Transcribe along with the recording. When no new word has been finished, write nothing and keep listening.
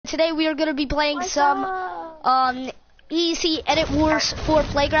today we are going to be playing some easy Edit Wars for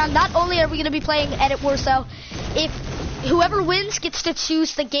Playground. Not only are we going to be playing Edit Wars though, if whoever wins gets to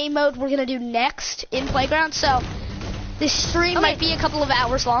choose the game mode we're going to do next in Playground. So this stream might be a couple of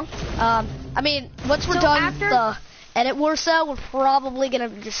hours long. I mean, once we're done the Edit Wars though, we're probably going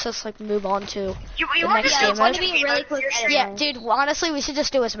to just like move on to the next game mode. Be really quick Yeah, dude, honestly, we should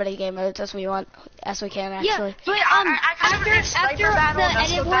just do as many game modes as we want, as we can, actually. Yeah, but after the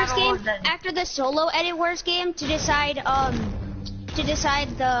Edit Wars game, after the solo Edit Wars game, to decide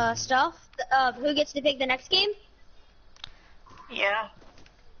the stuff, who gets to pick the next game? Yeah.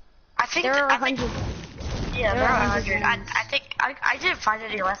 I think there are 100. Yeah, there are 100. I think I didn't find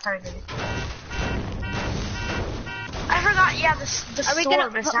any last time I did it. I forgot. Yeah, the Are we gonna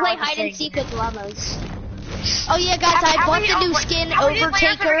play hide and seek with llamas? Oh yeah, guys, I bought the new skin,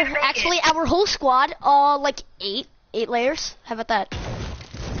 Overtaker. Actually, our whole squad, like 8 layers. How about that?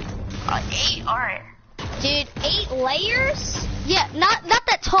 8. All right. Dude, 8 layers? Yeah, not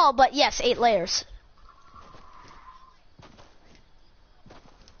that tall, but yes, 8 layers.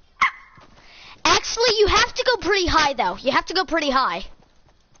 Actually, you have to go pretty high, though. You have to go pretty high.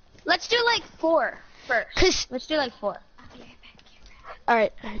 Let's do like 4 first. Let's do like 4. All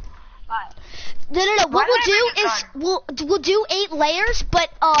right. 5. No. What we'll do is we'll do 8 layers, but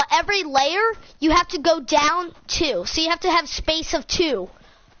every layer you have to go down 2. So you have to have space of 2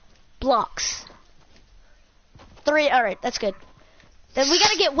 blocks. 3. All right, that's good. Then we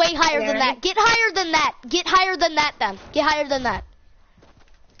gotta get way higher than that. Get higher than that. Get higher than that. Then get higher than that.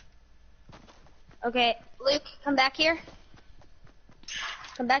 Okay, Luke, come back here.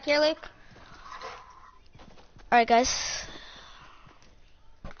 Come back here, Luke. All right, guys.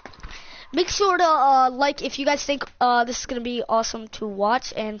 Make sure to like if you guys think this is gonna be awesome to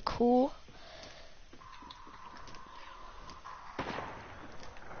watch and cool.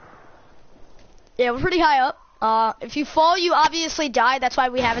 Yeah, we're pretty high up. If you fall, you obviously die. That's why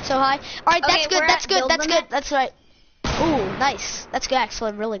we have it so high. All right, that's good. That's good. That's good. That's right. Ooh, nice. That's good.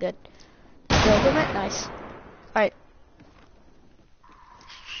 Actually, really good. Build limit, nice. All right.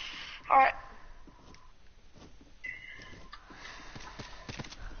 All right.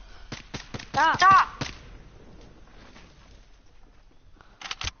 Stop.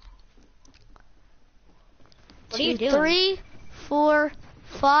 What are you doing? 3, 4,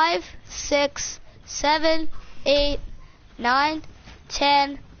 5, 6, 7, 8, 9,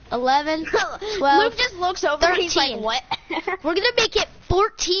 10, 11, 12, Luke just looks over 13. and he's like, what? We're gonna make it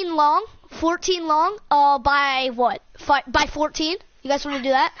 14 long. 14 long. By what? By 14. You guys want to do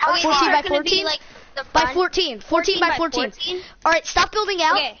that? 14 by 14. Like by 14. 14 by 14. All right, stop building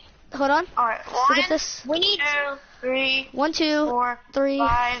out. Okay. Hold on. All right. Look at this. We need 2, 3, 1, 2, 4, 3,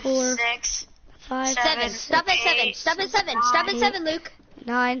 5, 4, 6, 5, 7. Stop at 7. Stop at 7. Stop at 7, Luke.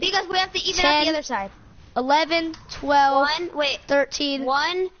 9. Because we have to even 10, out the other side. 11, 12, 13,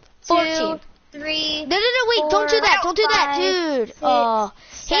 1, 14. 2, 3. No, wait, 4, don't do that. Don't do that, 5, dude. 6,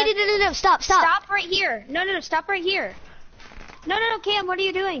 Hey, no, stop. Stop right here. No, stop right here. No, Cam, what are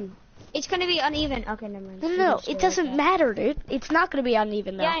you doing? It's gonna be uneven. Okay, never mind. No, it doesn't matter, dude. It's not gonna be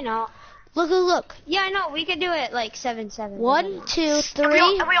uneven though. Yeah, I know. Look. Yeah, I know. We could do it like 7. 1, 2, 3,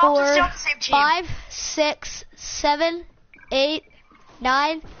 we all 4, still have the same team. 5, 6, 7, 8,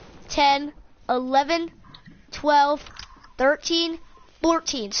 9, 10, 11, 12, 13,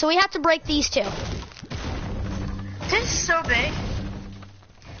 14. So we have to break these 2. This is so big.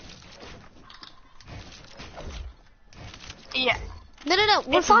 Yeah. No,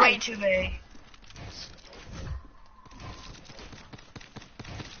 we're It's fine. way too big.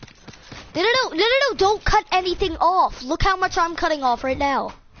 No, don't cut anything off. Look how much I'm cutting off right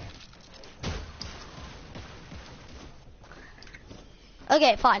now.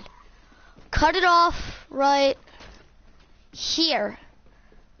 Okay, fine. Cut it off right here.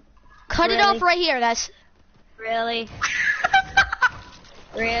 Cut it off right here, guys. Really?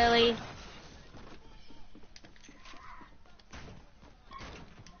 Really?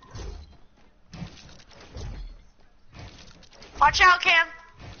 Watch out, Cam.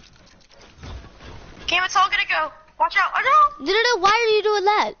 Cam, it's all gonna go. Watch out. Oh no! No, why are you doing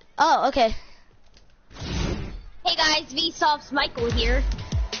that? Oh, okay. Hey guys, Vsofts Michael here.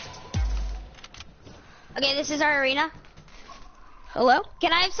 Okay, this is our arena. Hello?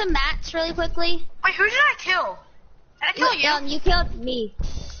 Can I have some mats really quickly? Wait, who did I kill? Did I kill you? You killed me.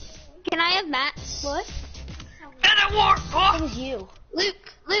 Can I have mats? What? Edit War! It was you.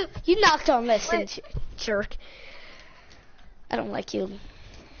 Luke. You knocked on this, didn't you, jerk? I don't like you.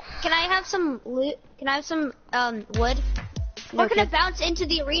 Can I have some loot? Can I have some wood? We're gonna bounce into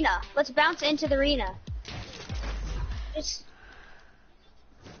the arena. Let's bounce into the arena. Just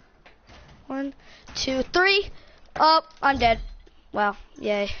 1, 2, 3. Oh, I'm dead. Wow,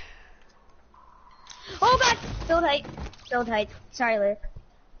 yay. Oh god! Build height. Build height. Sorry, Luke.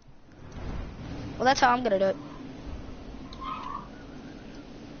 Well, that's how I'm gonna do it.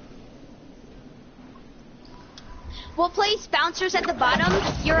 We'll place bouncers at the bottom.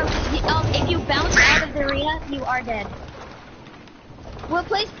 If you bounce out of the arena, you are dead. We'll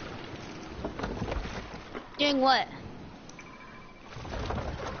place... Doing what?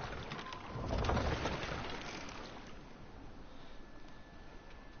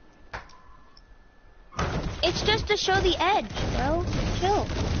 It's just to show the edge, bro. Chill.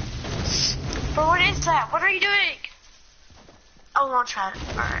 But what is that? What are you doing? Oh, launch pad.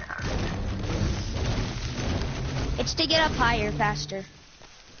 Alright. It's to get up higher faster.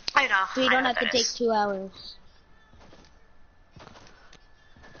 I know. So you don't have to take 2 hours.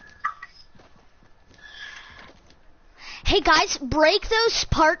 Hey guys, break those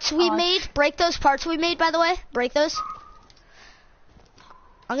parts we made. Break those parts we made, by the way. Break those.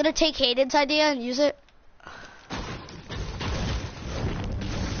 I'm gonna take Hayden's idea and use it.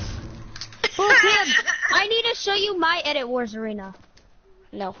 Oh, Kim, I need to show you my Edit Wars arena.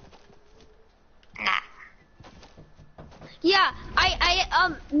 No. Nah. Yeah,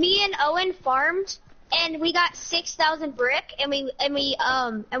 me and Owen farmed, and we got 6,000 brick, and we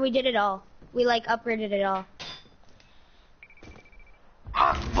did it all. We like upgraded it all.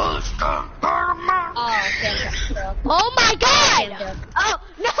 Oh, Oh my god! Oh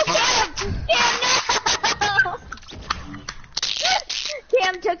no, Cam! Cam, no!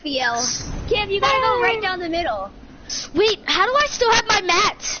 Cam took the L. Cam, you gotta go right down the middle. Wait, how do I still have my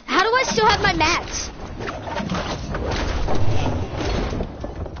mats? How do I still have my mats?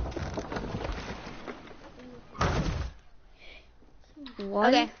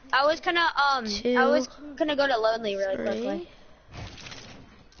 One, Okay, I was gonna go to Lonely really 3. quickly.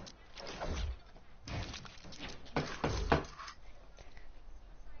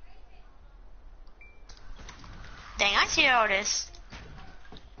 Dang, I see all this.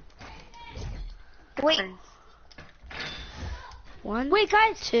 Wait, 1, wait,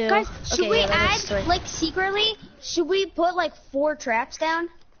 guys, 2. should Okay, we yeah, that is add 3. like secretly? Should we put like 4 traps down?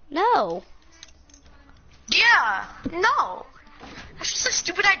 No. Yeah. No. That's just a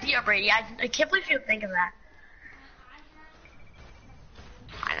stupid idea, Brady. I can't believe you think of that.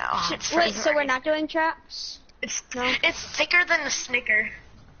 I know. It's Wait, so we're very- not doing traps? It's thicker than a Snicker.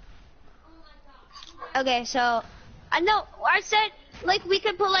 Okay, so I said like we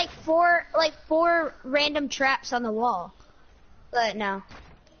could put like four random traps on the wall, but no,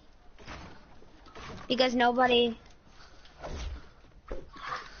 because nobody.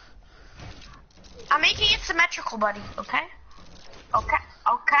 I'm making it symmetrical, buddy. Okay. Okay.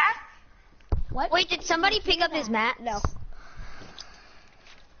 What? Wait, did somebody pick up his mat? No.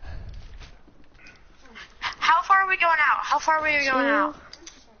 How far are we going out? How far are we going out?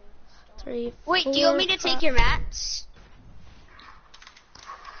 3. Wait, 4, do you want me to take your mats?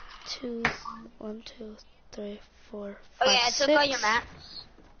 2, 1, 2, 3, 4, 5, Okay, I took all your mats.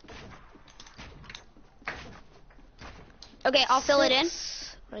 Okay, I'll fill it in.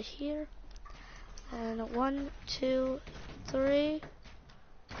 Right here. And 1, 2, 3.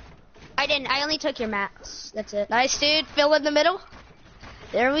 I didn't. I only took your mats. That's it. Nice, dude. Fill in the middle.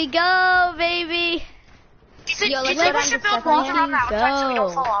 There we go, baby. Do you think Yo, let's we go down should to build second walls hand. around the outside so we don't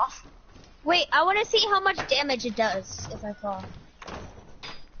Go. fall off? Wait, I want to see how much damage it does if I fall.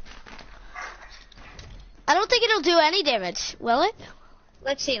 I don't think it'll do any damage, will it?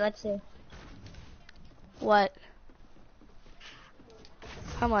 Let's see. Let's see. What?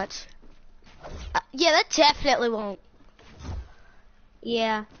 How much? Yeah, that definitely won't.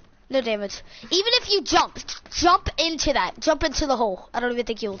 Yeah. No damage. Even if you jump into that. Jump into the hole. I don't even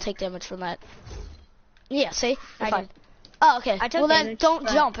think you'll take damage from that. Yeah, see? You're I fine. did. Oh, okay. I took well then, damage, don't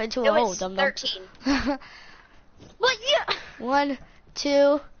but jump into a it hole, was dum dum. 13. Well, yeah. 1,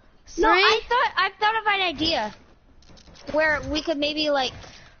 2, 3. No, I thought of an idea where we could maybe like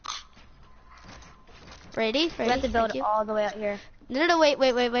Brady, we have to build thank it you. all the way out here. No, wait.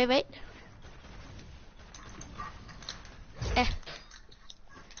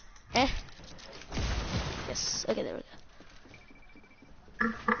 Yes, okay, there we go.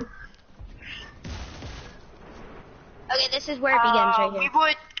 Okay, this is where it begins right We here.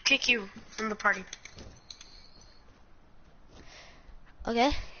 would kick you from the party.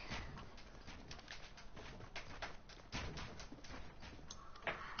 Okay.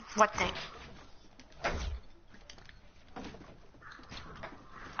 What thing?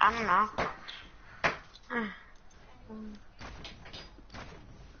 I don't know.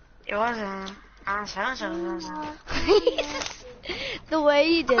 It wasn't. I don't know. The way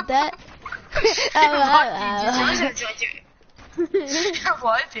you did that.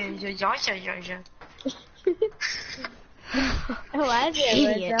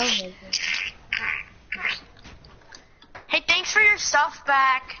 Idiot. Hey, thanks for your stuff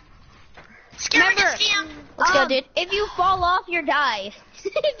back. Remember, Let's go, dude. if you fall off, you die.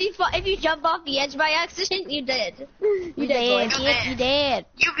 if you jump off the edge by accident, you did. You did. You did.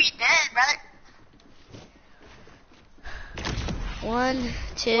 You be dead, brother. 1,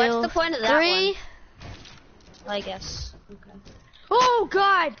 2, What's the point of that 3. Well, I guess. Okay. Oh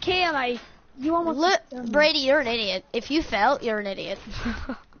God, Cam, you almost. Look, Brady, you're an idiot. If you fell, you're an idiot.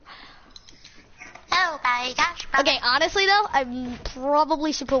 Oh my gosh. Okay, honestly though, I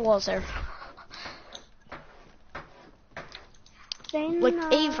probably should put walls there. Like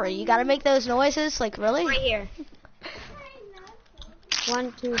Avery, you gotta make those noises. Like really? Right here.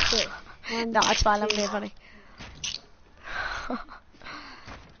 1, 2, 3. No, it's fine. I'm being funny.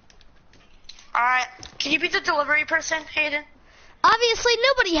 Alright, can you be the delivery person, Hayden? Obviously,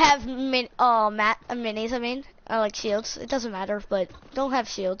 nobody have minis. I mean, like shields. It doesn't matter, but don't have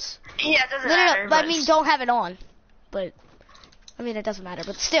shields. Yeah, it doesn't No, matter. but I mean, don't have it on. But I mean, it doesn't matter.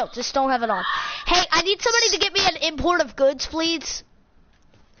 But still, just don't have it on. Hey, I need somebody to get me an import of goods, please.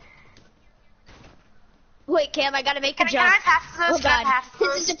 Wait, Cam, I gotta make the Can jump. I pass this? Oh Can I God, pass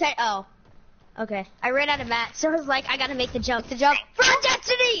this is oh. Okay, I ran out of mats, so I was like, I gotta make the jump. The jump. For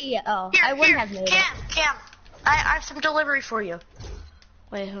destiny! Oh, Here, I wouldn't have made it. Cam, I have some delivery for you.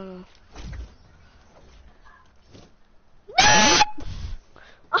 Wait, hold on. I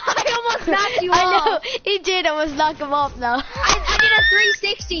almost knocked you I off. know he did. I was knock him off now. I did a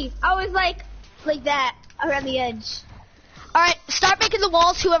 360. I was like that around the edge. All right, start making the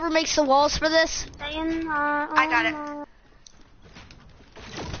walls. Whoever makes the walls for this. I got it.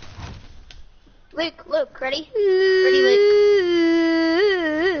 Luke, ready? Ready,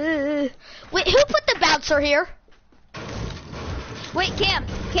 Luke. Wait, who put the bouncer here? Wait, Cam,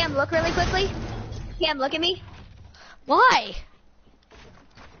 look really quickly. Cam, look at me. Why?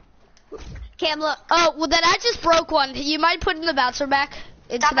 Cam, look. Oh, well then I just broke one. You mind putting the bouncer back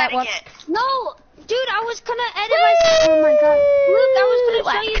into Stop that editing one? it. No, dude, I was gonna edit my. Oh my God, Luke, I was gonna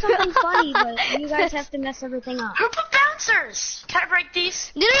show you something funny, but you guys have to mess everything up. Who put bouncers? Can I break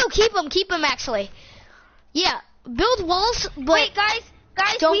these? No, keep them actually. Yeah, build walls, but Wait, guys,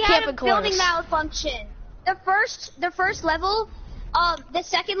 don't we camp had a in corners. building malfunction. The first level, the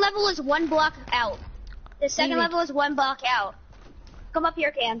second level is 1 block out. The second level is 1 block out. Come up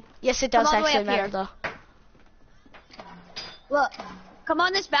here, Cam. Yes, it does Come all the way actually up matter here. though. Look, come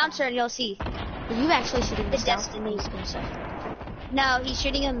on this bouncer and you'll see. Are you actually shooting The this down? destiny. I was gonna say. No, he's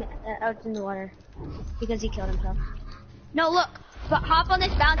shooting him out in the water because he killed himself. No, look, but hop on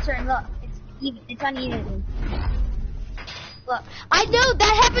this bouncer and look. It's even. It's uneven. Look. I know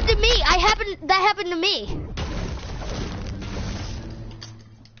that happened to me. That happened to me.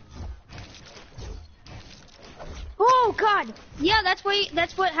 Oh God! Yeah, that's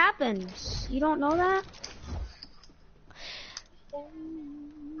what happens. You don't know that?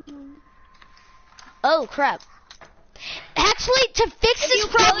 Oh crap! Actually, to fix this you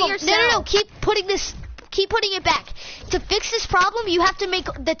kill problem, no, yourself- keep putting it back. To fix this problem, you have to make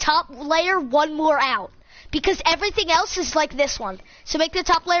the top layer 1 more out because everything else is like this one. So make the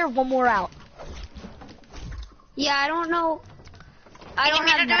top layer 1 more out. Yeah, I don't know. I You don't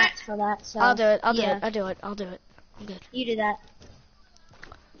need have to do mats for that. So I'll do it. I'll yeah. do it. I'm good. You do that.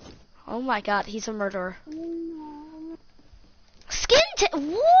 Oh my God, he's a murderer.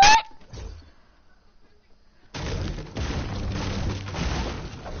 What?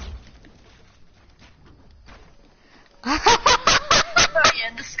 Oh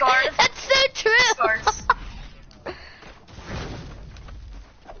yeah, the scars. That's so true. Scars.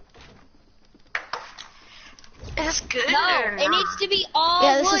 Is this good? No, or it not? needs to be all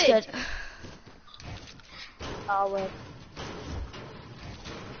Yeah, this wood. is good. All wood.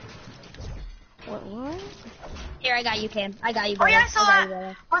 What? Here, I got you, Cam. I got you. Oh Brother. yeah, I saw got that. you,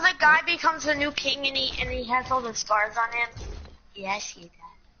 brother. Where the guy becomes the new king and he has all the scars on him. Yeah, I see that.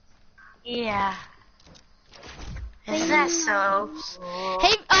 Yeah. Isn't that so cool?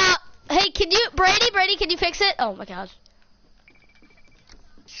 Hey, Brady, can you fix it? Oh my God.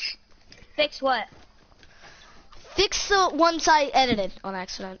 Fix what? Fix the ones I edited on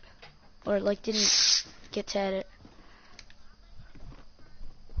accident. Or like didn't get to edit.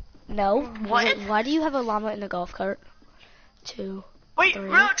 No. What? Why do you have a llama in a golf cart? 2. Wait, 3.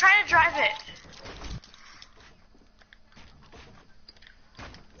 Ro, try to drive it.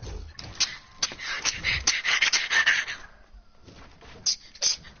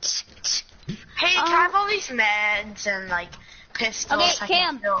 Hey, can I have all these meds and like pistol. Okay, so I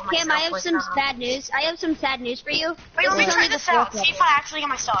can kill Cam, I myself have with some them. sad news. I have some sad news for you. Wait, let me is try only the this out. fourth See if level. I actually get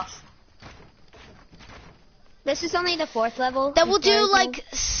my stuff. This is only the 4th level. Then we'll as far do as like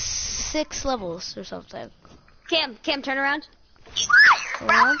 6 levels or something. Cam, turn around. You lied,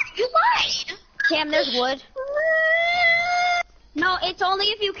 bro. You lied. Cam, there's wood. No, it's only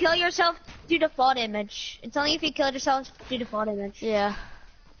if you kill yourself due to fall damage. It's only if you kill yourself due to fall damage. Yeah.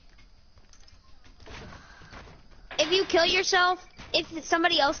 If you kill yourself, if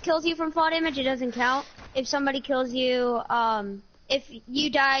somebody else kills you from fall damage, it doesn't count. If somebody kills you, if you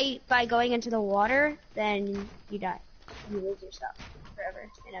die by going into the water, then you die. You lose your stuff forever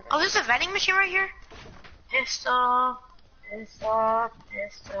and ever. Oh, there's a vending machine right here. Pistol, pistol,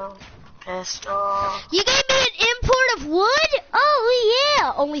 pistol, pistol. You gave me an import of wood? Oh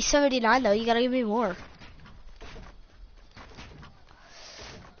yeah. Only 79 though. You gotta give me more.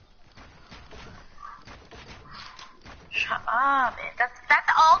 Shut up, man. That's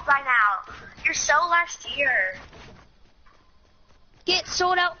all by now. You're so last year. Get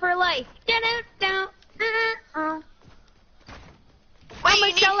sold out for life. Wait, I'm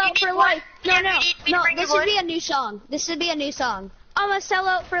a sellout for life. No, Yeah, you need this would be a new song. This would be a new song. I'm a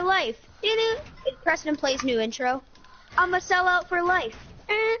sellout for life. Preston plays new intro. I'm a sellout for life.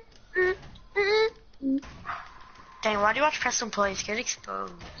 Dang, why do you watch Preston Plays? Get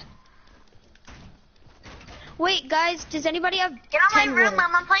exposed. Wait, guys, does anybody have Get out of 10 my room, wood?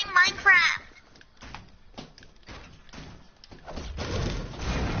 Mom. I'm playing Minecraft.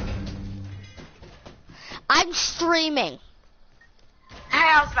 I'm streaming.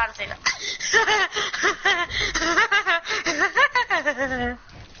 I was about to say that.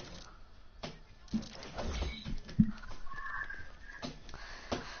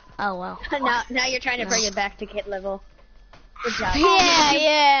 Oh wow. now you're trying to bring it back to kid level. Good job.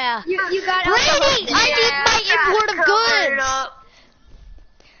 Yeah. You got Brady, I need my import of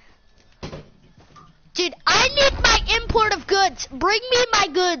goods. Dude, I need my import of goods. Bring me my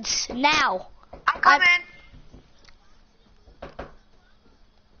goods now. I'm coming.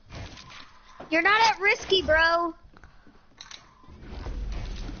 You're not at risky, bro.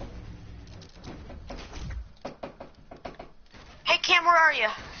 Hey, Cam, where are you?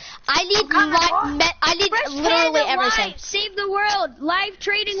 I need I need Fresh literally Panda everything. Live, save the world. Live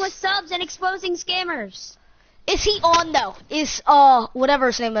trading with subs and exposing scammers. Is he on though? Is whatever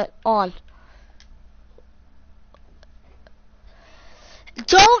his name is on?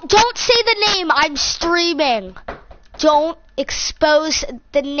 Don't say the name. I'm streaming. Don't expose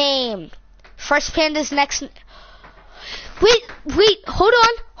the name. Fresh Panda's next. Wait, hold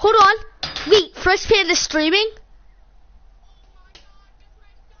on. Wait, Fresh Panda's streaming?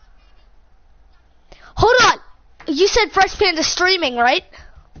 Hold on. You said Fresh Panda's streaming, right?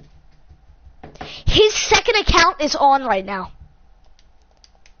 His second account is on right now.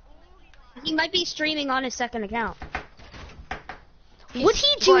 He might be streaming on his second account. Would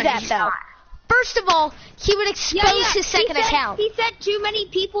he do that though? First of all, he would expose his second account. He said too many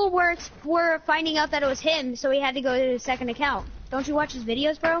people were finding out that it was him, so he had to go to his second account. Don't you watch his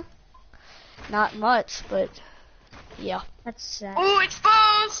videos, bro? Not much, but yeah. That's sad. Ooh,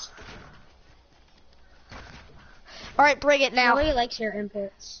 exposed! All right, bring it now. Nobody likes your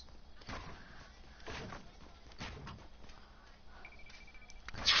imports.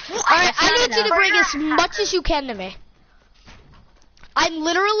 All right, I need you to bring as enough. much as you can to me. I'm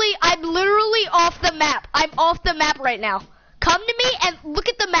literally off the map. I'm off the map right now. Come to me and look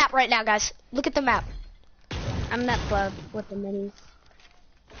at the map right now, guys. Look at the map. I'm that club with the minis.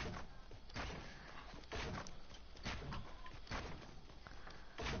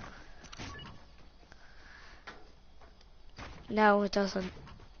 No, it doesn't.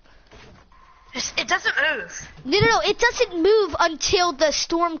 It doesn't move. No, it doesn't move until the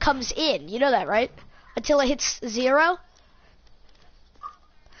storm comes in. You know that, right? Until it hits 0.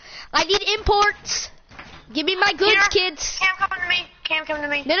 I need imports. Give me my goods, kids. Cam, coming to me. Cam, coming to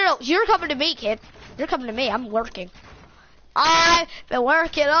me. No, you're coming to me, kid. You're coming to me. I'm working. I've been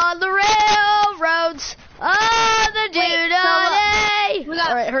working on the railroads on the day. We got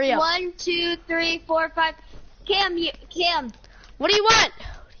All right, hurry up. 1, 2, 3, 4, 5. Cam, What do you want?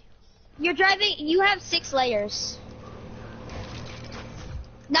 you're driving. You have 6 layers.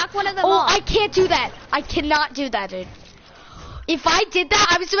 Knock one of them Oh, off. I can't do that. I cannot do that, dude. If I did that,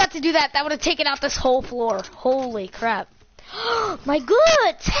 I was about to do that. That would have taken out this whole floor. Holy crap. My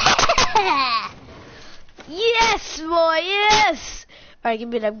goods. Yes, boy, yes. All right, give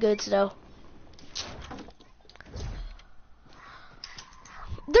me them goods, though.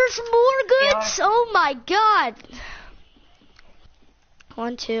 There's more goods? Oh, my God.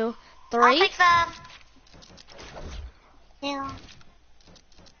 1, 2, 3. I'll take them. Yeah.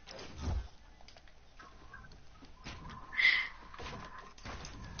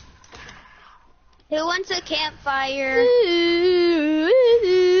 Who wants a campfire?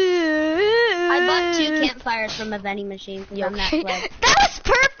 I bought 2 campfires from a vending machine because I'm that quick. That was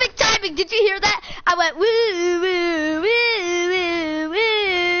perfect timing. Did you hear that? I went woo, woo, woo, woo,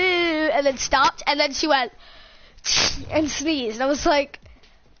 woo, and then stopped, and then she went and sneezed. I was like,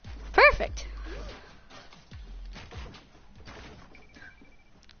 perfect.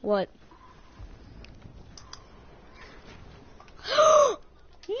 What?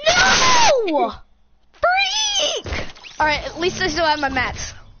 No! Freak! Alright, at least I still have my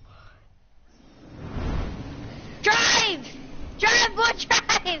mats. Drive! Drive, boy,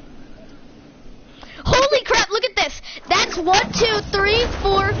 drive! Holy crap, look at this. That's 1, 2, 3,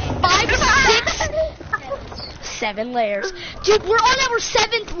 4, 5, 6, 7 layers. Dude, we're on our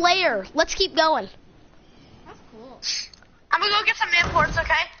 7th layer. Let's keep going. That's cool. I'm gonna go get some imports,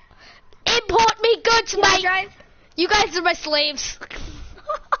 okay? Import me goods, mate. Drive? You guys are my slaves.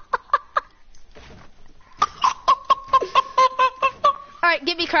 Alright,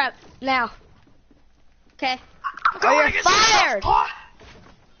 give me crap. Now. Okay. Or you're fired.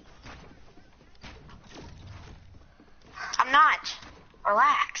 I'm not.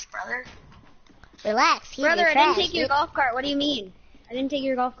 Relax, brother. Relax. Brother, I didn't take your golf cart. What do you mean? I didn't take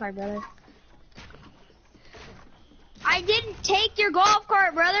your golf cart, brother. I didn't take your golf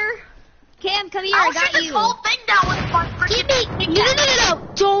cart, brother. Cam, come here. I got this you. whole thing down with my Give me. No.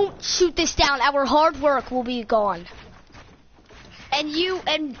 Don't shoot this down. Our hard work will be gone. And you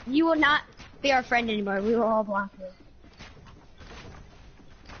will not be our friend anymore. We will all block you.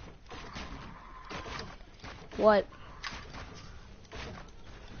 What?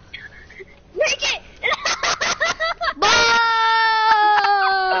 Make it!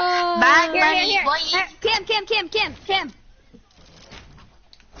 Bag Here, money, here. boy. Cam.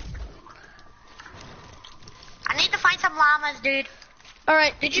 I need to find some llamas, dude. All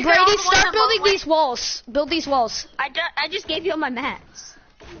right, Did you get all Brady, the ones start on building Fortnite? these walls. Build these walls. I just gave you all my mats.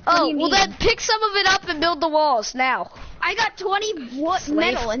 Oh, you well mean? then pick some of it up and build the walls now. I got 20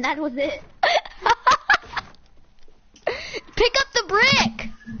 metal, and that was it. Pick up the brick.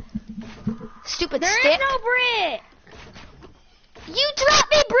 Stupid There stick. is no brick. You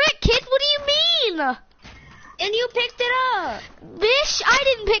dropped me brick, kid. What do you mean? And you picked it up. Bish, I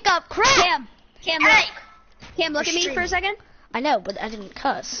didn't pick up crap. Cam, Hey! look at me for a second. I know, but I didn't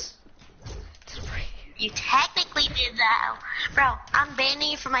cuss. You technically did that. Bro, I'm banning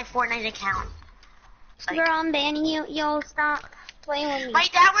you from my Fortnite account. Like, Girl, I'm banning you. Yo, stop playing with me. my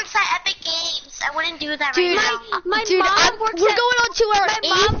dad works at Epic Games. I wouldn't do that Dude, right now. My Dude, mom works we're at, going on to our My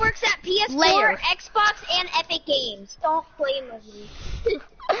 8th mom works at PS4, layer. Xbox, and Epic Games. Don't play with me.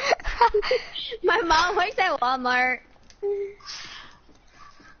 My mom works at Walmart.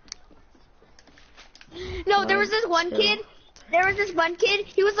 No, there was this one kid.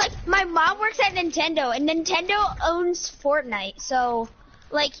 He was like, my mom works at Nintendo, and Nintendo owns Fortnite. So,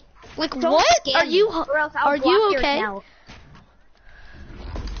 like Like don't what? scam Are you? me, or else I'll Are block you your okay? account.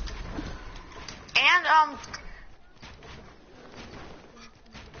 And,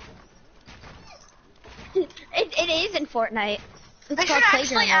 It is in Fortnite. It's they called should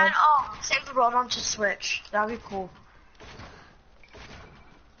actually Playground. add, Save the World onto Switch. That'd be cool.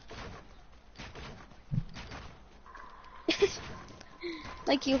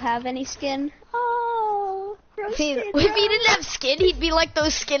 Like you have any skin? Oh, If he didn't have skin, he'd be like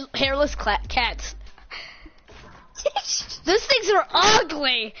those hairless cats. Those things are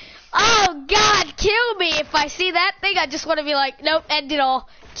ugly. Oh God, kill me! If I see that thing, I just want to be like, nope, end it all.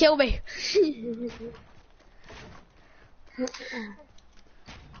 Kill me.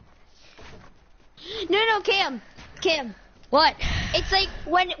 No, Cam. What? It's like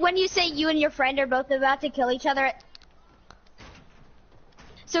when you say you and your friend are both about to kill each other.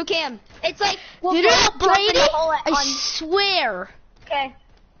 So Cam, it's like we'll You know, both jump in Brady, a hole I swear, Okay,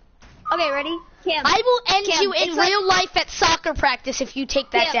 ready? Cam. I will end Cam, you in it's like- real life at soccer practice if you take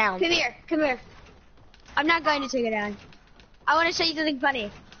that Cam, down. Come here. I'm not going to take it down. I want to show you something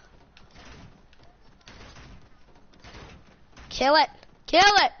funny. Kill it.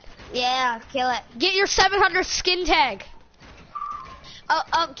 Yeah, kill it. Get your 700 skin tag.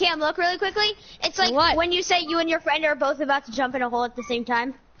 Oh, Cam, look really quickly. It's like What? when you say you and your friend are both about to jump in a hole at the same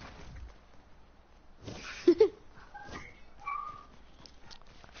time.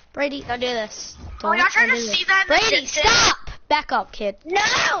 Brady, Don't do this. Oh, y'all trying to do this. see that? in the Brady, distance? stop! Back up, kid. No!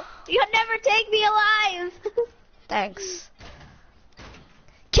 You'll never take me alive! Thanks.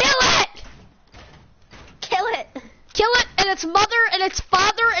 Kill it! Kill it! Kill it and its mother and its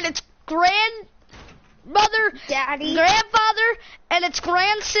father and its grand... mother, Daddy. grandfather, and its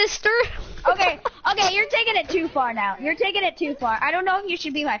grandsister. Okay, you're taking it too far now. You're taking it too far. I don't know if you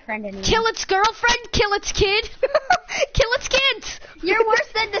should be my friend anymore. Kill its girlfriend, kill its kid, kill its kids. You're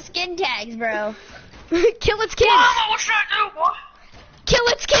worse than the skin tags, bro. Kill its kids. Mama, what should I do, boy? Kill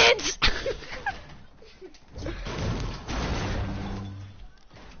its kids.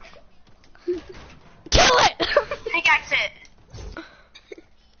 Kill it. Pickaxe it.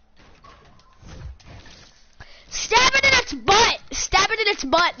 Stab it in its butt. Stab it in its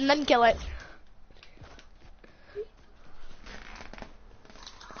butt and then kill it.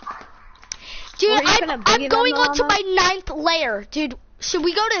 Dude, I'm going on to my 9th layer. Dude, should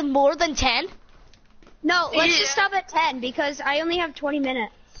we go to more than 10? No, let's just stop at 10 because I only have 20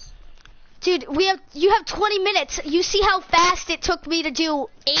 minutes. Dude, you have 20 minutes. You see how fast it took me to do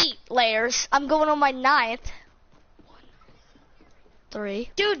 8 layers. I'm going on my 9th. 1, 3.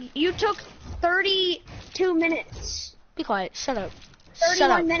 Dude, you took 32 minutes. Be quiet. Shut up.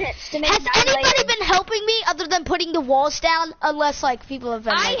 31 minutes to make Has 9 anybody layers. been helping me other than putting the walls down? Unless, like, people have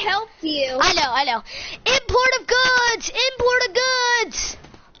been. I helped you. I know. Import of goods!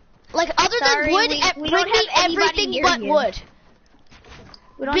 Like, other than wood, bring me everything but wood.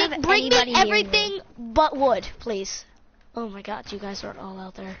 We don't have Bring me anybody near everything but wood, please. Oh my god, you guys are all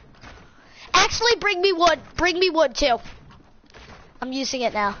out there. Actually, bring me wood. Bring me wood, too. I'm using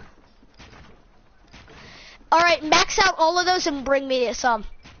it now. Alright, max out all of those and bring me some.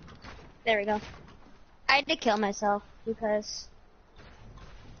 There we go. I had to kill myself because...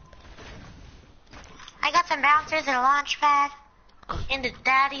 I got some bouncers and a launch pad. And a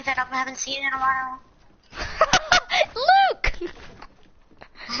daddy that I haven't seen in a while. Luke!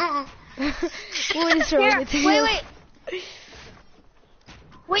 What is wrong with you? Wait.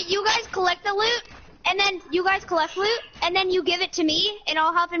 Wait, you guys collect the loot, and then you guys collect loot, and then you give it to me, and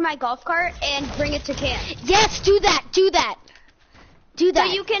I'll hop in my golf cart and bring it to camp. Yes, do that.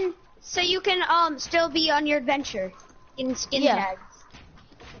 So you can still be on your adventure in skin tags.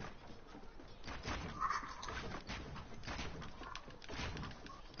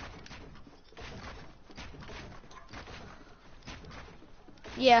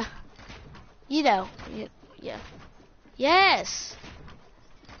 Yeah. You know. Yeah. Yes.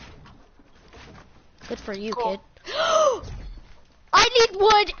 Good for you, kid. I need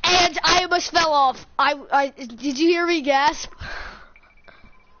wood, and I almost fell off. Did you hear me gasp?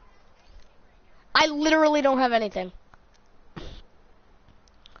 I literally don't have anything.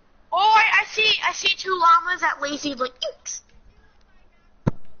 Oh, I see 2 llamas at lazy like. Oops.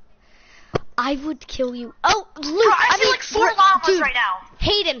 I would kill you. Oh, Luke! Bro, I see like 4 llamas dude, right now.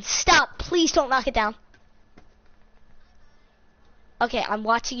 Hayden, stop! Please don't knock it down. Okay, I'm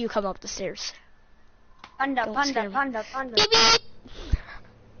watching you come up the stairs. Panda.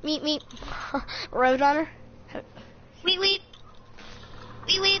 Meet. Roadrunner. Wait.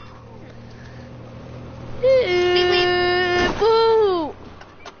 Boo!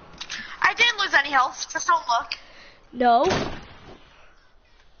 I didn't lose any health. Just don't look. No.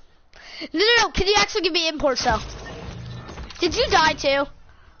 No. Can you actually give me imports though? Did you die too?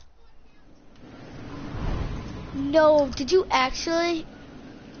 No. Did you actually?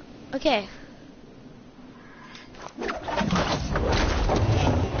 Okay.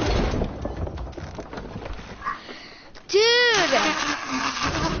 Dude.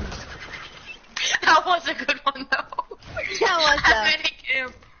 That was a good one though. That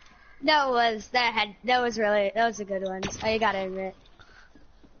was a good one. I gotta admit.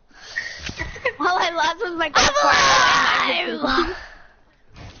 All I lost was my golf cart.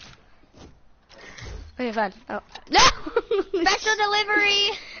 Okay, fine. Oh. No! Special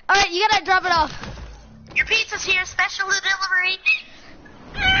delivery! Alright, you gotta drop it off. Your pizza's here, special delivery.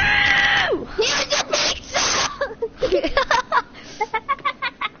 No! Here's your pizza!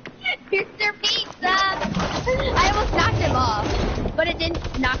 Here's your pizza! I almost knocked him off, but it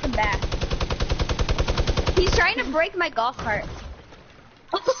didn't knock him back. He's trying to break my golf cart.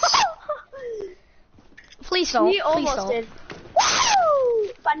 Please don't. He almost did. Woo!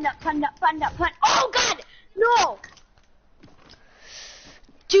 Pun. Oh god! No!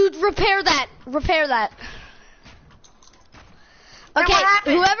 Dude, repair that. Okay,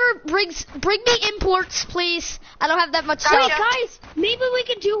 whoever bring me imports, please. I don't have that much stuff. Wait, guys, maybe we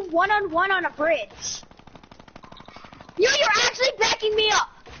can do one-on-one on a bridge. You're actually backing me up.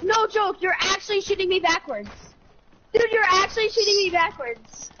 No joke, you're actually shooting me backwards. Dude, you're actually shooting me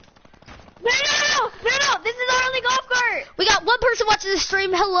backwards. No, this is our only golf cart. We got one person watching the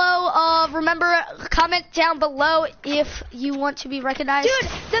stream. Hello. Remember, comment down below if you want to be recognized. Dude,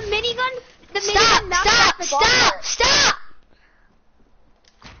 the minigun knocked off the golf cart. Stop!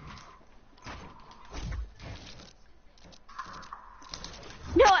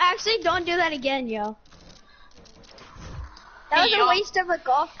 No, actually, don't do that again, yo. That was Yo. a waste of a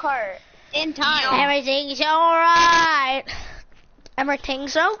golf cart in time. Yo. Everything's alright.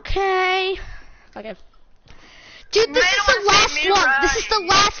 Everything's okay. Okay. Dude, this is the last one. This is the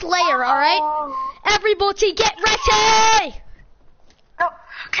last layer, alright? Everybody get ready! No,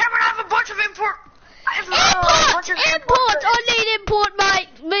 Cameron, I have a bunch of import. I have a Import! bunch of Import! I need import, mate.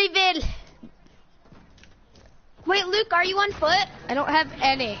 Move in. Wait, Luke, are you on foot? I don't have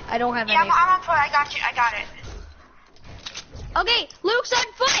any. I don't have Yeah, any. I'm on foot. I got you. I got it. Okay, Luke's on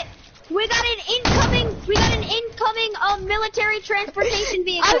foot. We got an incoming military transportation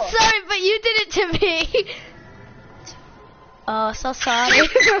vehicle. I'm sorry, but you did it to me. Oh, so sorry. I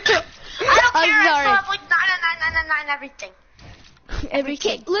don't care. I'm I sorry. still have like 999 everything.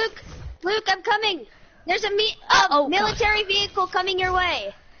 Everything. Luke, I'm coming. There's a Oh, military vehicle coming your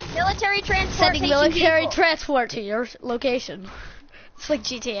way. Military transportation Sending military vehicle. transport to your location. It's like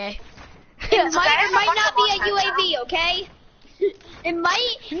GTA. It might not be a UAV, okay? It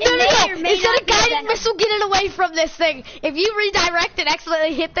may or may Instead not of be a guided Venom. missile getting away from this thing, if you redirect and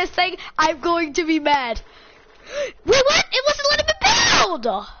accidentally hit this thing, I'm going to be mad. Wait, what? It wasn't letting me build!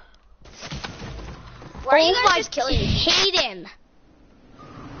 Why are you Oh guys my just killing me? Hayden.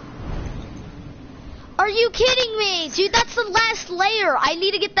 Are you kidding me? Dude, that's the last layer. I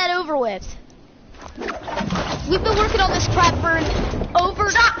need to get that over with. We've been working on this crap for over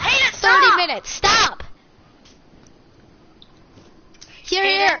Stop! Hayden, 30 stop! minutes. Stop!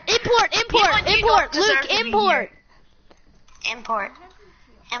 Here. Import. don't deserve Luke, to be import. Import.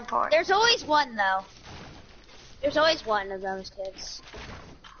 There's always one, though. There's always one of those kids.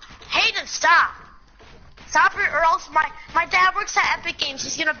 Hayden, stop! Stop it, or else my dad works at Epic Games.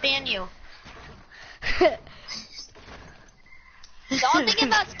 He's gonna ban you. Don't think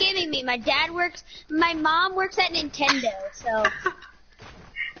about scamming me. My mom works at Nintendo, so.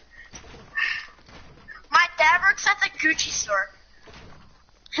 My dad works at the Gucci store.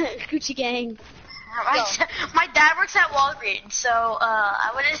 Gucci gang. My dad works at Walgreens, so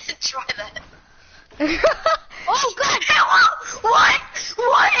I wouldn't try that. Oh god! What?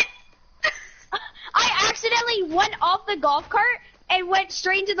 I accidentally went off the golf cart and went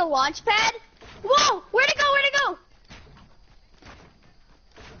straight into the launch pad. Whoa! Where'd it go?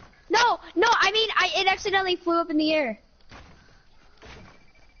 No, I mean, it accidentally flew up in the air.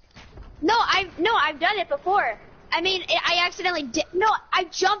 No, I've done it before. I mean, I accidentally did. No, I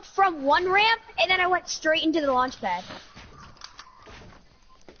jumped from one ramp and then I went straight into the launch pad.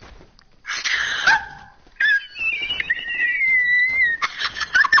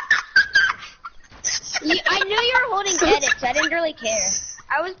 I knew you were holding edits. I didn't really care.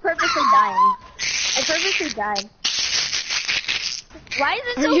 I was purposely dying. I purposely died. Why is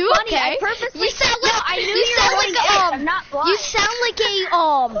it so Are you funny? okay? I purposely. You sound like, no, I knew you you were sound holding like edits. I'm not blind. you sound like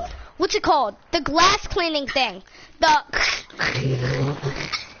a what's it called? The glass cleaning thing.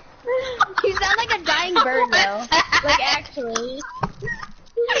 You sound like a dying bird, though. Like, actually.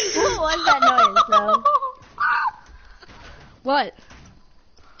 What was that noise, though? What?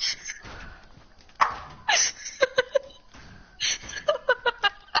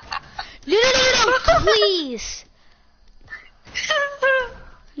 No, please.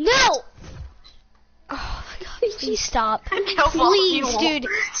 No. Oh my god, please stop. Please, dude.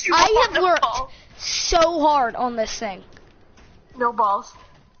 I have worked so hard on this thing. No balls.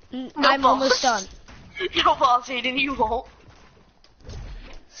 I'm balls. almost done. No balls, Hayden. You won't.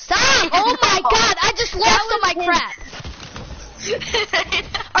 Stop! Oh my god, I just lost all my crap.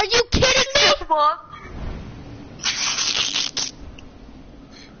 Are you kidding me? No balls.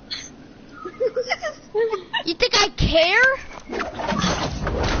 You think I care?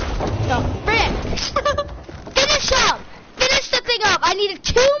 The frick! Finish the thing up! I needed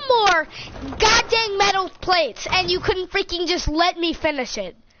 2 more goddamn metal plates, and you couldn't freaking just let me finish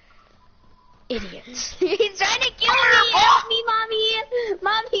it. Idiots. He's trying to kill me! Help me, mommy!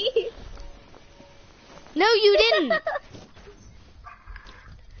 Mommy! No, you didn't.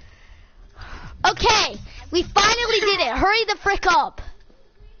 Okay, we finally did it. Hurry the frick up.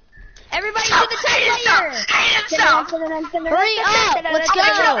 Everybody to the top layer! Hurry up! Let's go!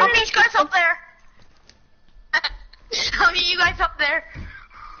 I'll meet you guys up there. I'll meet you guys up there.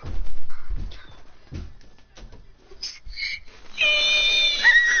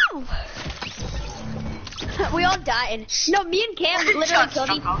 We all died. No, me and Cam literally Shut up.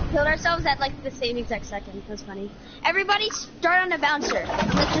 killed ourselves at like the same exact second. It was funny. Everybody start on a bouncer.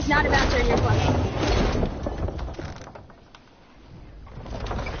 Unless there's not a bouncer in your plane.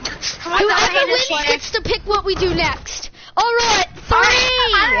 Whoever wins gets to pick what we do next. Alright, 3,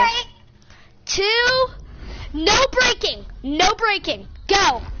 2, no braking.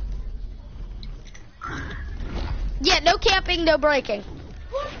 Go. Yeah, no camping, no breaking.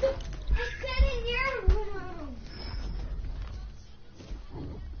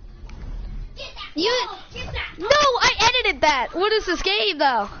 No, I edited that. What is this game,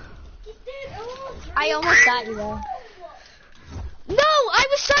 though? I almost got you though. No, I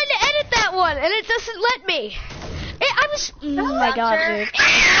was trying to edit that one, and it doesn't let me. I was. Oh my god, dude.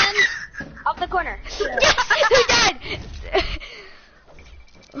 And up the corner. Yes, who died?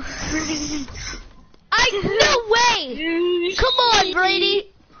 No way. Come on,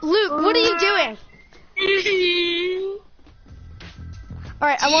 Brady. Luke, what are you doing? All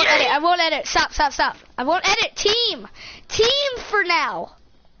right, I won't edit. I won't edit. Stop. I won't edit. Team for now.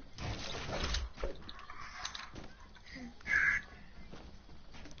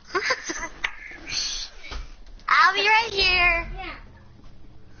 I'll be right here.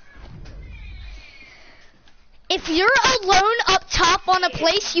 If you're alone up top on a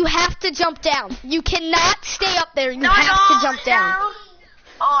place, you have to jump down. You cannot stay up there. You have to jump down. No.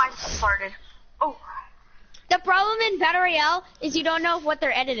 Oh, I just farted. Oh. The problem in Battle Royale is you don't know what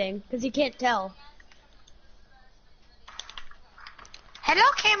they're editing because you can't tell.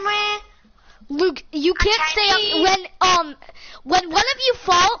 Hello, Cameron. Luke, you can't stay up when one of you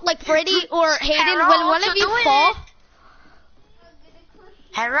fall, like Brady or Hayden, when one of you fall.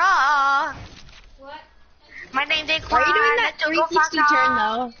 Hello. What? My name's Daquan. Why are you doing that 360 turn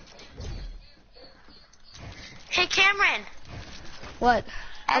though? Hey, Cameron. What?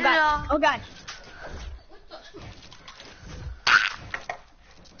 Hello. Oh god.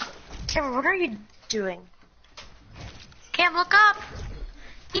 Cameron, what are you doing? Cam, look up.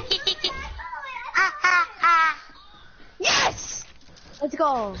 Yes! Let's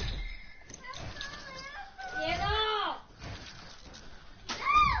go.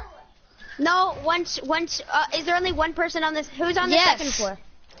 No, once, is there only one person on this? Who's on the second floor?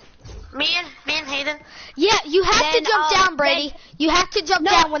 Me and Hayden. Yeah, you have to jump down, Brady. You have to jump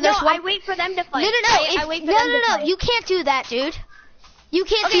down when there's one. I wait for them to fight. No. I wait for them to fight. You can't do that, dude. You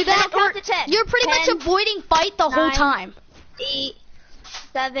can't do that. Then I'll count to 10. You're pretty much avoiding fight the whole time. 8,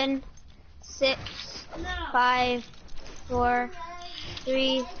 7, 6, 5, 4,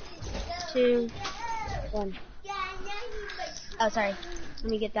 3, 2, 1. Oh, sorry.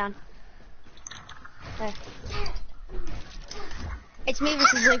 Let me get down. There. It's me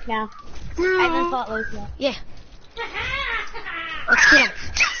versus Luke now. I haven't fought Luke yet. Yeah. Let's get him.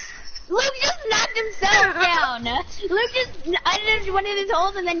 Luke just knocked himself down. Luke just edited one of his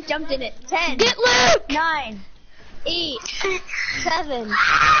holes and then jumped in it. 10. Get Luke! 9, 8, 7,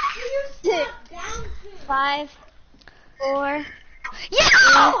 6, 5, 4. Yeah!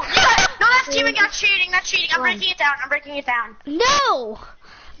 No, that's teaming. That's cheating. I'm breaking it down. No!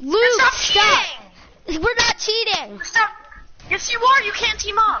 Luke, Stop stop! cheating! We're not cheating! Stop! Yes, you are. You can't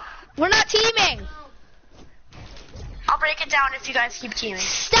team up. We're not teaming! I'll break it down if you guys keep teaming.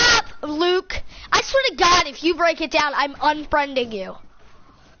 Stop, Luke! I swear to God, if you break it down, I'm unfriending you.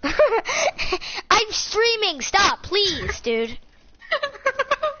 I'm streaming. Stop, please, dude.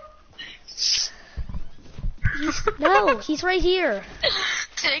 No, he's right here.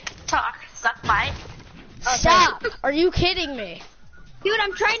 TikTok. Suck my. Stop. Are you kidding me? Dude,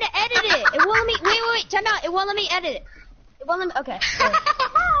 I'm trying to edit it. It won't let me. Wait. Time out. It won't let me edit it. It won't let me. Okay.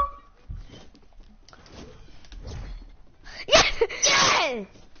 Yes!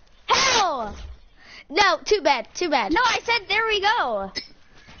 Hell! No, too bad. No, I said there we go.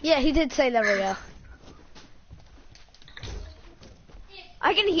 Yeah, he did say there we go.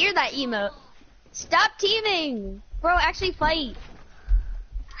 I can hear that emote. Stop teaming. Bro, actually fight.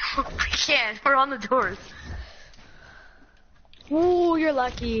 We can't. We're on the doors. Ooh, you're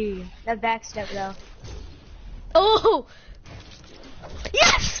lucky. That backstep though. Oh!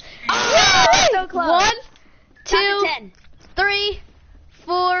 Yes! Oh, Yay! so close. 1, 2, Count to 10. 3,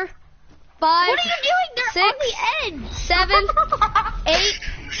 4, 5. What are you doing? They're 6, on the edge. 7, 8,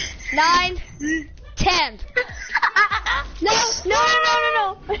 9, 10. No.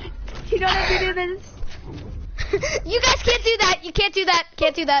 You don't have to do this. You guys can't do that. You can't do that.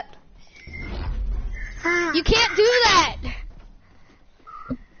 You can't do that.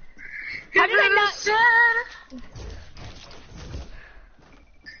 How did I not?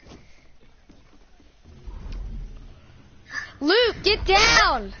 Luke, get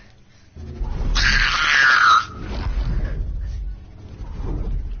down.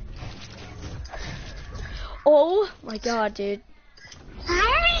 Oh my God, dude.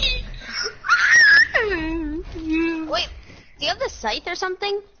 Wait, do you have the scythe or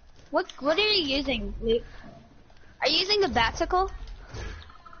something? What are you using, Luke? Are you using the batsicle?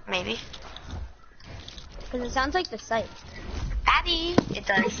 Maybe. Because it sounds like the scythe. Daddy. It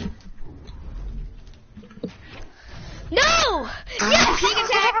does. No! Yes! Sneak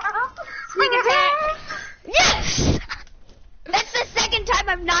attack! Sneak attack! Yes! That's the second time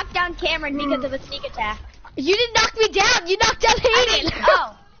I've knocked down Cameron because of a sneak attack. You didn't knock me down. You knocked down Hayden.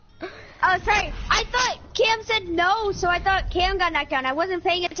 Oh, sorry. I thought Cam said no, so I thought Cam got knocked down. I wasn't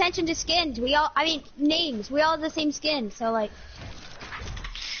paying attention to skins. Names. We all have the same skin, so like.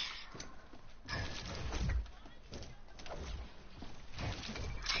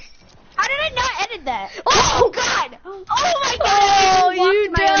 How did I not edit that? Oh, God! Oh my God! Oh, I just you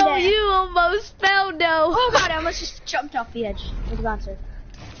walked my own know, death. you almost fell, no. Oh God! I almost just jumped off the edge of the bouncer.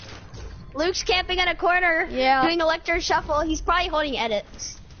 Luke's camping in a corner, Yeah. doing electro shuffle. He's probably holding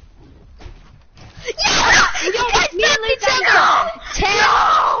edits. Yeah! You guys Me and knocked Luke each got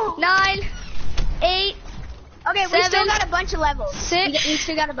other. 10, 9, 8, Okay, we still 7, got a bunch of levels. 6, We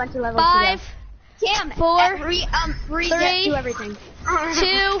still got a bunch of levels. 5, to go. Cam, 4, reset 3, do everything.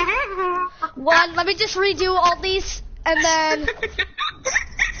 2, 1. Let me just redo all these, and then...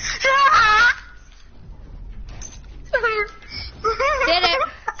 Did it.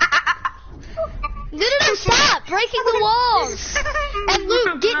 No, stop breaking the walls. And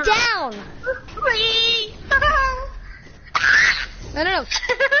Luke, get down. No.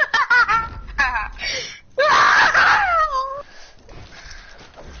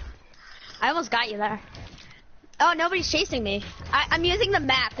 I almost got you there. Oh, nobody's chasing me. I'm using the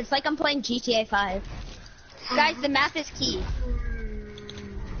map. It's like I'm playing GTA 5. Guys, the map is key.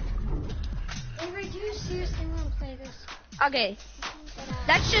 Avery, do you seriously want to play this? Okay.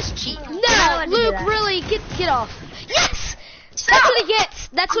 That's just cheat. You're not No, allowed to do Luke, that. really, get off. Yes! That's what he gets.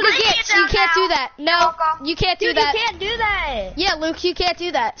 That's what he gets. You can't do that. No, you can't do Dude, that. you can't do that. Yeah, Luke, you can't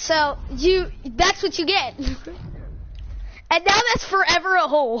do that. So, that's what you get. And now that's forever a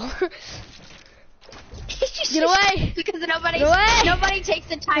hole. Get away. Because Get away. nobody takes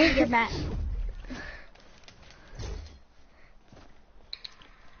the time to get mad.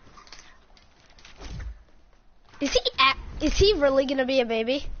 Is he really gonna be a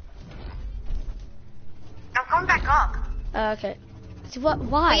baby? I'm coming back up. Okay. So what?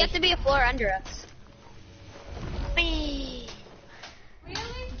 Why? We have to be a floor under us. Whee.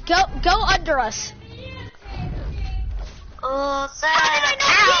 Go under us. Oh, so How did I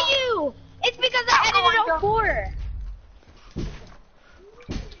not hit you? It's because I edited on 4.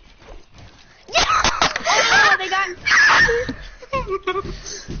 Oh, they got...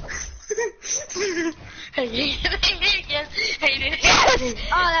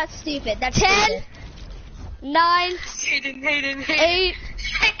 Oh, that's stupid. That's 10, stupid. 9, 8,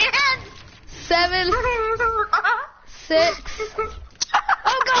 7, 6,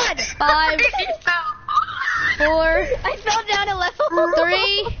 Oh, God! 5, 4, I fell down a level.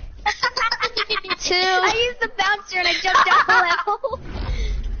 3, 2. I used the bouncer and I jumped down a level.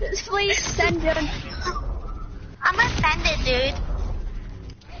 Please send him. I'm offended, dude.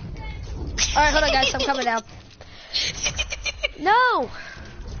 All right, hold on, guys. I'm coming down. No.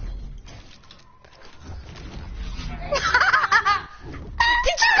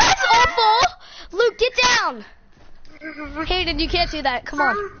 Did you guys all fall? Luke, get down. Hayden, you can't do that. Come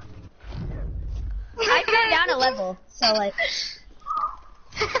on. I fell down a level, so like.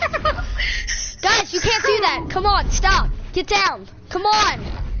 Guys, you can't do that. Come on, stop. Get down. Come on.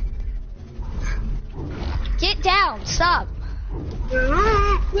 Get down. Stop. No!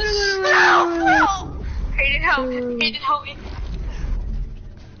 Hayden, help. Hayden, help me.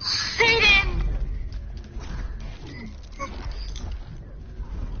 Hayden!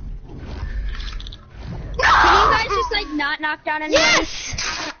 Can you guys just like not knock down anyone?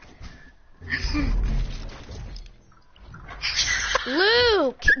 Yes!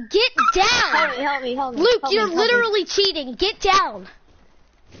 Luke, get down. Help me. Luke, you're literally cheating. Get down.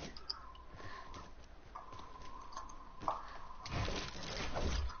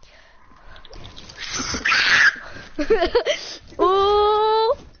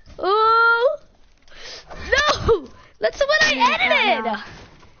 Ooh. Ooh. No! That's what I edited.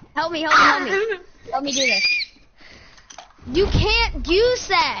 Help me. Help me do this. You can't use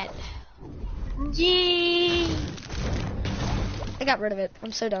that. Gee. I got rid of it.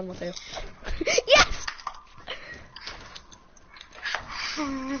 I'm so done with you. Yes!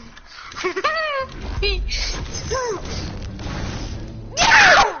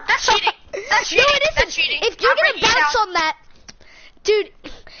 That's cheating. That's cheating. No, it isn't. That's cheating. If you're I'm gonna breaking it bounce out. on that, dude,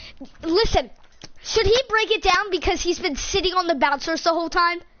 listen. Should he break it down because he's been sitting on the bouncers the whole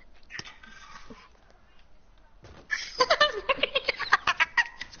time?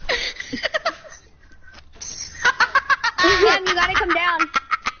 Cam, you gotta come down.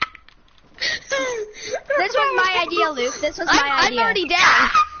 This was my idea, Luke. This was my I'm idea. already down.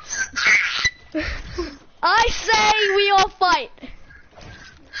 I say we all fight.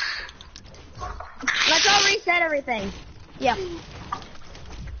 Let's all reset everything. Yeah.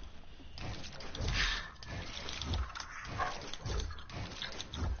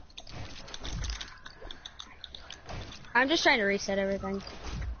 I'm just trying to reset everything.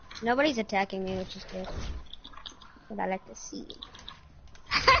 Nobody's attacking me, which is good. What I like to see.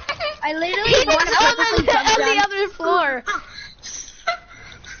 I literally want to purposely jump on down. the other floor.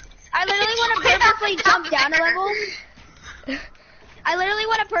 I literally want to purposely jump down a level. I literally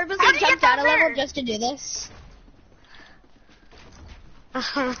want to purposely jump down a level just to do this. No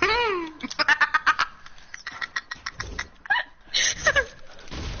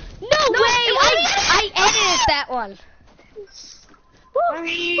way! I edited that one.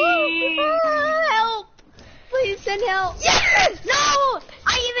 Help! Please send help. Yes! No!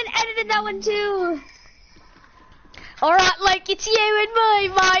 I even edited that one too. Alright, like it's you and me,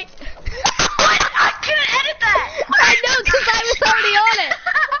 mate. What? I couldn't edit that. I know, because I was already on it.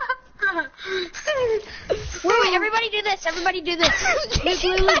 Wait, everybody do this. Everybody do this.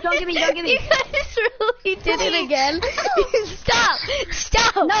 Luke, don't give me, don't give me. You guys really did it again.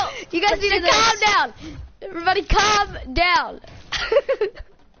 Stop. No, you guys let's need do to this. calm down. Everybody calm down.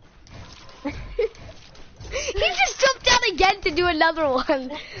 He just jumped down again to do another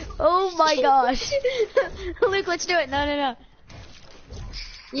one. Oh my gosh. Luke, let's do it. No.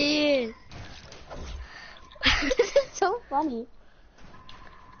 Yeah. This is so funny.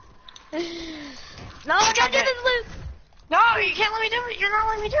 No, don't do this, Luke. No, you can't let me do it. You're not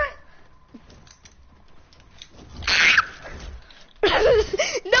letting me do it.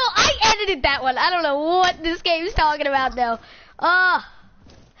 No, I edited that one. I don't know what this game's talking about though.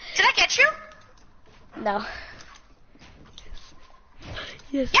 Did I get you? No.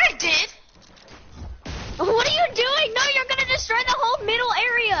 Yes. Yeah, I did. What are you doing? No, you're gonna destroy the whole middle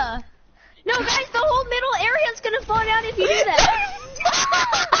area. No, guys, the whole middle area is gonna fall down if you do that.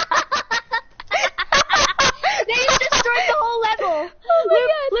 They just destroyed the whole level.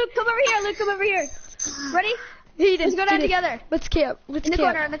 Luke, come over here. Luke, come over here. Ready? Let's go down together. Let's camp. In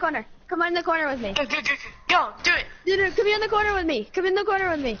the corner. Come on in the corner with me. Go, do it. No, come here in the corner with me. Come in the corner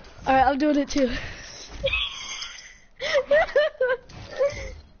with me. Alright, I'm doing it too.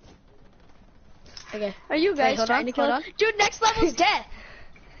 Okay. Are you guys hold trying on, to kill hold us? Dude, next level's death.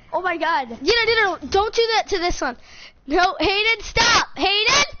 Oh my god. No. Don't do that to this one. No, Hayden, stop.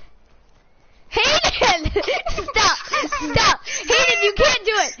 Hayden! Stop. Hayden, you can't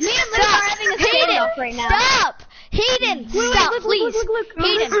do it. Me and Luke are having a standoff right now. Stop. Hayden, stop, please. Look.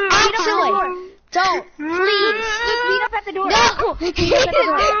 Hayden, Meet up at the door. don't. Please. Luke, meet up at the door. No, Hayden,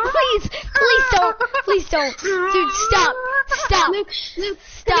 please don't. Dude, stop. Luke,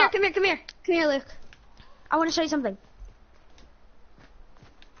 Stop. Come here, Luke. I want to show you something.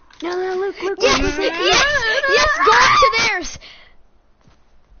 No, Luke. Yes, go up to theirs.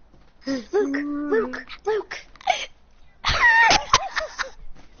 Luke.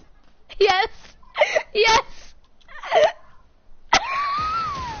 Yes.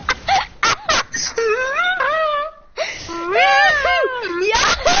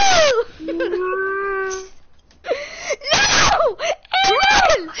 Yahoo! No!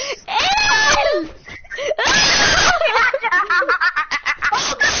 Aaron!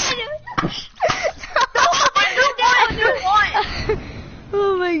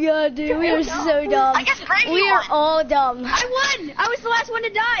 Oh my god, dude, we are so dumb. I guess Brady We are won. all dumb. I won. I was the last one to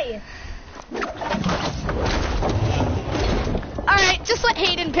die. Alright, just let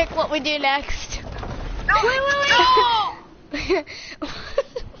Hayden pick what we do next. No, wait.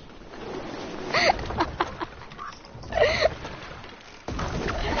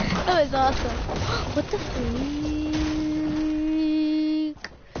 That was awesome. What the freak?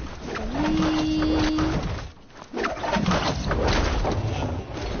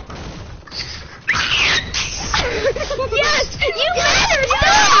 Yes! You better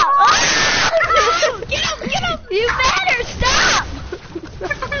stop! Get him! You better stop!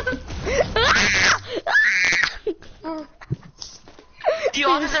 You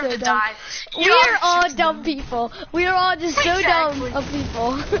all deserve to die. We are all dumb people. We are all just so dumb Exactly. of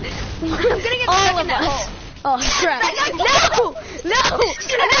people. I'm gonna get All stuck of in that us. hole. Oh crap! No!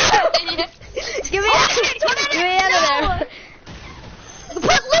 Get me out! Get me out of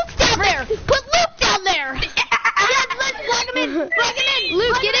there! Put Luke down there! Yes, let's plug him in.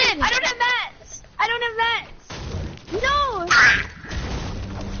 Luke, get in! I don't have mats. No.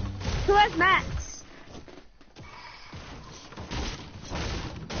 Who has mats?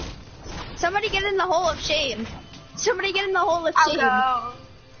 Somebody get in the hole of shame. I'll go.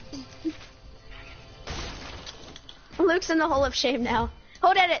 Luke's in the hole of shame now.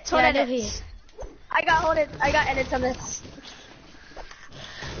 Hold edits, hold Yeah, I know edits. he is. I got edits on this.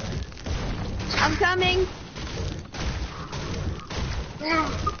 I'm coming.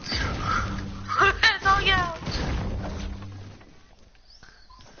 Don't go. Yeah.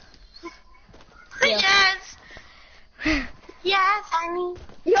 Yes. Yes, honey.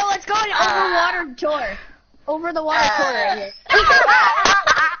 Yo, let's go on over water tour. Over the water tour right here.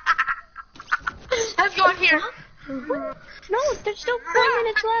 Let's go in here. No, there's still 4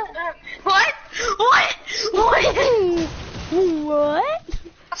 minutes left. What? What? What? What?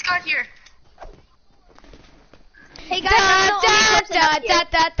 Let's go in here. Hey guys, I'm the only person up here.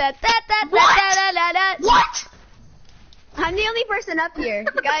 What? I'm the only person up here.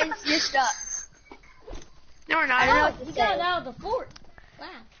 Guys, you're stuck. No, we're not. I don't know what to You say. got out of the fort. Wow.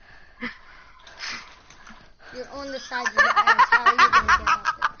 You're on the side of the house. How are you going to get out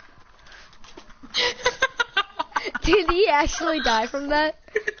there? Did he actually die from that?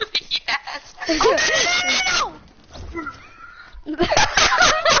 Yes.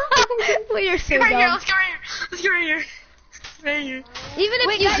 Well, you're so Right here, dumb. let's go right here. Let's go right here. Right here. Even if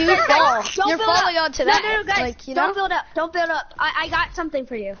Wait, you guys, do guys, fall, don't you're build falling up. onto that. No, guys, like, you don't know? build up. Don't build up. I got something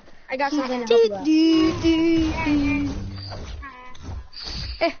for you. I got something to Do, help you out. do, do, do.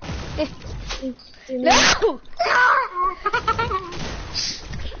 No!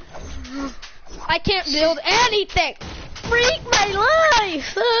 I can't build anything. Freak my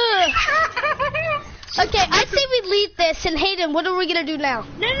life. Ugh. Okay, I say we leave this. And Hayden, what are we gonna do now?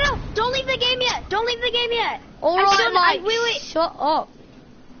 No. Don't leave the game yet. Don't leave the game yet. All I right, still- Mike. wait. Shut up.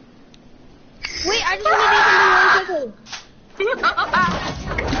 Wait, I just want to do something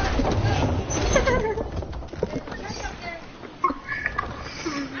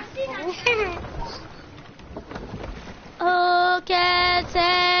Who can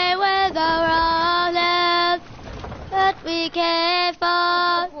say where the road is? But we can't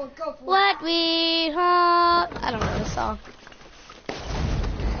find Go for it. what we have. I don't know the song.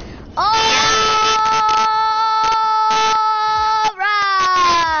 All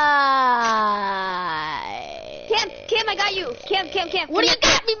right. Cam, I got you. Cam. What do you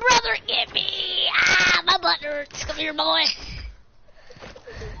got me, brother? Get me. Ah, my butt hurts. Come here, boy.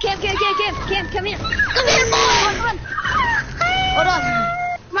 Cam, come here. Come here, boy. Hold on.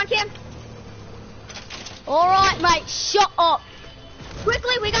 Come on, Cam. All right, mate. Shut up.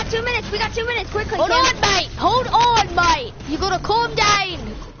 Quickly, we got 2 minutes. Quickly, Hold Cam. on, mate. Hold on, mate. You gotta calm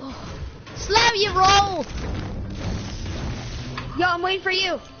down. Slow your roll. Yo, I'm waiting for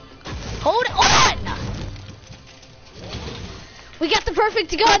you. Hold on. We got the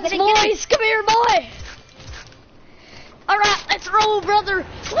perfect guns, get it. boys. Come here, boy. All right, let's roll, brother.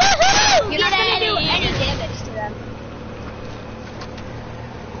 Woohoo! You're Get not out gonna of do here. any damage to them.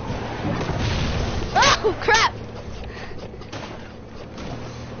 Oh, crap.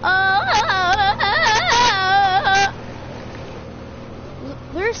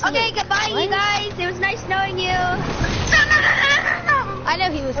 Where's Okay, Luke? goodbye, What? you guys. It was nice knowing you. I know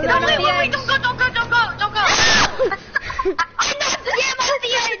he was Oh, gonna no, be wait, the Don't go. I knocked Cam off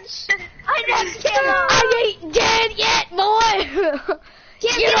the edge. I knocked Cam off. I ain't dead yet, boy. Cam,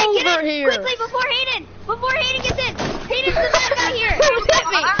 Get get over in. here. Quickly, before Hayden gets in. Hayden's the bad guy here. Who hit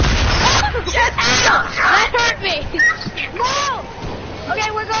me? Ow! That hurt me. Whoa. Okay,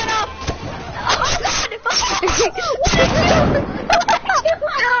 we're going up. Oh,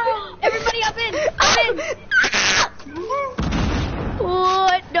 God. Everybody up in.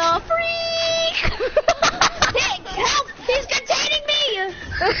 What the freak? Hey, help. He's containing me.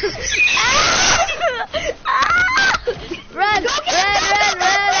 Run, Go get run, him, run, go,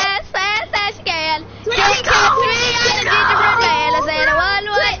 run, as fast as you can. Let Can't me go. catch me, I'm a Get gingerbread off. man. I said 1,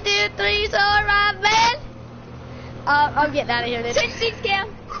 1, 2, 3, so right, man. I'm getting out of here, dude. Switch seats, Cam.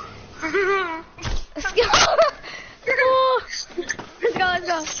 Let's go. Let's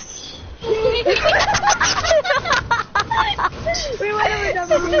go. We went over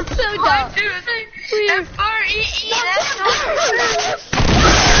double. That's so dumb. F-R-E-E.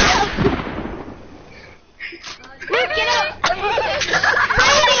 Get up.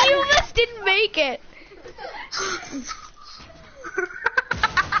 Brody, you almost didn't make it.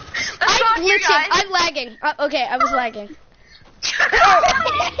 I'm glitching. I'm lagging. Okay, I was lagging. Can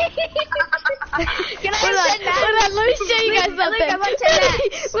I Hold on, let me show you guys Luke, something. I want 10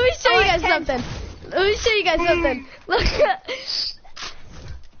 max. Let me show I you want guys 10. something. Let me show you guys something. Look.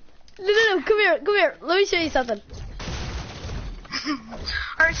 No, come here. Let me show you something.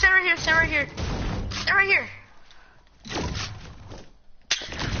 Alright, stand right here.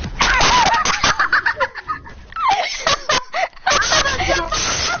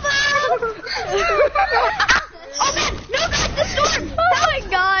 Oh man!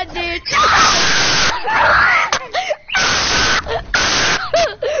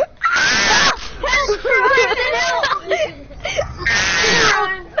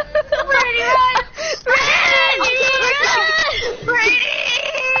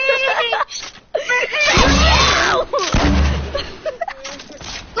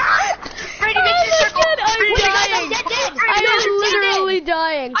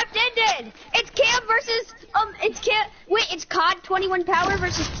 Dying. I'm dead. It's Cam versus it's COD 21 Power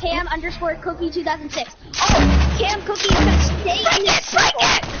versus Cam _ Cookie 2006. Oh, Cam Cookie is gonna stay in his circle,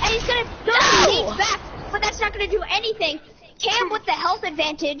 and he's gonna throw the nades back, but that's not gonna do anything. Cam with the health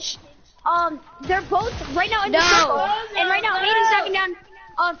advantage. They're both right now in the circle, and right now Hayden's knocking down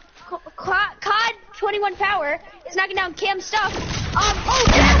COD 21 Power is knocking down Cam's stuff.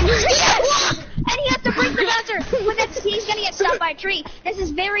 And he has to break the bouncer, but he's gonna get stopped by a tree. This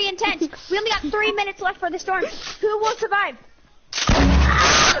is very intense. We only got 3 minutes left for the storm. Who will survive?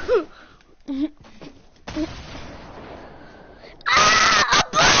 A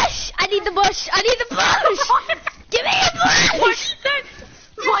bush! I need the bush! Give me a bush!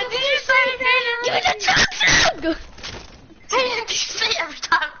 What did you say? Give me the chug! You say every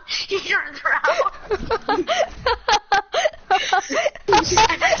time you turn around.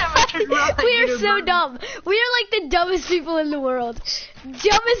 We are so dumb. We are like the dumbest people in the world.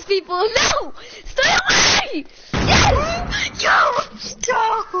 Dumbest people. No! Stay away! Yes!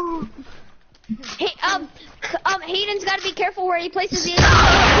 Go! Hey, Hayden's got to be careful where he places the.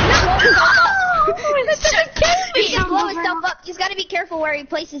 That doesn't kill me. He's blowing stuff up. He's got to be careful where he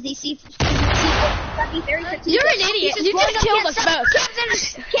places these C4. You're an idiot. You just killed us both.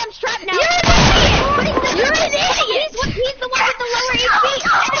 Cam's trapped now. You're an idiot. He's the one with the lower HP.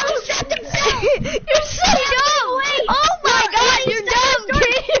 And he trapped himself. You're so dumb. Oh my God, you're dumb,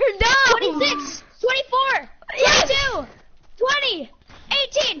 kid. You're dumb. 26, 24, 22, 20,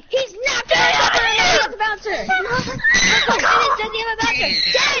 18. He's knocked out. He has a bouncer. Does he have a bouncer? 10,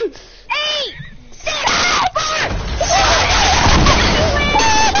 8, 6, 5, 4.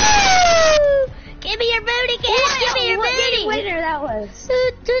 Give me your booty, kid. Give me your booty. What winner that was?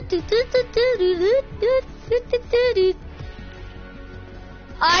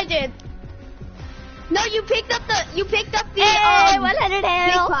 I did. No, you picked up the. Hey, 100 big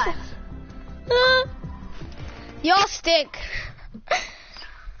health. pot. Y'all stink.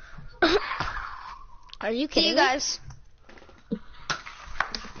 Are you kidding See you guys.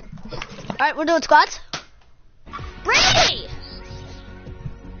 Alright, we're doing squats. Brady!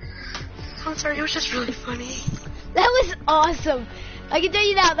 I'm sorry, it was just really funny. That was awesome. I can tell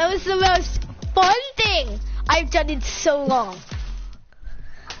you that. That was the most fun thing I've done in so long.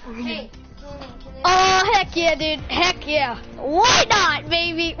 Hey, Oh, heck yeah, dude. Heck yeah. Why not,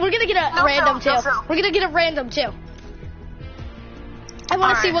 baby? We're gonna get a random too. We're gonna get a random too. I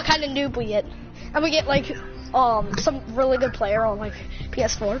want to see what kind of noob we get. And we get like some really good player on like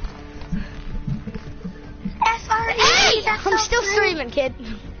PS4. Hey, I'm still streaming, kid.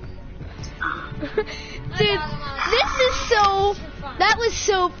 Dude, this is so. That was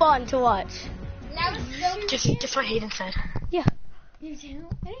so fun to watch. Just what Hayden said. Yeah,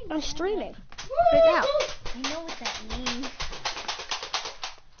 I'm streaming right now. I know what that means.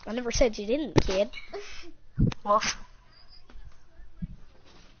 I never said you didn't, kid. Wolf.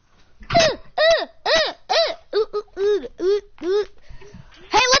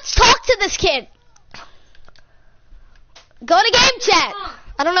 Hey, let's talk to this kid. Go to game chat.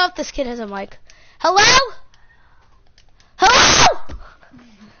 I don't know if this kid has a mic. Hello? Hello?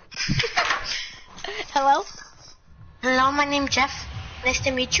 Hello? Hello, my name's Jeff. Nice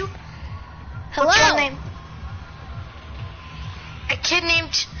to meet you. Hello? What's your name? A kid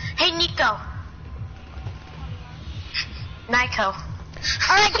named... Hey, Nico. Nico.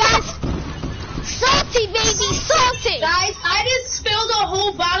 Alright, guys. Salty, baby, salty. Guys, I just spilled a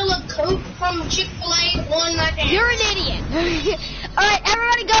whole bottle of Coke from Chick-fil-A on my pants. You're an idiot. Alright,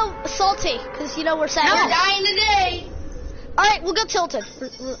 everybody go salty, because you know we're sad. We're dying today. Alright, we'll go tilted.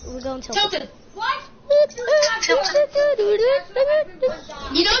 We're going tilted. Tilted. What? You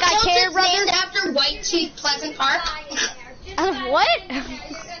You know think I care, Tilted's brother? named after White Tooth Pleasant Park? What?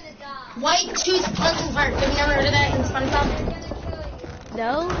 White Tooth Pleasant Park. You've never heard of that in SpongeBob?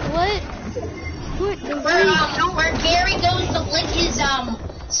 No? What? Where Gary goes to lick his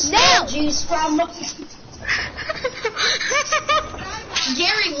snail juice from.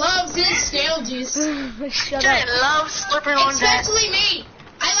 Gary loves his snail juice. Shut Jared up. loves slipping on that. Especially me.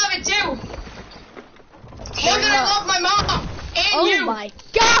 I love it too. More than I love my mom. And Oh you. my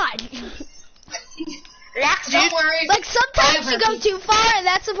god! Relax, Don't dude. worry. Like sometimes I you have go too far, and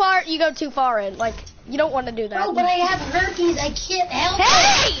that's the part you go too far in. Like you don't want to do that. Oh, but I have herpes. I can't help it.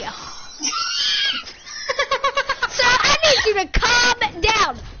 Hey!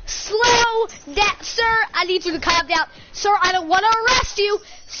 I need you to calm down. Sir, I don't want to arrest you.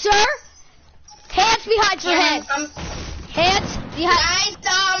 Sir, hands behind your head. Hands behind.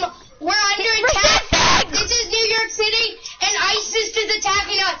 Guys, we're under attack. This is New York City, and ISIS is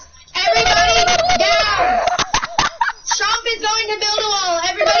attacking us. Everybody down. Trump is going to build a wall.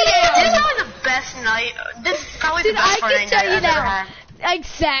 Everybody down. This is probably the best night. This is probably the best Fortnite night I've ever had.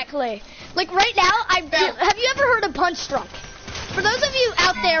 Exactly. Like right now, have you ever heard of Punch Drunk? For those of you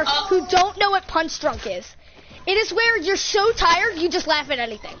out there who don't know what Punch Drunk is, it is where you're so tired you just laugh at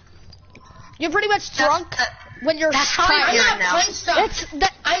anything. You're pretty much drunk when you're tired. I'm not punch drunk.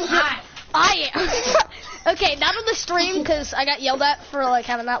 I'm high. I am. Okay, not on the stream because I got yelled at for like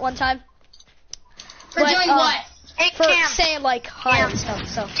having that one time. For doing what? Hey, For Cam. saying like high and stuff.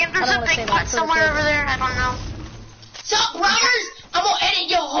 So Cam, I there's don't a want to say big that one for the somewhere kids. over there. I don't know. So, brothers, I'm gonna edit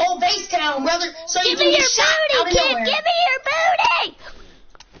your whole base down, brother, so you can get shot out of nowhere. Give me your booty!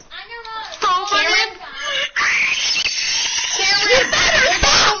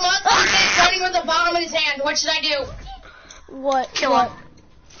 Cameron, he's running with the bottom of his hand. What should I do? What? Kill him.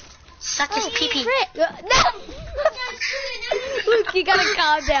 Suck his pee-pee. No! Luke, you gotta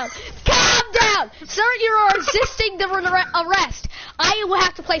calm down. Calm down! Sir, you are resisting the arrest. I will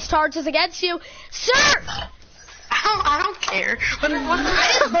have to place charges against you. Sir! I don't care. I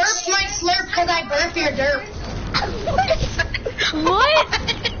just burped my slurp because I burped your derp. What?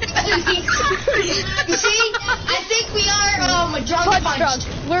 You see, I think we are drunk Punch drunk.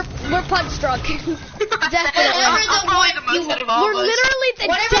 We're punch drunk. Definitely. I'm probably the most out of all We're of us. literally the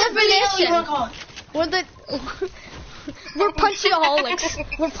definition. We're the... We're punchaholics.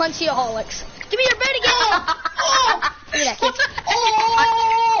 We're punchaholics. Give me your booty again. Give me that kid.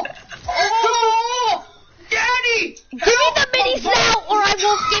 Oh! Daddy! Give me the minis now, or I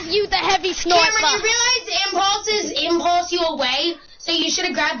won't give you the heavy snort. Cameron, you realize impulses impulse you away, so you should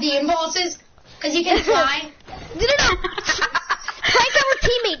have grabbed the impulses, because you can fly. No. Prank our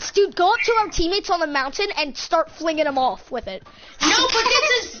teammates, dude. Go up to our teammates on the mountain and start flinging them off with it. No, but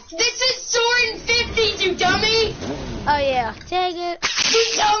this is Soaring 50s, you dummy! Oh yeah. Take it. You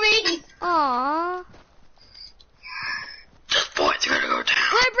dummy! Aww. This boy's gonna go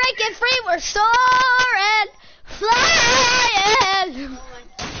down. We're breaking free. We're soaring, flying.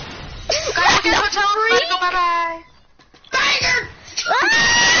 Guys, get hotel. Let's go. Bye-bye. Banger!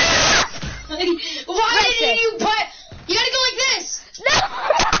 Ah! Why did you put... You gotta go like this! No!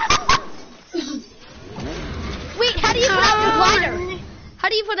 Wait, how do you put out the glider? How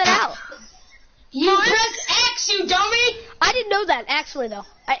do you put it out? You press X, you dummy! I didn't know that, actually, though.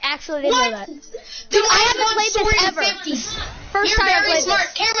 I actually didn't know that. Dude, I haven't played this ever. 50s. First You're time I very played smart.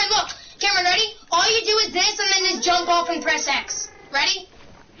 this. Cameron, look. Cameron, ready? All you do is this and then just jump off and press X. Ready?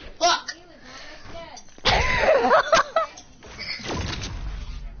 Look.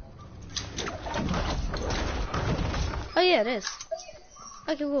 Oh, yeah, it is.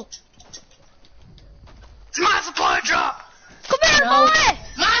 Okay, cool. It's my supply drop. Come here, boy!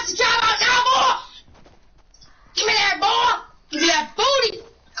 Monster job out now, boy! Give me that, boy! Give me that booty!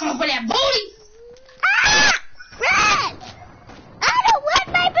 Come on for that booty! Ah! Red! I don't want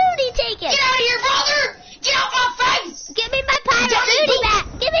my booty taken! Get out of here, brother! Get out my face! Give me my pirate Dummy booty boo- back!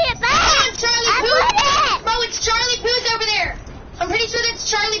 Give me it back! Come on, Charlie I Puth! want it! Bro, it's Charlie Puth over there! I'm pretty sure that's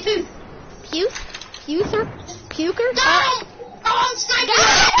Charlie Puth. Puker? Puker? Got him! Oh, I'm sniping!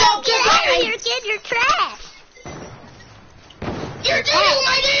 Get out of here, kid! You're trash! You're doo-doo,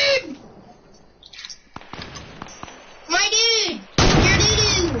 my dude! My dude! You're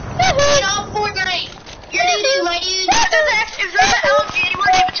doo-doo! Get off Fortnite! You're doo-doo, my dude! Is there the LG?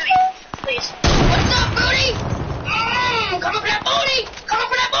 Anyone give it to me, please? What's up, booty? Come up for that booty! Come up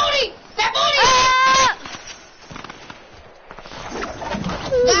for that booty! That booty! Got him!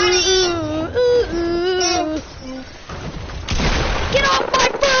 Get off my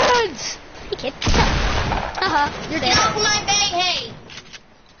friends! Hey, kid. You're Get dead. off my bag, hey!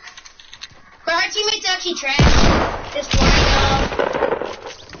 But our teammates actually trash. Just one,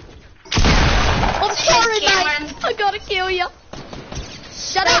 I'm sorry, Cameron. mate. I gotta kill you.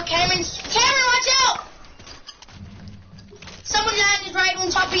 Shut No, up. Cameron, watch out! Someone landed right on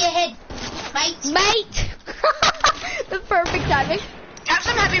top of your head. Mate. The perfect timing. Have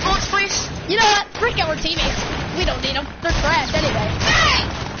some heavy bullets, please. You know what? Frick our teammates. We don't need them. They're trash anyway. Hey!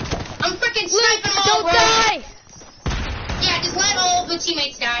 I'm freaking sniping them all, Don't bro. die! Yeah, just let all of the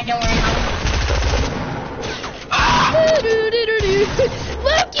teammates die. Don't worry about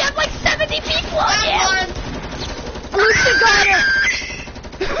Luke, you have like 70 people on it. you! Luke, you got her!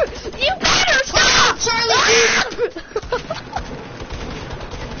 You got her! Stop! Charlie!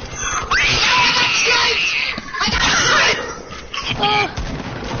 I got sniped!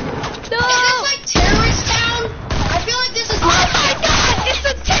 No! Is this like terrorist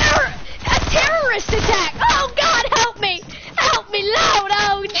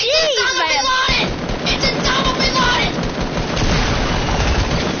Oh, jeez, man. It's Osama Bin Laden!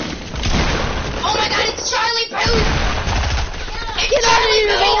 Oh my god, it's Charlie Puth! Get out of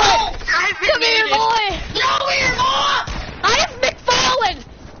here, boy! Come here, boy! Get over here, boy! I am McFarlane!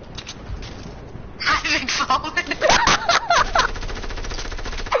 I'm McFarlane.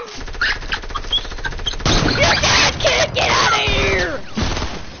 You're dead, kid! Get out of here!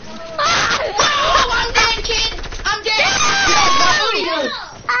 Oh, I'm dead, kid! I'm dead!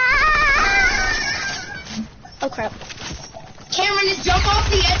 Oh, crap. Cameron, just jump off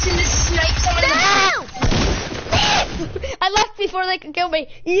the edge and just snipe someone in the back. I left before they could kill me.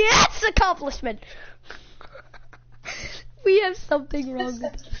 Yes, accomplishment. We have something wrong.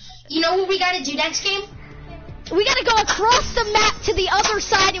 You know what we gotta do next game? We gotta go across the map to the other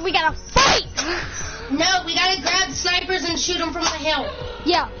side and we gotta fight. No, we gotta grab snipers and shoot them from the hill.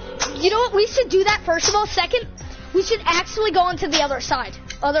 Yeah. You know what? We should do that first of all. Second, we should actually go onto the other side.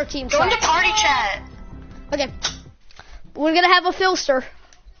 Other team Go into side. party chat. Okay. We're gonna have a filter.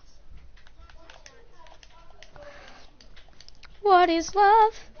 What is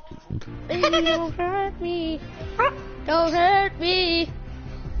love? Baby, don't hurt me. Don't hurt me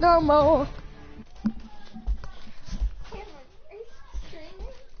no more.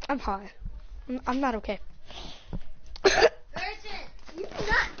 I'm high. I'm not okay. You do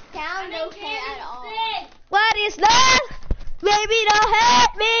not sound okay at all. What is love? Baby, don't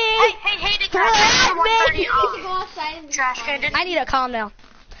hurt me. Hey, the Don't hurt me. Go outside and Trash can. I need to calm down.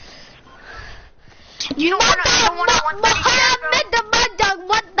 You don't want to Mohammed the Mudog,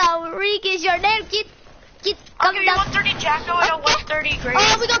 what the freak is your name? Get, I'll come give you down. 130 Jacko and a 130 Grace.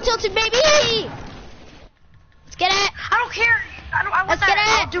 Oh, we got tilted, baby. Let's get it. I don't care. I want Let's that. get it.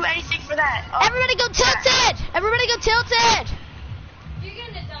 I'll do anything for that. Everybody go tilted. Everybody go tilted. you're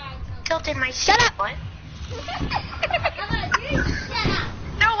gonna die. Tilted my Shut seat. up. What? Shut up.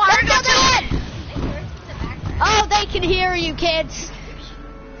 No, Let's I'm go going tilted. Oh, they can hear you, kids.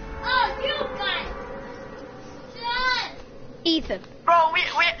 Oh, you guys. Shut. Ethan, Bro, we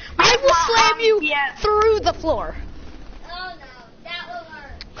I will slam you Yeah. through the floor. Oh no, that will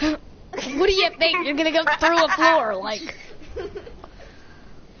hurt. What do you think? You're gonna go through a floor, like...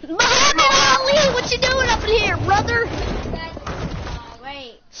 Muhammad Ali, what you doing up in here, brother?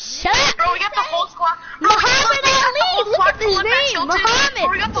 Wait. Shut up. Bro, we got the whole squad. Muhammad Ali, look at his pulling up at name, Tilted. Muhammad. Bro,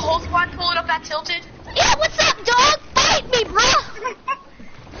 we got the whole squad pulling up at Tilted. Yeah, what's up, dog? Fight me, bro.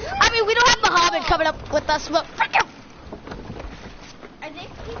 I mean, we don't have Muhammad coming up with us, but... I think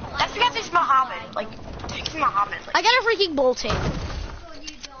people That's because it's Muhammad. Like, it's Muhammad. Like, I got a freaking bolting. you don't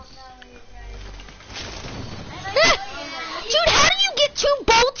know you Dude, how do you get 2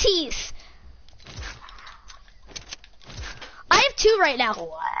 bolties? I have 2 right now.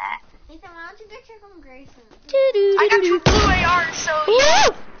 what? Ethan, why don't you get your from Grayson? I got 2 blue ARs, so...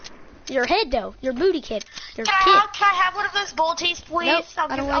 Woo! Your head, though. Your booty kid. Your Can kid. I have one of those bolties, please? Nope, I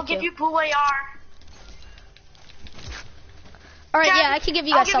don't I'll want give to. you blue AR. Alright, Dad, yeah, I can give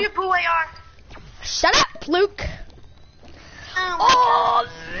you I'll guys give some. you blue AR. Shut up, Luke. Oh, Oh,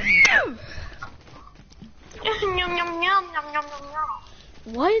 Yum, yum, yum, yum, yum, yum, yum.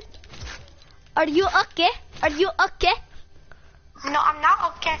 what? Are you okay? Are you okay? No, I'm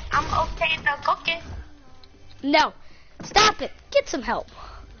not okay. I'm okay in the cookie. No. Stop it. Get some help.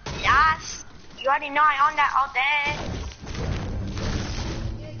 Yes. You already know I own that all day.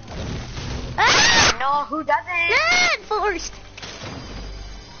 Ah! No, who doesn't? Run, Forrest.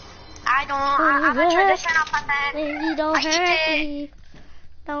 I don't. I'm a traditional person. Baby, don't I eat hurt it. me.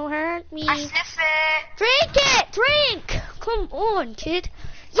 Don't hurt me. I sniff it. Drink it. Drink. Come on, kid.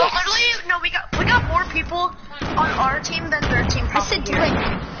 So Yes. literally, no, we got more people on our team than their team. I said probably.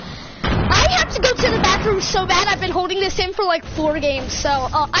 drink. I have to go to the bathroom so bad. I've been holding this in for like 4 games. So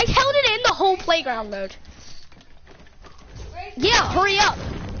I held it in the whole playground mode. Yeah, hurry up.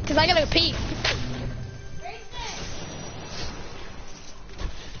 Because I gotta pee.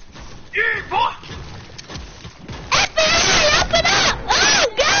 Yeah, boy. FBI, open up! Oh,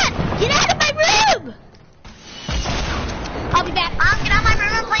 God! Get out of my room! I'll be back. Get out of my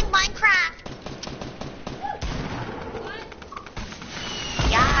room and play Minecraft.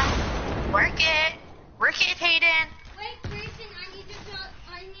 Yeah. Work it, Hayden. Wait, Grayson, I need to see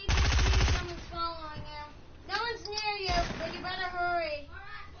someone's following you. No one's near you, but you better hurry.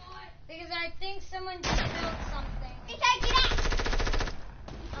 Because I think someone just built something. Ethan, get out!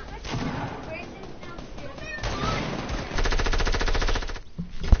 Grayson's downstairs.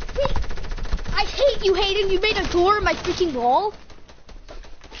 Wait, I hate you, Hayden. You made a door in my freaking wall.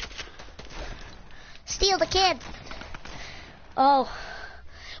 Steal the kid. Oh.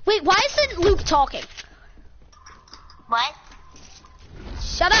 Wait, why isn't Luke talking? What?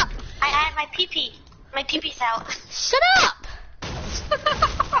 Shut my pee-pee. My pee-pee's out. Shut up!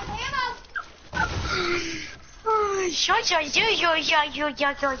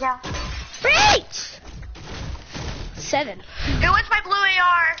 Reach! 7. Who wants my blue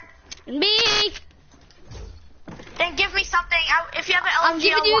AR? Me! Then give me something. If you have an LMG, I'm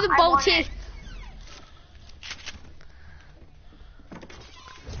giving you the I want bolty. it.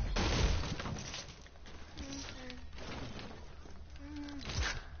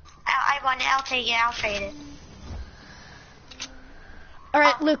 I want it. I'll take it. I'll trade it.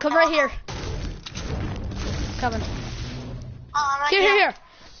 Alright, Luke, come right here. Coming. Here.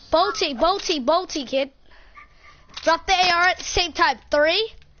 Bolty, kid. Drop the AR at the same time.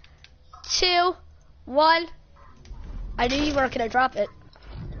 3, 2, 1. I knew you weren't gonna drop it.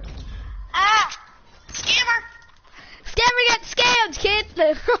 Ah! Scammer! Scammer got scammed, kid.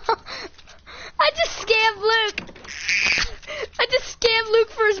 I just scammed Luke. I just scammed Luke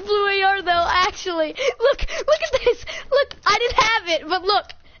for his blue AR though, actually. Look at this. Look, I didn't have it, but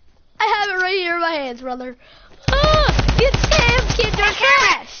look. I have it right here in my hands, brother. Oh, get scammed, kid. You're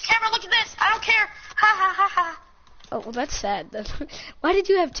trash. Camera, look at this. I don't care. Ha ha ha ha. Oh, well, that's sad. Why did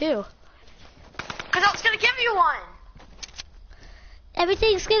you have 2? Because I was going to give you one.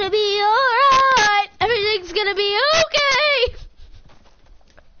 Everything's gonna be alright. Everything's gonna be okay.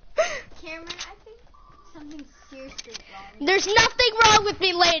 Cameron, I think something seriously wrong. There's nothing wrong with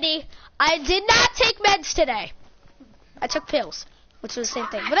me, lady. I did not take meds today. I took pills, which was the same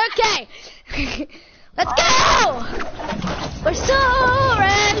thing. But okay. Let's go. We're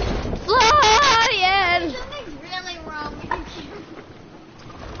soaring, flying. Something's really wrong with you.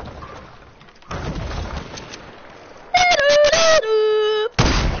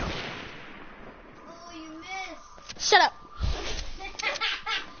 Oh, you missed. Shut up.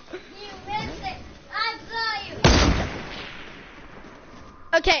 You missed it. I saw you.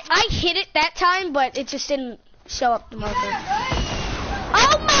 Okay, I hit it that time, but it just didn't show up the marker.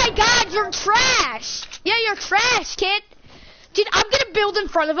 Oh my god, you're trash! Yeah, you're trash, kid. Dude, I'm gonna build in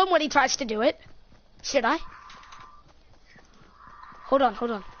front of him when he tries to do it. Should I? Hold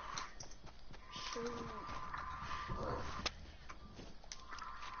on.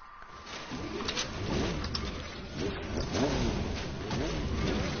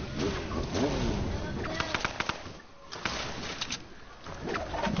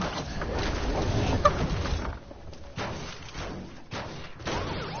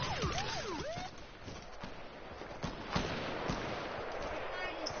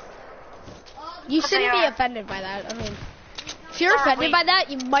 You shouldn't be offended by that. I mean, if you're offended by that,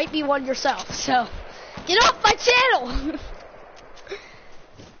 you might be one yourself. So, get off my channel!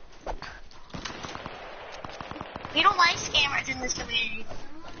 We don't like scammers in this community.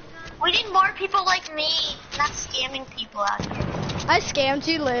 We need more people like me, not scamming people out here. I scammed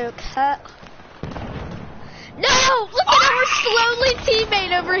you, Luke. No! Look at our slowly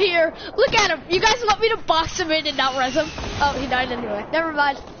teammate over here. Look at him. You guys want me to box him in and not res him? Oh, he died anyway. Never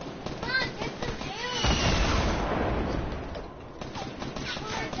mind.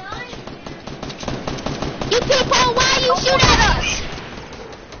 You people, why you shoot at us?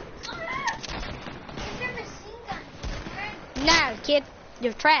 Nah, kid,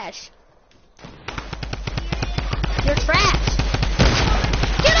 you're trash. You're trash.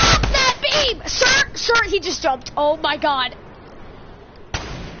 Get off that beam! Sir, he just jumped. Oh my god.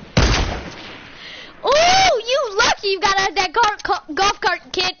 Oh, you lucky you got out of that golf cart,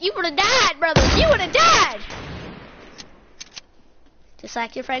 kid. You would have died, brother. You would have died. Just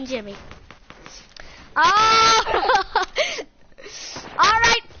like your friend Jimmy. Oh!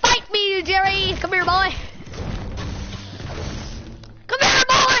 Alright, fight me, you Jerry. Come here, boy. Come here,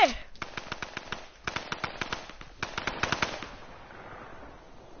 boy.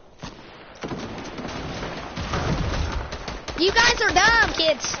 You guys are dumb,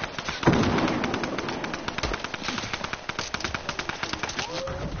 kids.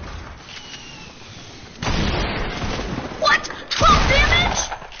 What? 12 damage?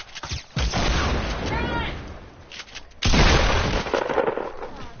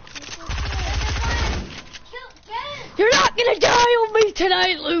 You're not gonna die on me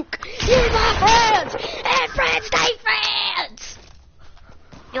tonight, Luke. You're my friends, and friends stay friends.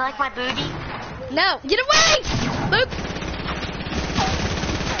 You like my booty? No, get away, Luke.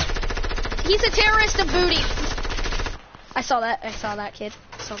 He's a terrorist of booty. I saw that kid.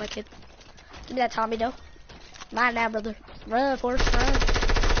 Give me that Tommy dough. Mine now, brother. Run, Forrest, run.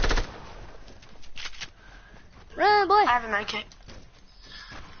 Run, boy. I have a medkit.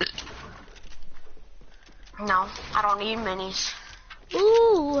 No, I don't need minis.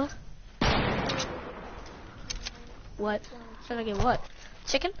 Ooh. What? Should I get what?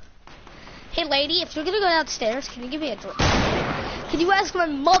 Chicken? Hey, lady, if you're gonna go downstairs, can you give me a drink? Can you ask my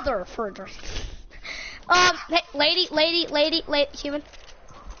mother for a drink? Hey, lady, human.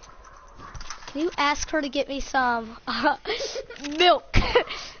 Can you ask her to get me some milk? That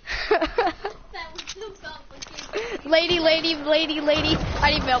was so complicated. Lady,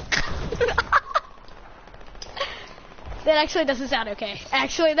 I need milk. That actually doesn't sound okay.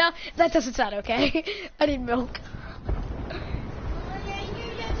 Actually, no, that doesn't sound okay. I need milk.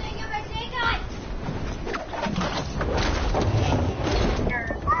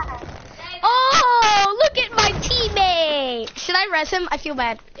 Oh, look at my teammate. Should I res him? I feel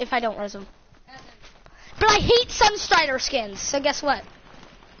bad if I don't res him. But I hate Sunstrider skins, so guess what?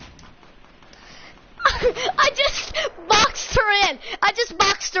 I just boxed her in.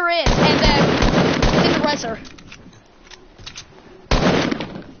 And then didn't res her.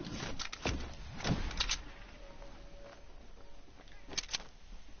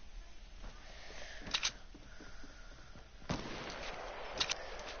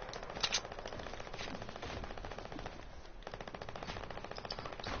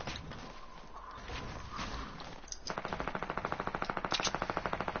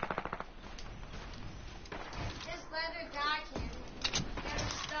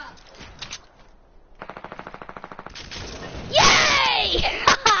 Yay!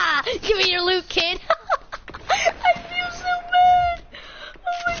 Give me your loot, kid. I feel so bad.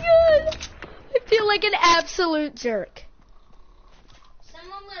 Oh my god. I feel like an absolute jerk.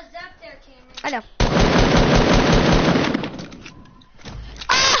 Someone was up there, Cameron. I know.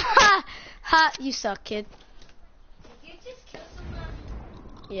 Ah! Ha! You suck, kid. Did you just kill someone?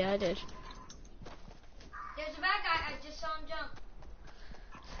 Yeah, I did. There's a bad guy. I just saw him jump.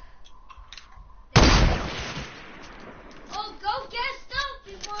 Oh, go get stuff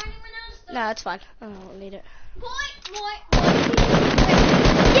before anyone else does. No, it's fine. I don't need it. Point.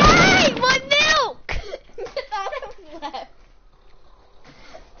 Yay! My milk! Thought it left.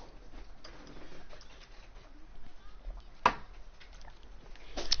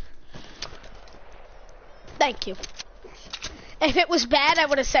 Thank you. If it was bad, I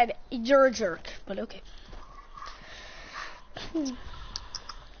would have said, you're a jerk. But okay.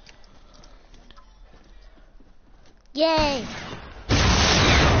 Yay.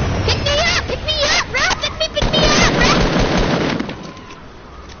 Pick me up, Ralph, pick me up, Ralph.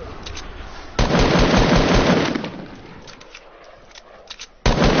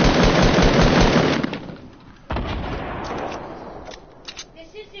 This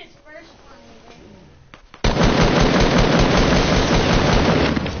is his first one.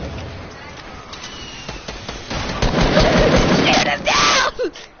 Shoot him down!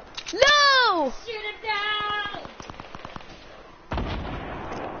 No! Shoot him down!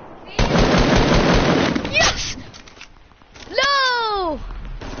 Yes! No!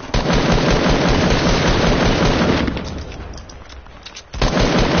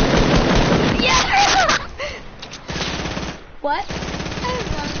 Yeah! What?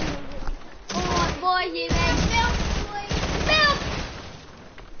 Oh, boy, you there. Milk!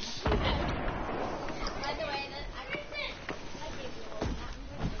 By the way, I gave you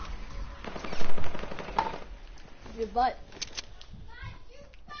Your butt.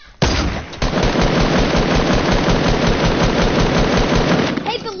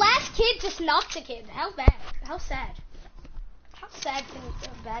 Hey, the last kid just knocked a kid. How bad? How sad? How bad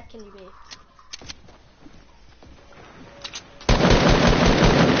can you be?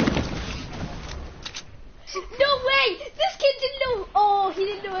 No way! This kid didn't know. Oh, he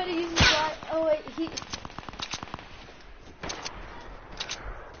didn't know how to use his butt. Oh wait, he.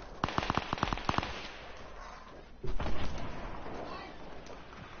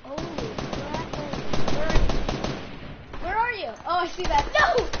 Oh, where are you? Oh, I see that.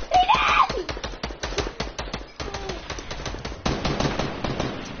 No, Aiden!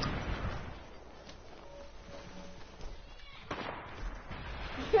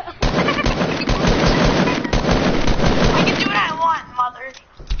 I can do what I want, mother.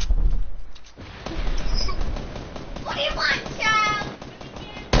 What do you want, child?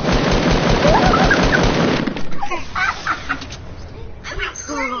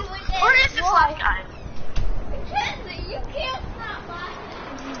 Or is the flat guy? Mackenzie, you can't stop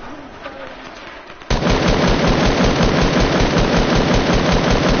laughing.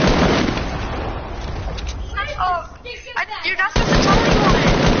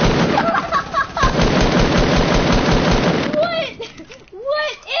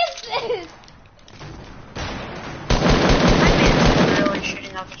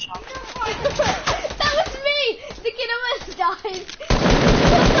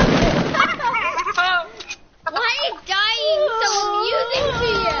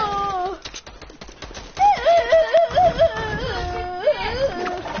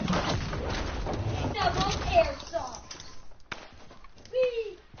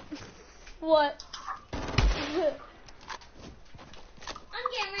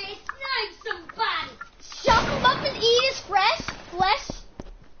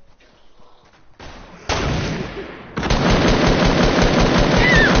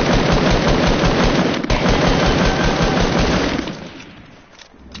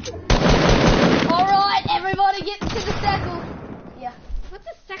 Seckle. Yeah. What's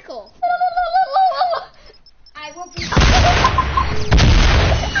a seckle? I won't be.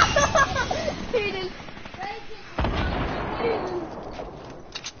 Hayden.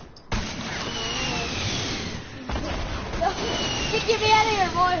 Get me out of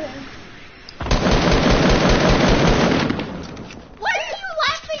here, boy. Why are you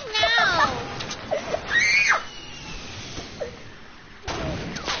laughing now?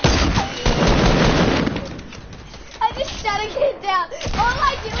 I just shut a kid down. All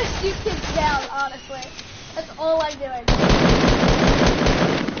I do is shoot kids down, honestly. That's all I'm doing.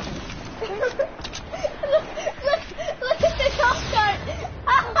 look at this health chart.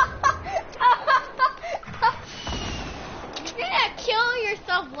 You're gonna kill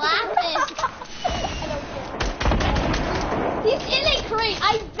yourself laughing. I don't care. He's in a crate.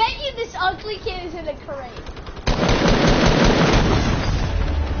 I bet you this ugly kid is in a crate.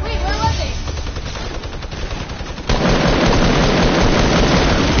 Wait, where was he?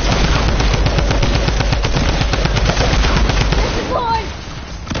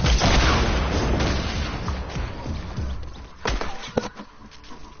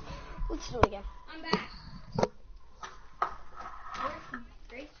 Let's do it again. I'm back.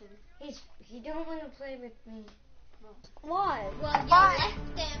 Grayson. He don't want to play with me. Why? Well, you Why?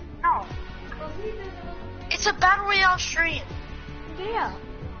 left him. No. It's a battle royale stream. Yeah.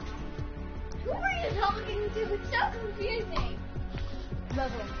 Who are you talking to? It's so confusing.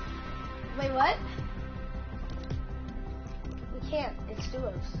 Muslim. Wait, what? We can't. It's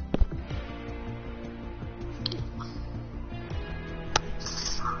duos.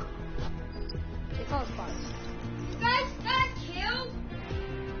 It's all squads. You guys got killed?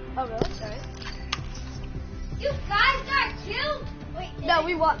 Oh, really? Sorry. You guys got killed? Wait, No,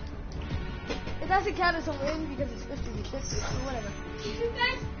 we won. It doesn't count as a win because it's 50-50, so whatever. did you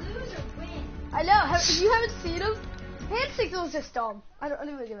guys lose or win? I know. You haven't seen him? Hand signal is just dumb. I don't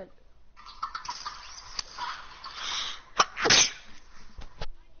even give it.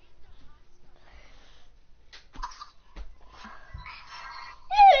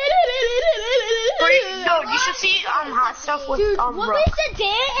 No, you should see hot stuff with Dude, what Brooke. we should do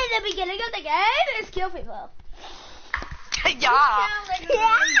in the beginning of the game is kill people. Yeah.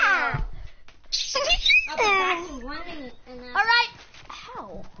 Yeah. All Alright.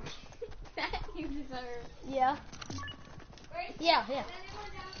 How? That you deserve. Yeah. Yeah.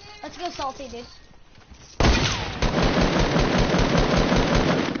 Let's go salty, dude.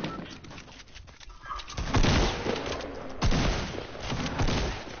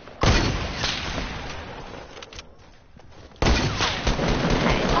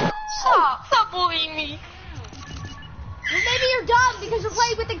 Stop bullying me. Well, maybe you're dumb because you're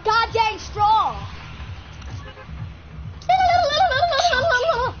playing with the goddamn straw.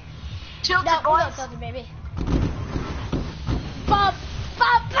 Tilt No, it, hold on, boys. salty, baby. Bop,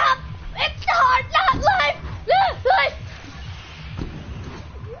 bop, bop. It's hard, not life. Life.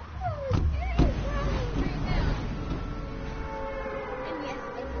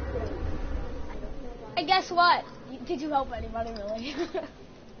 And guess what? Did you help anybody really?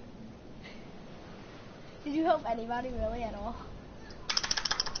 Did you help anybody really at all?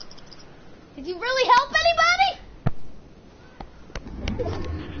 Did you really help anybody?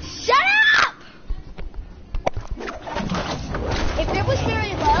 Shut up! If it was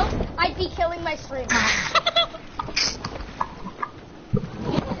very low, I'd be killing my stream.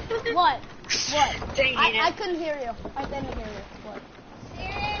 What? Dang I it. couldn't hear you. I didn't hear you. What?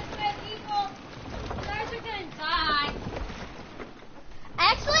 Seriously, people, you guys are gonna die.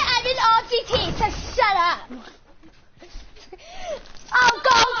 Actually, I'm in RGT, so shut up. Oh,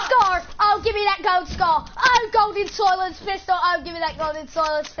 gold scar. Oh, give me that gold scar. Oh, golden silence pistol. Oh, give me that golden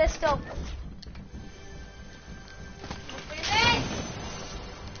silence pistol.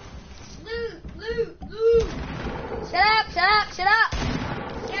 Loot. Shut up. Shut up.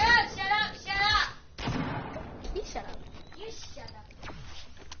 You shut up. You shut up.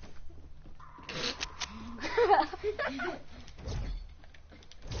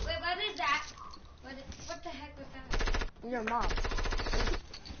 Wait, what is that? What the heck was that? Your mom.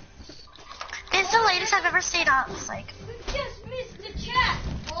 It's the latest I've ever stayed up. It's like, We just missed the chat.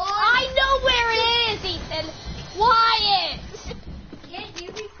 I know where it is, Ethan. Quiet. Can't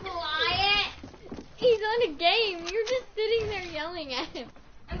you be quiet? He's on a game. You're just sitting there yelling at him.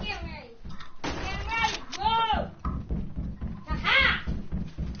 I'm getting ready. Whoa! Ha-ha!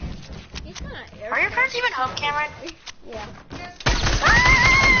 He's not air. are your parents even home, Cameron? Yeah.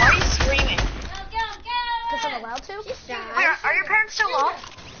 Why are you screaming? Because I'm allowed to? Wait, are your parents still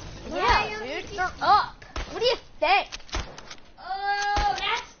off? Yeah, dude. They're up. What do you think? Oh,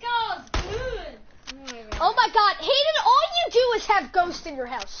 that skull's good. Oh my god, Hayden do is have ghosts in your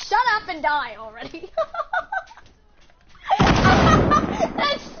house. Shut up and die already.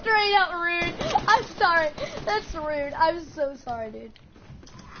 That's straight up rude. I'm sorry. That's rude. I'm so sorry, dude.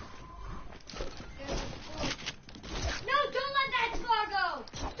 No, don't let that scar go.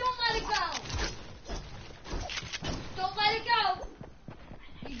 Don't let it go. Don't let it go.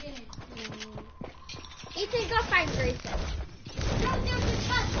 You didn't. Ethan, go find Grayson. No, there's a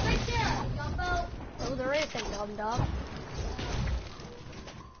chest right there. Dumbo. Oh, there is a dumb dog.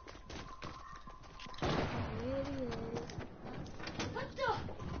 What the?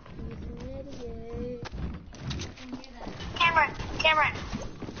 Cameron.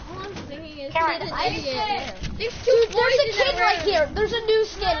 All I'm singing is Cameron, an I idiot. There's two Dude, boys there's a in that kid right room. here. There's a new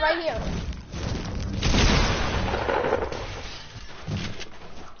skin right here.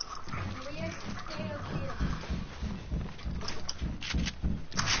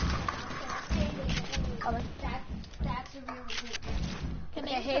 Coming. That's a real good.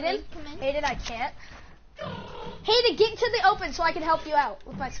 Okay, Hayden. Hayden, I can't. Hayden, get to the open so I can help you out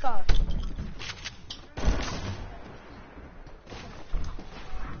with my scar.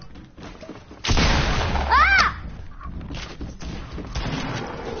 Ah!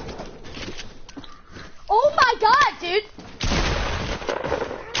 Oh my god, dude!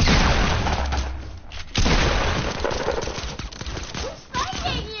 Who's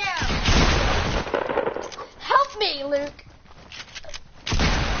fighting you? Help me, Luke.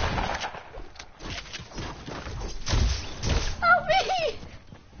 Help me!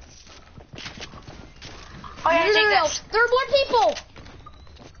 Oh yeah, No, take no. this. There are more people!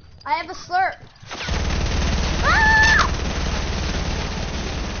 I have a slurp. Ah!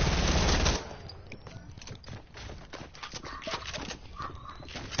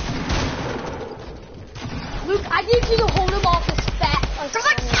 Luke, I need you to hold him off his fat. There's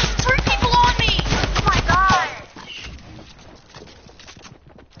like 3 people on me. Oh my gosh.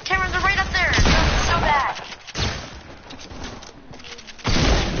 Cameron, they're right up there. They're so bad.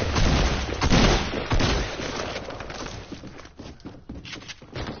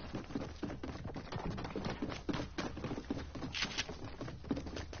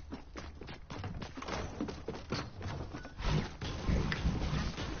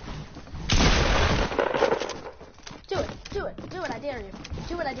 Do it, I dare you.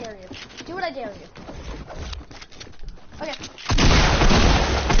 Do it, I dare you. Do it, I dare you. Okay.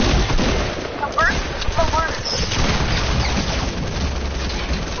 The worst.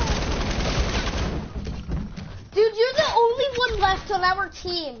 Dude, you're the only one left on our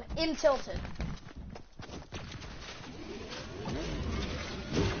team in Tilted.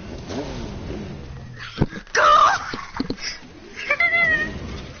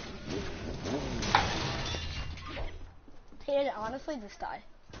 Dude, honestly, just die.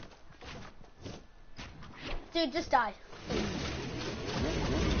 Dude, just die.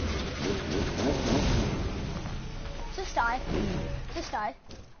 Just die. Just die.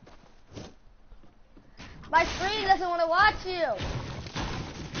 My screen doesn't want to watch you.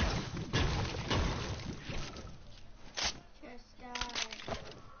 Just die.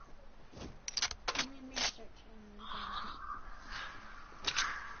 Let me search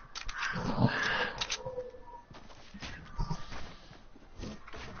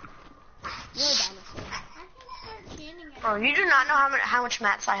You're a dinosaur. I can start chanting it. Bro, you do not know how much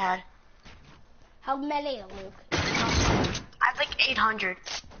mats I had. How many, Luke? I had like 800.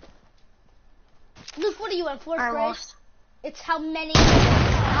 Luke, what are you in, 4th grade? Almost. It's how many,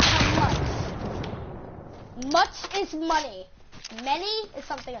 not how much. Much is money. Many is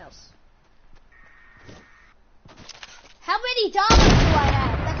something else. How many dollars do I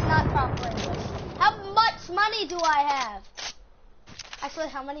have? That's not proper English. How much money do I have? Actually,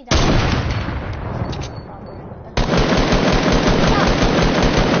 how many dollars?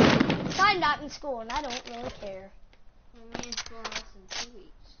 I'm not in school, and I don't really care. Only in school less than 2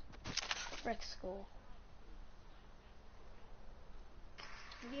 weeks. Frick school.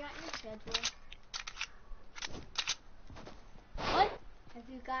 Have you gotten your schedule? What? Have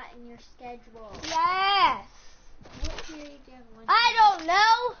you gotten your schedule? Yes. What period do you have lunch? I don't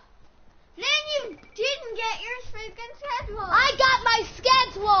know. Then you didn't get your freaking schedule. I got my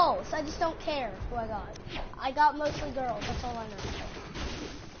schedules. I just don't care who I got. I got mostly girls. That's all I know.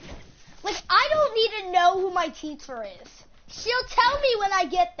 Like, I don't need to know who my teacher is. She'll tell me when I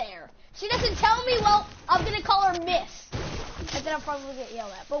get there. She doesn't tell me, well, I'm going to call her Miss. And then I'll probably get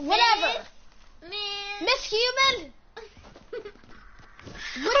yelled at. But whatever. Miss Human?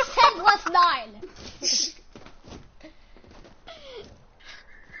 What's 10 plus 9?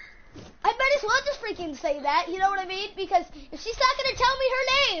 I might as well just freaking say that, you know what I mean? Because if she's not going to tell me her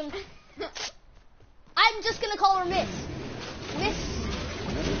name, I'm just going to call her Miss. Miss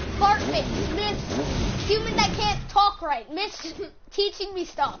Fartface, Miss Human that can't talk right, Miss teaching me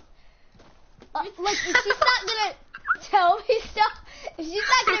stuff. Like, if she's not gonna tell me stuff, if she's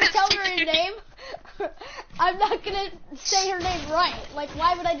not gonna tell her her name, I'm not gonna say her name right. Like,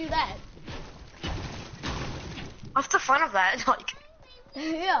 why would I do that? What's the fun of that? Like,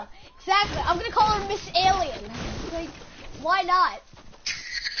 Yeah, exactly. I'm gonna call her Miss Alien. Like, why not?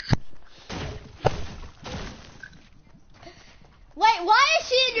 Wait, why is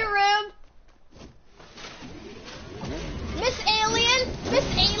she in your room? Miss Alien? Miss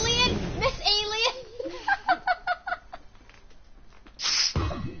Alien? Miss Alien?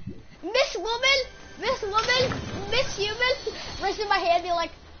 Miss Woman? Miss Woman? Miss Human? Raising my hand, be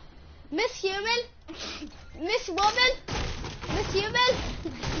like, Miss Human? Miss Woman? Miss Human?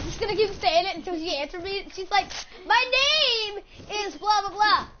 I'm just gonna keep saying it until she answers me. She's like, my name is blah blah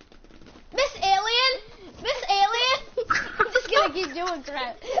blah. Miss Alien? Miss Alien? I'm just gonna keep doing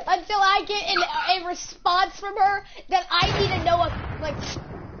crap until I get a response from her that I need to know. Like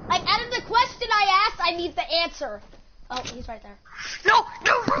out of the question I asked, I need the answer. Oh, he's right there. no,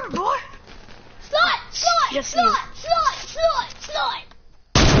 rude boy. Slut! Yes, Slut!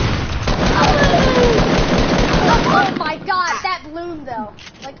 Oh my god, that balloon though.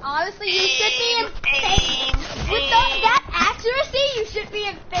 Like, honestly, you should be in fame. With that accuracy, you should be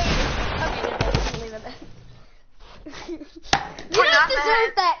in fame. Okay, just leave it. You don't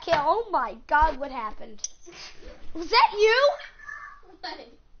deserve that kill. Oh my god, what happened? Was that you?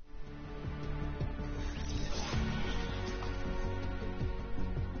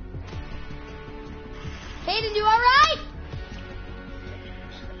 Hayden, you alright?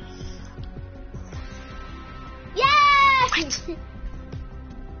 Yes!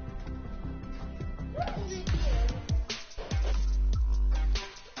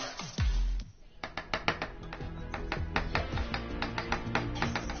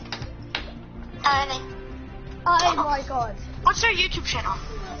 Oh my god. What's our YouTube channel?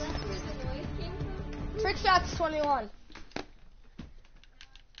 Trickshots 21.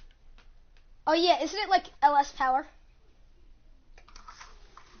 Oh yeah, isn't it like LS Power?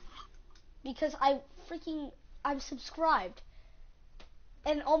 Because I'm subscribed.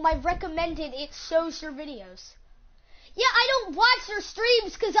 And on my recommended, it shows your videos. Yeah, I don't watch your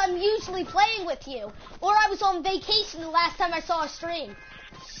streams because I'm usually playing with you. Or I was on vacation the last time I saw a stream.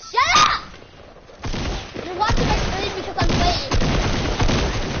 Shut up! You're watching my stream because I'm playing.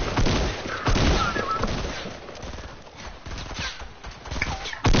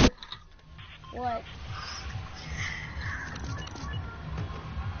 What?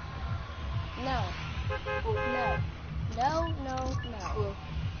 No.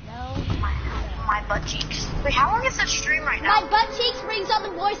 My butt cheeks. Wait, how long is the stream right now? My butt cheeks brings out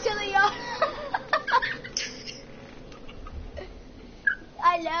the voice of the young.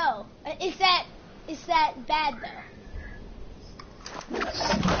 I know. Is that bad though?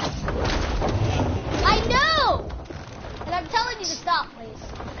 I know! And I'm telling you to stop, please.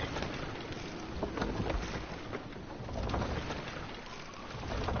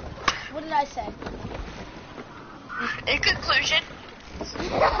 What did I say? In conclusion.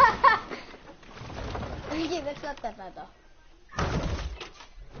 Okay, that's not that bad though.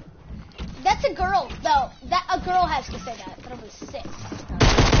 That's a girl, though. A girl has to say that. That'll be sick.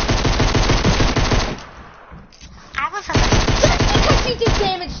 I was just because she did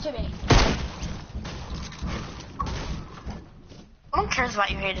damage to me. No one cares about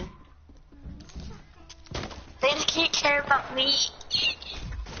you, Hayden. They just can't care about me.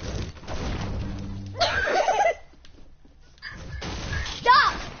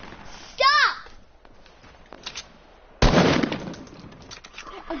 Stop!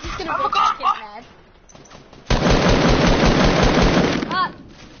 I'm just gonna make this kid mad. Ah!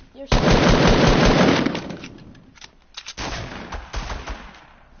 You're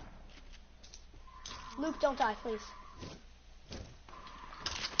Luke, don't die, please.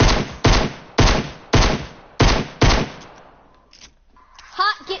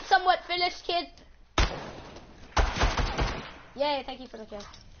 Hot, get somewhat finished, kid. Yay, thank you for the kill.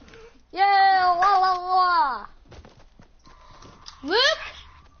 Yay, la la la. Luke,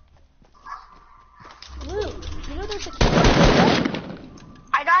 you know there's a kid right?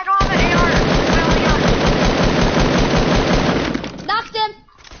 I don't have an AR. Knocked him.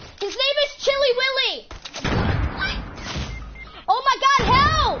 His name is Chili Willy. What? Oh my god,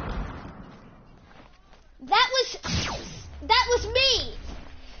 help! That was me.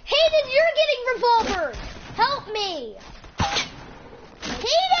 Hayden, you're getting revolvered. Help me.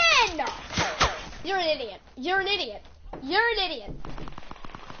 Hayden! You're an idiot. You're an idiot. You're an idiot.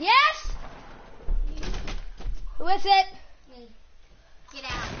 Yes? Who is it? Get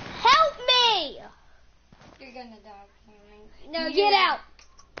out. Help me! You're gonna die. No, get out.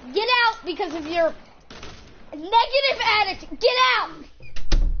 Get out because of your negative attitude. Get out!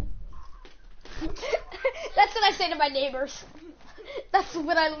 That's what I say to my neighbors. That's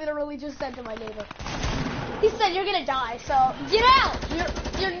what I literally just said to my neighbor. He said, you're gonna die, so get out!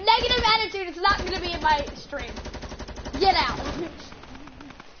 Your negative attitude is not gonna be in my stream. Get out.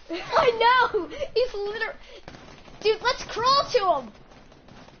 I know! He's literally... Dude, let's crawl to him!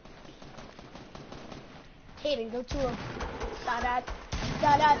 Hayden, go to him. Da-da.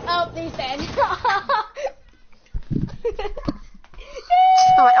 Da-da. Oh, they said.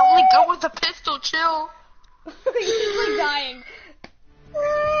 I only go with a pistol, chill. He's like dying.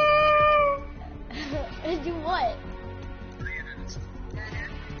 Do what?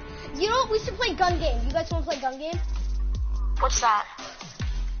 You know what? We should play gun game. You guys want to play gun game? What's that?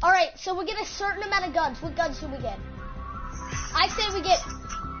 Alright, so we get a certain amount of guns. What guns do we get? I say we get...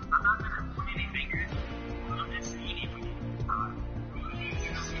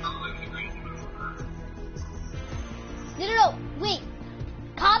 No. Wait.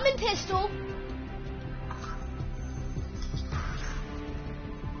 Common pistol.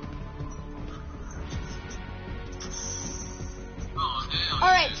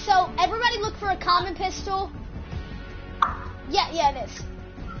 Alright, so everybody look for a common pistol. Yeah, it is.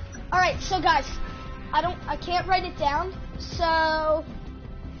 Alright, so guys, I can't write it down, so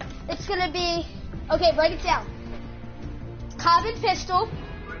it's gonna be, okay, write it down. Common pistol.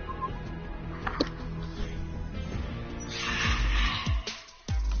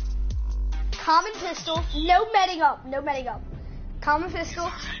 Common pistol, no medding up. Common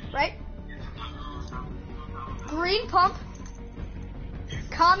pistol, right? Green pump.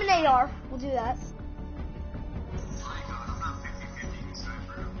 Common AR, we'll do that.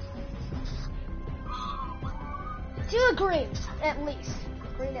 Do a green, at least.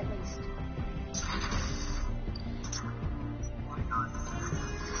 Green at least.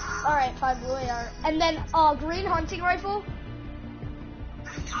 Alright, 5 blue AR. And then, green hunting rifle.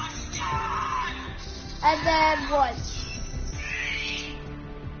 And then what?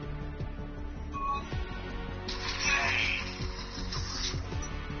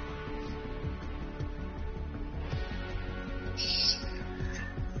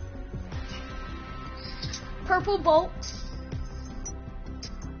 Purple bolt.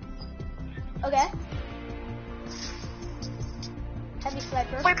 Okay. Heavy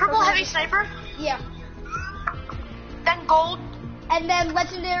sniper. Wait, purple heavy sniper? Yeah. Then gold. And then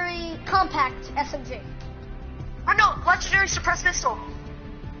legendary compact SMG. Oh no, legendary suppressed pistol.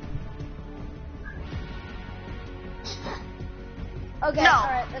 Okay, No.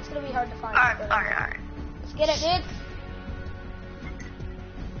 alright, that's gonna be hard to find. Alright. Let's get it, dude.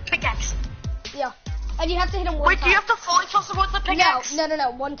 Pickaxe. Yeah. And you have to hit him one Wait, time. do you have to fully toss him with the pickaxe?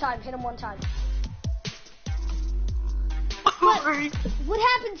 No, one time. Hit him one time. What? What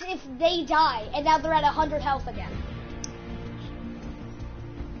happens if they die and now they're at 100 health again?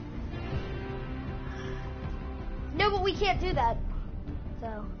 No, but we can't do that.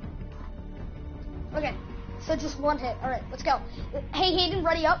 So. Okay. So just one hit. Alright, let's go. Hey, Hayden,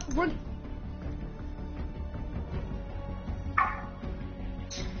 ready up.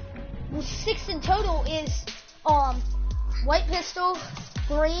 The 6 in total is white pistol,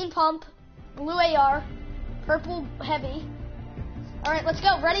 green pump, blue AR, purple heavy. Alright, let's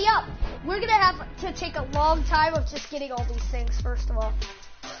go. Ready up. We're gonna have to take a long time of just getting all these things, first of all.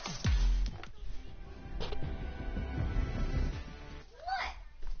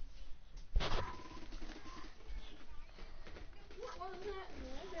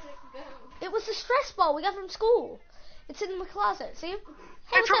 It was a stress ball we got from school. It's in the closet. See? Hey,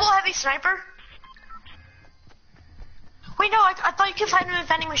 what's purple up? heavy sniper? Wait, no, I thought you could find them in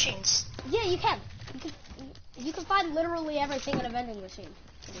vending machines. Yeah, you can. You can find literally everything in a vending machine.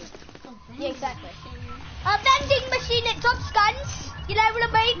 Yeah, exactly. A vending machine that drops guns. You know what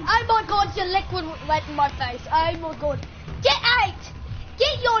I mean? Oh my god, your liquid went in my face. Oh my god. Get out!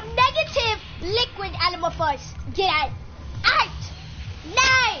 Get your negative liquid out of my face. Get out. Out!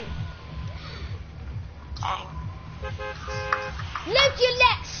 Now! Luke, your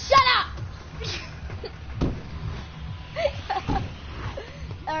legs, shut up!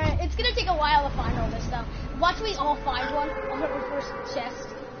 Alright, it's gonna take a while to find all this stuff. Watch we all find one on our first chest.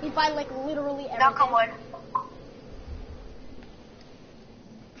 We find like literally everything. Knock on wood.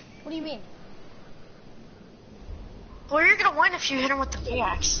 What do you mean? Well, you're gonna win if you hit him with the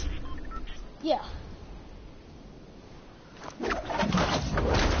pickaxe. Yeah.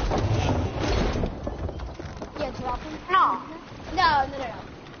 Yeah, drop him. No. No.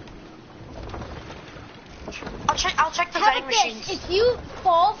 I'll check the How vending about this? machines. If you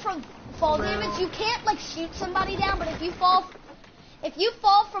fall from fall damage, you can't like shoot somebody down. But if you fall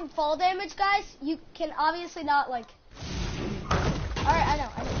from fall damage, guys, you can obviously not like. All right, I know.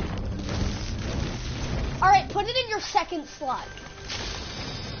 All right, put it in your second slot.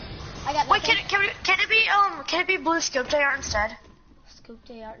 I got Wait, nothing. can it be blue scope AR instead? Scope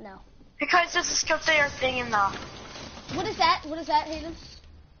AR, no. Because there's a scope AR thing in the. What is that? What is that, Hayden?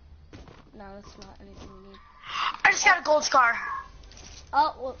 No, that's not anything we need. I just got a gold scar.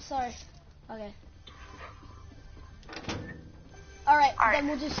 Oh, well, sorry. Okay. Alright, then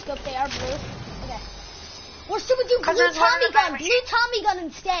we'll just scope AR blue. Okay. Or should we do blue Tommy gun? Blue Tommy gun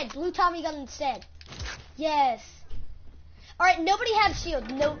instead. Blue Tommy gun instead. Yes. Alright, nobody has shield.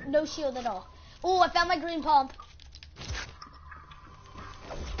 No shield at all. Oh, I found my green pump.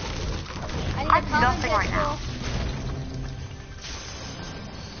 I have nothing right now.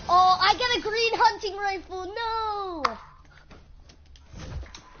 Oh, I got a green hunting rifle. No.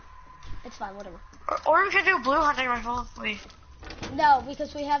 It's fine, whatever. Or we could do blue hunting rifle. Wait. No,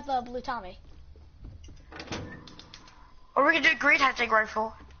 because we have the blue Tommy. Or we could do green hunting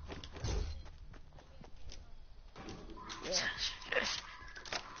rifle. Yeah.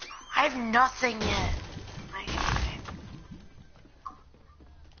 I have nothing yet. My God.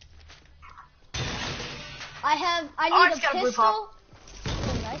 I need a got a blue pistol. pump.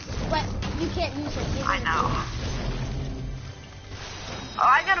 Oh, nice. But you can't use it. I know. Oh,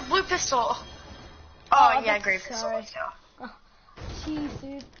 I got a blue pistol. Oh, yeah, okay, green pistol. sorry. Oh, jeez,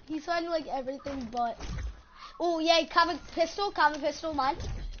 dude. He's finding like everything but. Oh, yeah, common pistol, mine.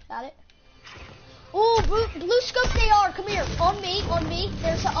 Got it. Oh, blue scoped AR, come here. On me.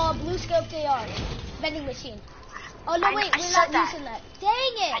 There's a blue scoped AR. Vending machine. Oh, no, wait, we're not using that. Dang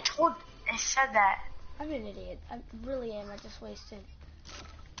it. I said that. I'm an idiot. I really am. I just wasted.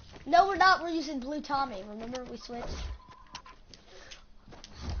 No, we're not. We're using blue Tommy. Remember, we switched.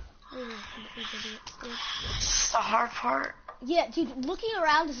 It's the hard part. Yeah, dude, looking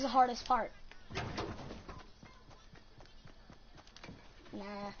around is the hardest part.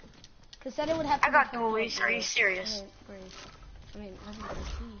 Nah. Because then it would have to I got goalies. Are you serious? I mean,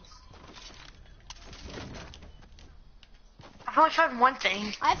 please. I've only found one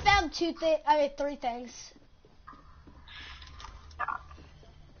thing. I found three things.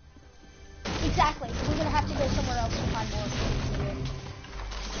 Exactly. We're gonna have to go somewhere else and find more things.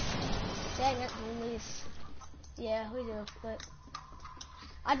 Dang it, goalies. Yeah, we do, but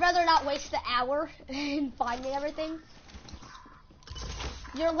I'd rather not waste the hour in finding everything.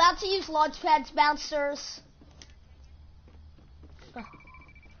 You're allowed to use launch pads, bouncers.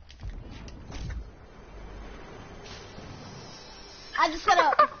 I just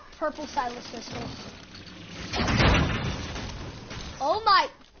got a purple silenced pistol. Oh my!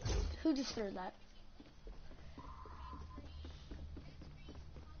 Who just threw that?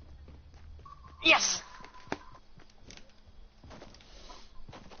 Yes.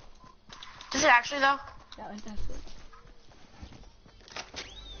 Does it actually though? No, it doesn't.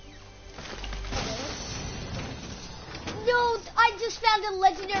 No, I just found a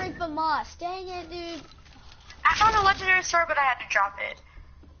legendary FAMAS. Dang it, dude. I found a legendary sword, but I had to drop it.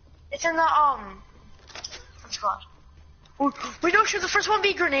 It's in the, what's it called? Wait, no, should the first one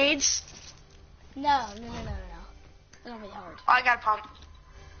be grenades? No. That'll be hard. Oh, I got a pump.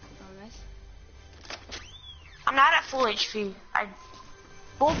 Oh, nice. I'm not at full HP.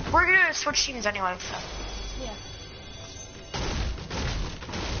 Well, we're gonna switch teams anyway, so. Yeah.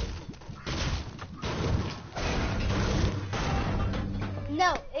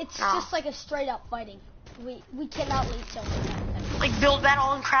 No, it's just like a straight up fighting. We cannot leave somewhere. Like build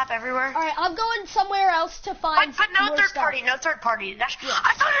battle and crap everywhere. All right, I'm going somewhere else to find. But no more third stuff. party. No third party. That's, Yeah.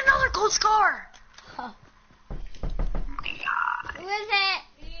 I found another gold scar. Huh. Oh my God. Who is it?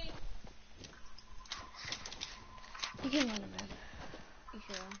 You can run him in. You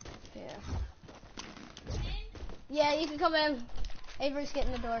can run. Yeah. Yeah, you can come in. Avery's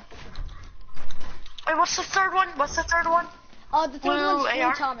getting the door. Wait, what's the third one? The third one's Blue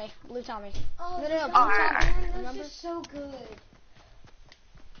AR? Tommy. Blue Tommy. Oh, No, Blue Tommy. Those are so good.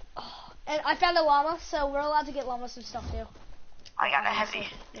 Oh, and I found a llama, so we're allowed to get llamas and stuff too. I got a heavy.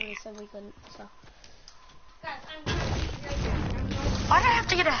 We said we couldn't, so. Guys, I'm going to be right back. Why do I have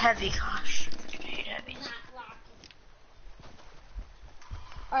to get a heavy? Gosh, I hate heavies.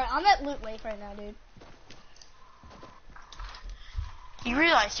 Alright, I'm at Loot Lake right now, dude. You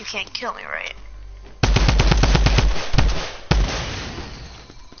realize you can't kill me, right?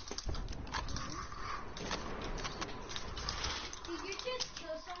 Did you just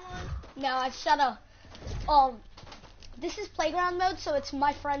kill someone? No, I shot a, This is playground mode, so it's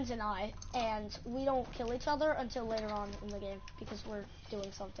my friends and I, and we don't kill each other until later on in the game because we're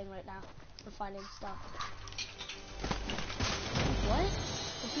doing something right now. We're finding stuff. What?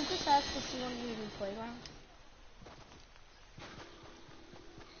 Did you just ask if you wanted me to do playground?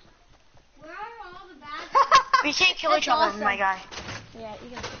 Where are all the bad We can't kill That's each other, awesome. my guy. Yeah,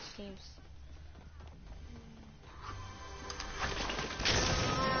 you can switch teams.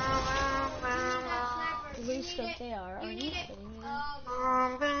 Blue scope they are. Are you kidding me?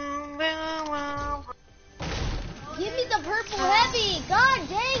 Give me the purple heavy! God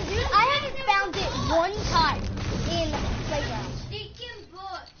dang, dude! I haven't found it one time in playground. Stinking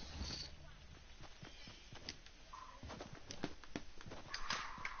bush.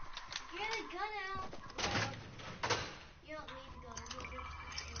 Get a gun out. You don't need a gun. You're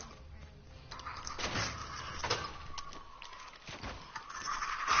just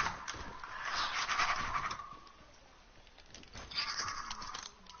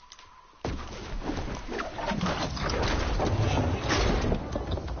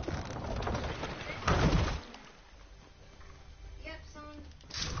Yep, someone.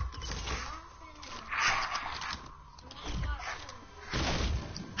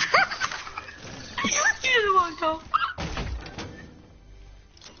 You're the one, go.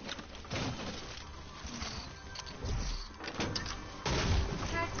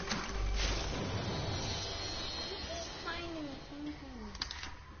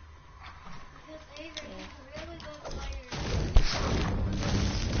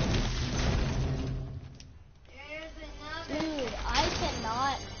 Dude, I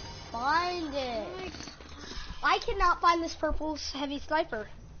cannot find it. I cannot find this purple heavy sniper.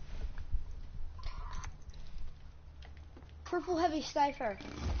 Purple heavy sniper.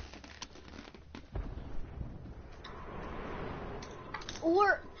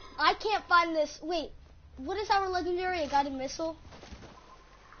 Or, I can't find this. Wait, what is our legendary? A guided missile?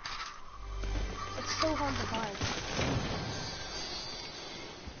 It's so hard to find.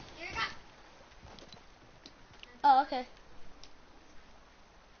 Oh, okay.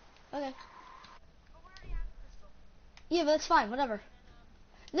 Okay. Yeah, but it's fine, whatever.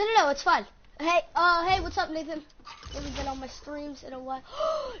 No, it's fine. Hey, what's up, Nathan? You haven't been on my streams in a while.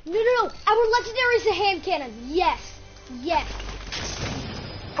 No, our legendary is a hand cannon. Yes.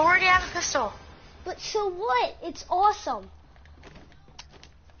 But we already have a pistol. But so what? It's awesome.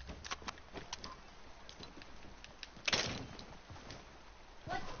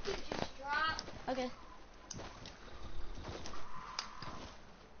 What did you just drop? Okay.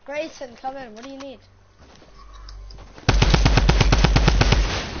 Grayson, come in. What do you need?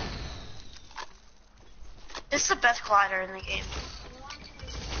 This is the best collider in the game.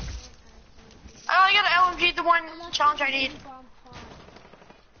 Oh, I got an LMG, the one challenge I need.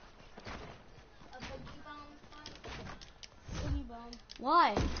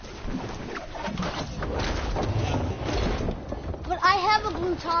 Why? But I have a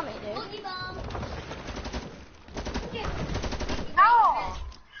blue Tommy, dude. No!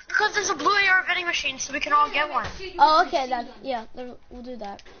 Because there's a blue AR vending machine, so we can all get one. Oh, okay then. Yeah, then we'll do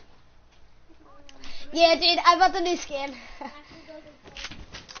that. Yeah, dude, I bought the new skin.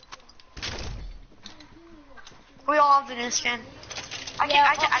 We all have the new skin. I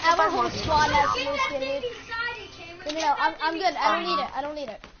can buy our more. whole squad has the new skin, dude. No, I'm good. I don't need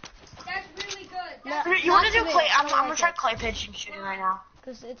it. That's really good. No, You want to not do me. clay? I I'm don't gonna like try it. clay pigeon shooting right now.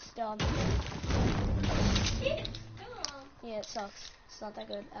 Cause it's dumb. Yeah, it sucks. It's not that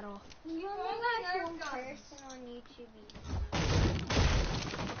good at all. You only got one person on YouTube.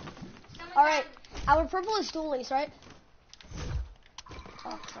 Alright, our purple is dualies, right?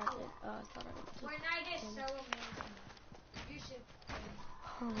 Oh, fuck it. Oh, I thought I would. Fortnite is so amazing. You should.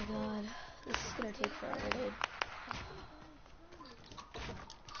 Oh my god. This is gonna take forever, dude.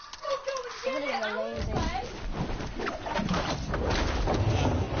 I'm gonna get lazy.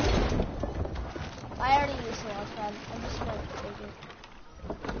 I already used the launch pad. I'm just gonna take it.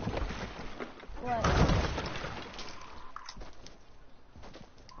 What?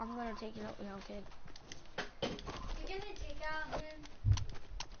 I'm gonna take it out now, kid. You're gonna take out him.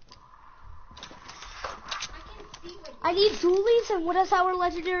 I can see what. I need dualies, and what is our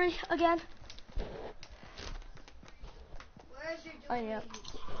legendary again? Where's your Oh, yeah.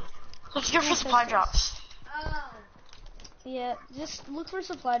 Let's go for supply drops. Oh. Yeah, just look for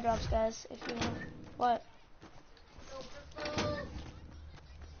supply drops, guys, if you want. What? Go purple.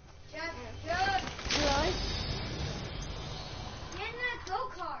 Jeff. Really? Get in that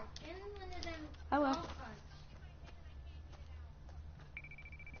go-kart. Get in one of them I will. go-karts.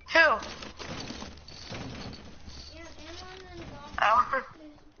 Who? Yeah, get in one of them Oh. go-karts.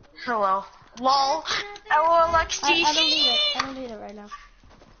 Hello. LOL. LOLXD. I don't need it. I don't need it right now.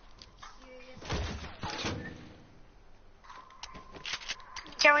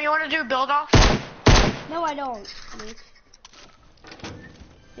 Cameron, you want to do build off? No, I don't, Luke.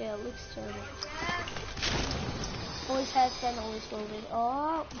 Yeah, Luke's terrible. Always has been, always will be.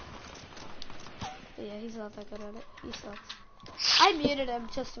 Oh. But yeah, he's not that good at it. He sucks. I muted him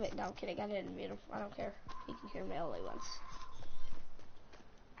just to make. No, I'm kidding. I didn't mute him. I don't care. He can hear me only once.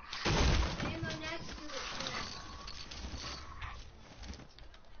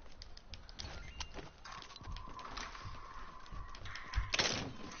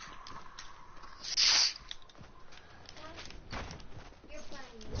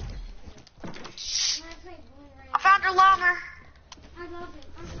 I found your llama. I love it.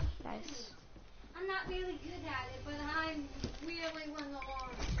 Nice. I'm not really good at it, but I'm really one of the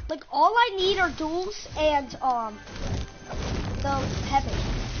arms. Like, all I need are duels and, the heavy.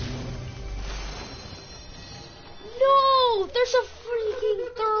 No! There's a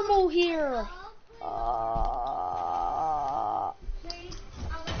freaking thermal here! Please,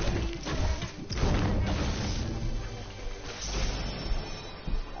 I'll let you use it.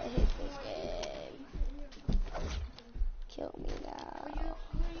 I hate this game. Kill me now.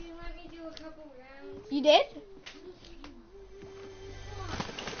 Will you let me do a couple rounds? You did?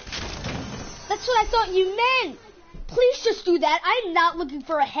 That's what I thought you meant! Please just do that. I'm not looking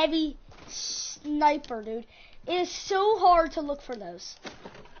for a heavy sniper, dude. It is so hard to look for those.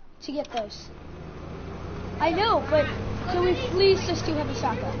 To get those. I know, but can we please just do heavy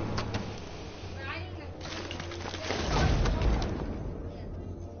shotgun?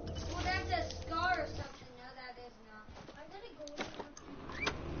 Well, that's a scar or something. No, that is not. I'm gonna go in.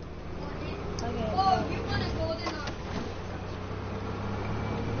 Okay. Oh, you want a golden or?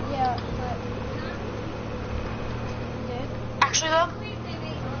 Yeah, but... You did? Actually, though.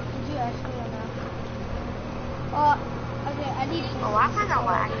 Did you actually or not? Okay, I need... Oh, I'm not gonna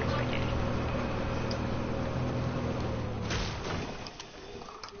lag if I do.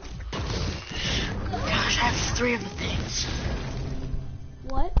 Gosh, I have 3 of the things.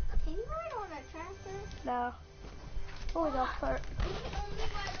 What? Can you ride on a tractor? No. Oh, the part. You can only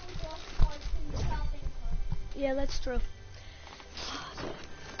ride on golf carts in the shopping cart. Yeah, that's true.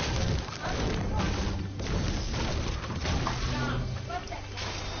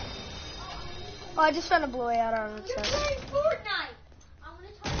 Oh, I just found a blue out on it. You're playing Fortnite! I want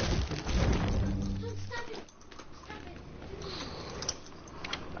to talk to you. Stop it. Stop it.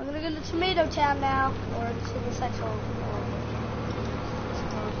 I'm gonna go to Tomato Town now, or to the central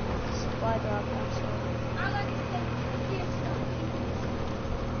supply drop actually. I like to take your stuff.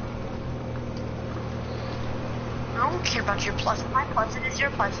 I don't care about your pleasant. My pleasant is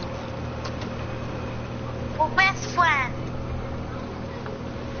your pleasant. Well, best friend.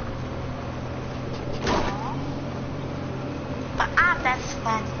 But I'm best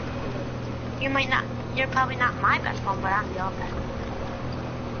friend. You're probably not my best friend, but I'm your best friend.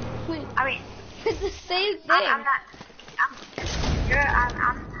 Wait, I mean, it's the same thing. I'm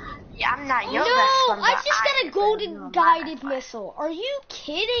not your No, best friend. I but just got a you're golden my guided best friend. missile. Are you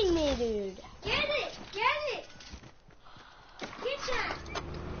kidding me, dude? Get it! Get it! Get that!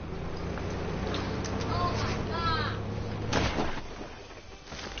 Oh my god!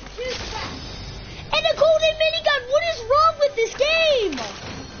 Shoot that! And a golden minigun! What is wrong with this game?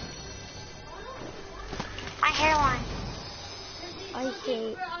 My hairline. I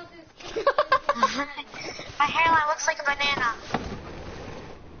hate. My hairline looks like a banana.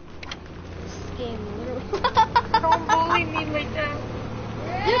 This game literally. Don't bully me like that.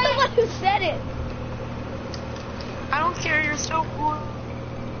 You're the one who said it. I don't care. You're so cool.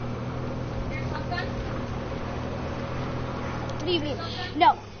 What do you mean?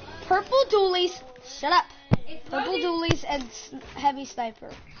 No. Purple dualies. Shut up. Purple dualies and heavy sniper.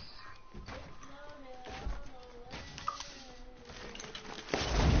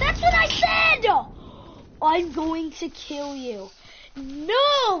 That's what I said! I'm going to kill you.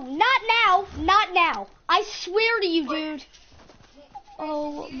 No! Not now. Not now. I swear to you, dude.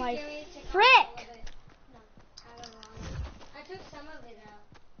 Oh my frick! I took some of it out.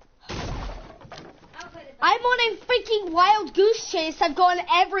 I'll put it back. I'm on a freaking wild goose chase. I've gone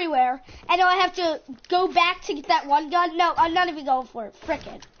everywhere. And now I have to go back to get that one gun. No, I'm not even going for it.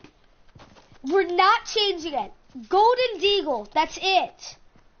 Frickin'. We're not changing it. Golden Deagle. That's it.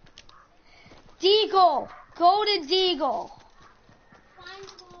 Deagle. Golden Deagle. Find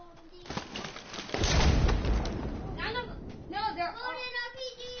the golden deagle. None of them. No, they're all an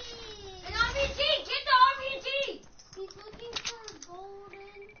RPG. An RPG. Get the RPG. He's looking for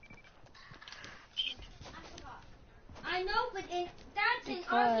golden. I forgot. I know, but that's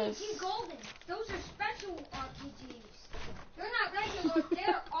Because- an RPG golden. Those are special. special RPGs. They're not regular,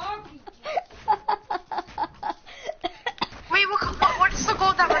 they're RPGs. Wait, what's the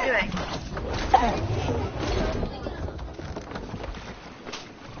gold that we're doing?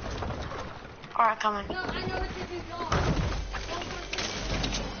 Alright, coming. No, I know what to do, dog.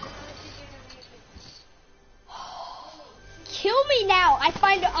 Kill me now. I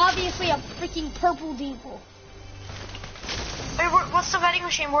find obviously a freaking purple deagle. Wait, what's the vending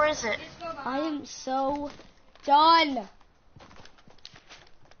machine? Where is it? I am so done.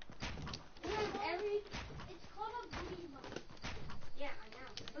 It's called a booty mode. Yeah,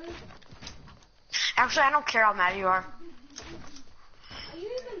 I know. Actually, I don't care how mad you are. Are you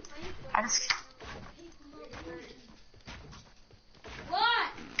even playing? I just, What?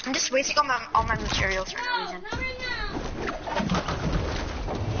 I'm just wasting all my materials for no No, reason. not right now.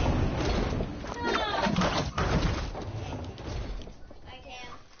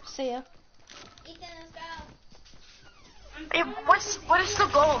 See ya. Ethan, let's go. Hey, what is the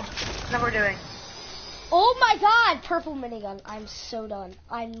gold that we're doing? Oh my god, purple minigun. I'm so done.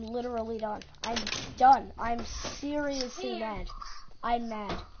 I'm literally done. I'm done. I'm seriously mad. I'm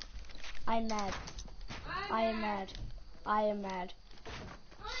mad. I'm mad. I am mad. I am mad.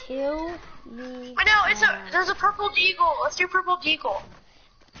 Kill me. I know, now. there's a purple deagle. Let's do purple deagle.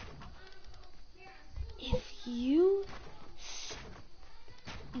 If you...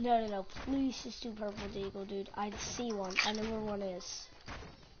 No, please just do purple deagle, dude. I see one. I know where one is.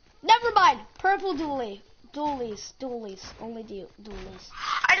 Never mind. Purple dually. Dualies. Only dualies.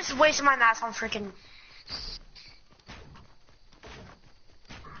 I just wasted my mask on freaking.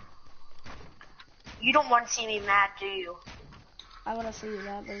 You don't want to see me mad, do you? I want to see you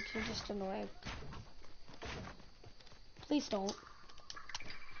mad, but you're just annoying. Please don't.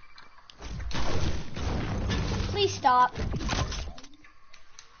 Please stop.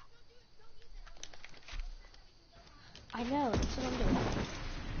 I know, that's what I'm doing.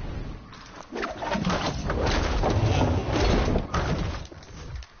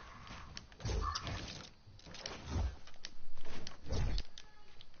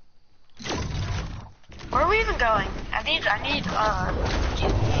 Where are we even going? I need,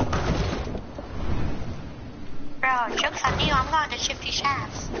 Bro, joke's on you, I'm going to Shifty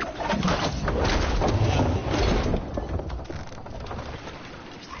Shafts.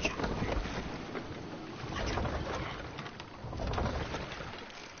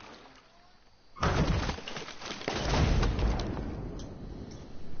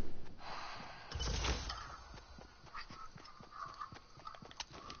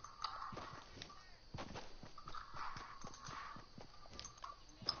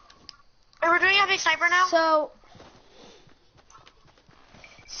 We're doing heavy sniper now?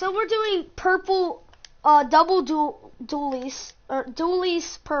 So we're doing purple, double dualies, or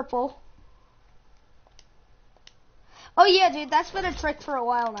dualies purple. Oh yeah, dude, that's been a trick for a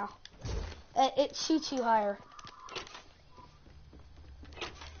while now. It shoots you higher.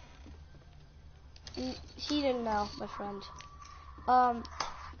 He didn't know, my friend.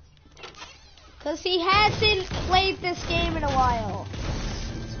 Cause he hasn't played this game in a while.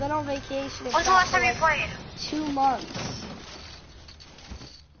 He's been on vacation. When's the last time you played? 2 months.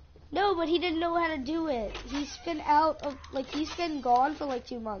 No, but he didn't know how to do it. He's been he's been gone for like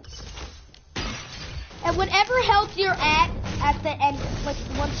 2 months. And whatever health you're at the end, like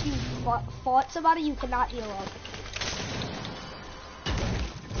once you fought somebody, you cannot heal up.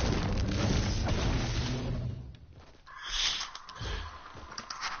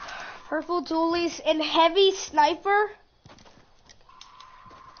 Purple dualies and heavy sniper.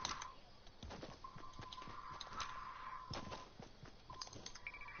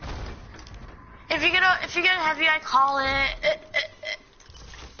 If you get a heavy, I call it.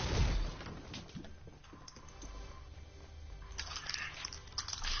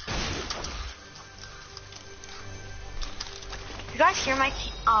 You guys hear my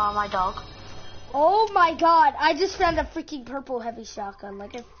dog? Oh my god, I just found a freaking purple heavy shotgun.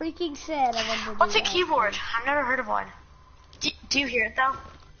 Like I freaking said I wanted to do What's a that. keyboard? I've never heard of one. Do you hear it though?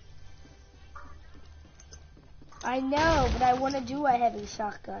 I know, but I want to do a heavy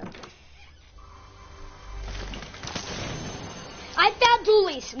shotgun. I found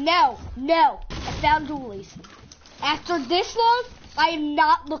dualies. No. I found dualies. After this long, I am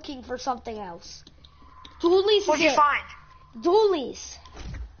not looking for something else. Dualies What'd is you it. find? Dualies.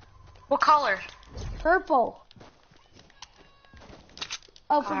 What color? Purple.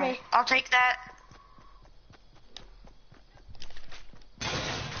 Oh, for Alright, me. I'll take that.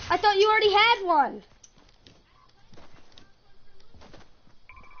 I thought you already had one.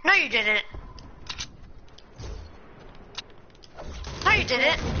 No, you didn't. No, you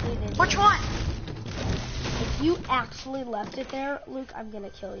didn't. Which one? you actually left it there, Luke, I'm gonna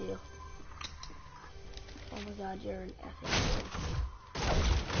kill you. Oh my god, you're an effing.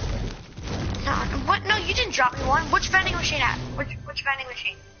 No, what? No, you didn't drop me one. Which vending machine at? Which vending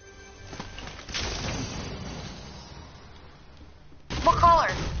machine? What color?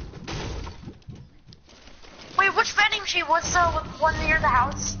 Wait, which vending machine? What's the one near the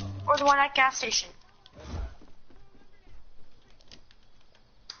house or the one at gas station?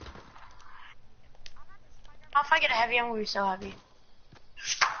 If I get a heavy, I'm gonna be so heavy.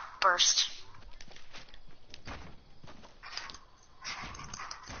 Burst.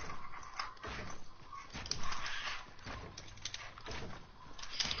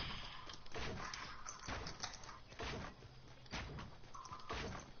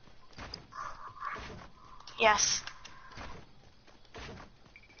 Yes.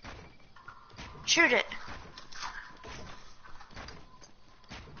 Shoot it.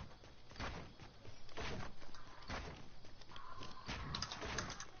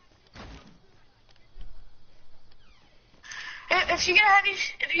 If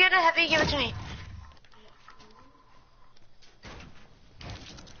you get a heavy, give it to me.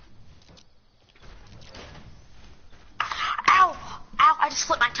 Ow! Ow! I just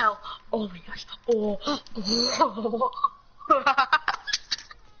slipped my toe. Oh my gosh. Oh.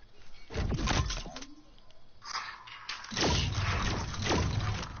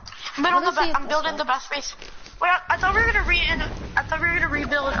 I'm building the best base. Wait, I thought we were gonna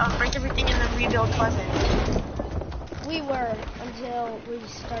rebuild, break everything and then rebuild Pleasant. We were until we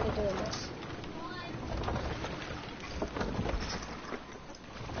started doing this.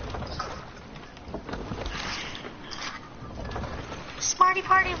 Smarty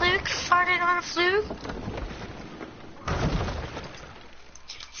party Luke farted on a fluke.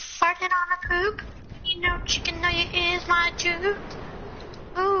 Farted on a poop. You know chicken nugget is my juke.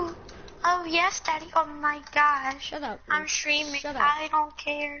 Ooh. Oh yes, Daddy. Oh my gosh. Shut up. I'm streaming. Shut up. I don't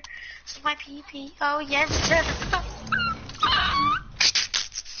care. This is my pee-pee. Oh yes.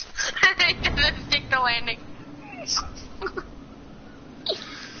 I didn't stick the landing.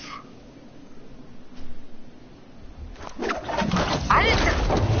 I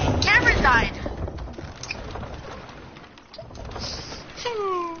didn't. Cameron died.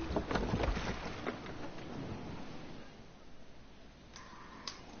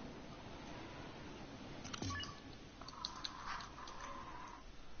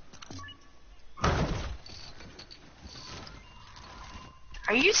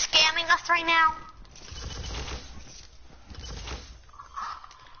 Are you scamming us right now?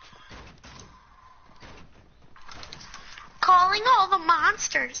 Calling all the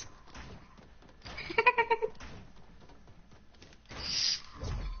monsters.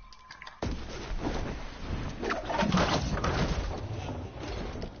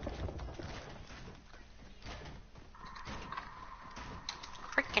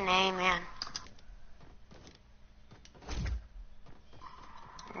 Freaking A, man.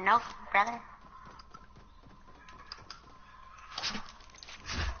 Nope, brother.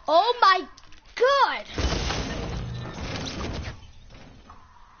 Oh my god!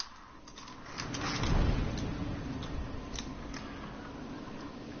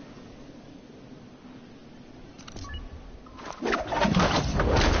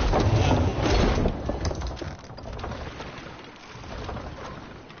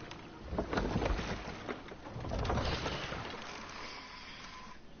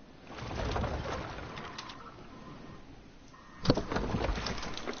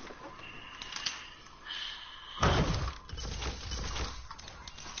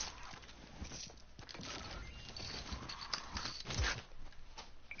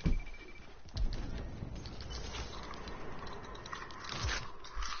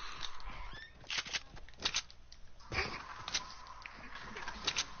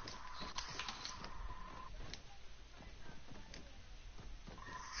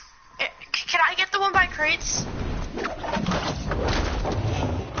 Can I get the one by crates?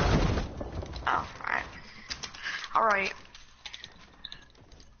 Oh, alright. Alright.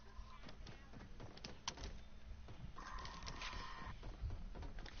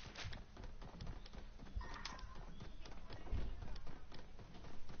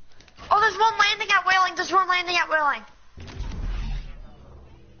 Oh, there's one landing at Whaling. There's one landing at Whaling.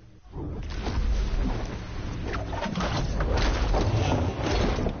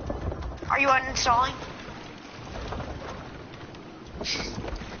 Are you uninstalling?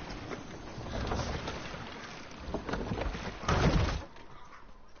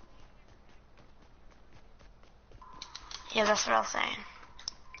 Yeah, that's what I was saying.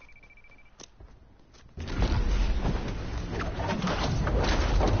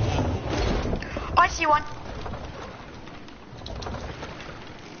 Oh, I see one.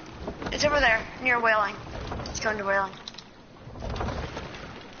 It's over there, near Whaling. It's going to Whaling.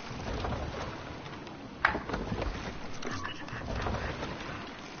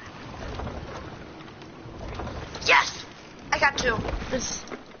 Yes! I got two.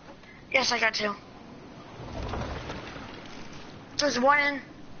 Yes, I got two. There's one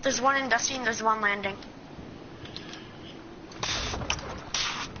in Dusty and there's one landing.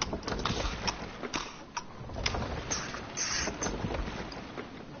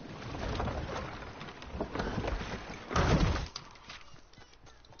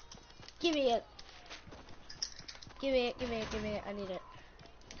 Give me it. Give me it, give me it, give me it. I need it.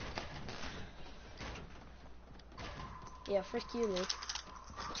 Yeah, frick you, Luke.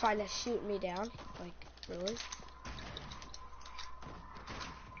 Trying to shoot me down. Like, really?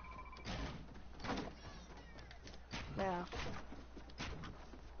 No.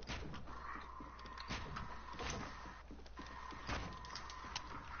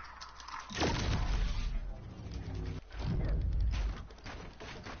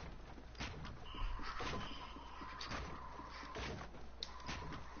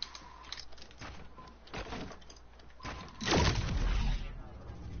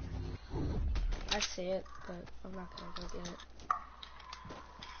 I see it, but I'm not gonna go get it.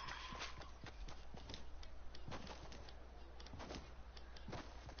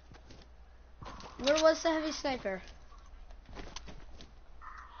 Where was the heavy sniper?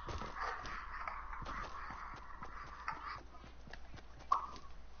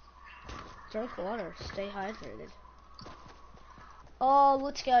 Drink water. Stay hydrated. Oh,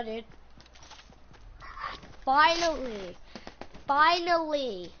 let's go, dude. Finally.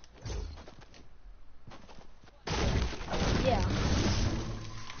 Finally. Yeah.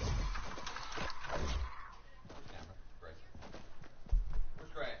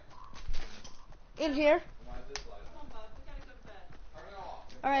 In here.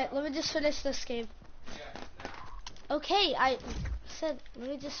 Alright, let me just finish this game. Okay, I said, let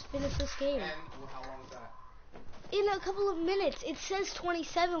me just finish this game. And how long is that? In a couple of minutes. It says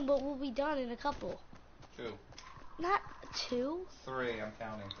 27, but we'll be done in a couple. 2. Not 2. 3, I'm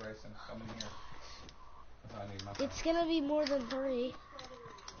counting. Grayson, come in here. I need my It's gonna be more than 3.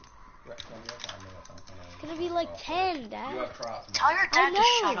 Right, so you have 5 minutes. It's gonna be like 10, Dad. You have trials Tell tomorrow. your dad to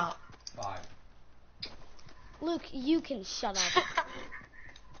I shut know. up. 5. Luke, you can shut up.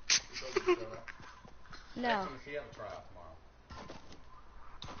 No. Grayson, you have a trial tomorrow.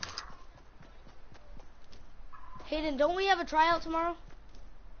 Hayden, don't we have a tryout tomorrow?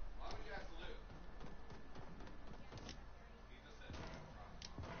 Why would you ask Luke? He just said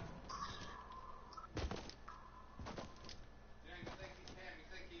you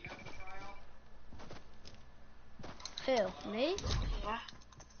think he has a trial? Who? Me? Yeah.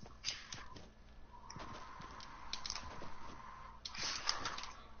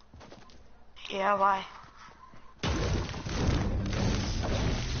 Yeah, why?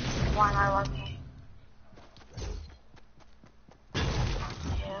 Why not love me?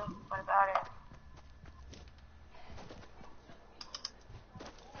 Yeah, what about it?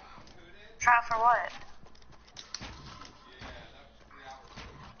 Trial for what?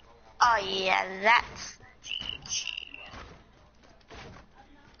 Oh yeah, that's...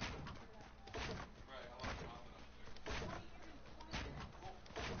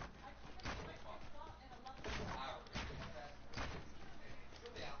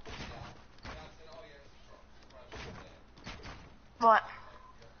 What?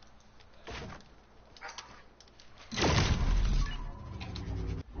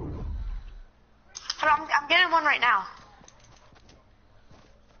 I'm getting one right now.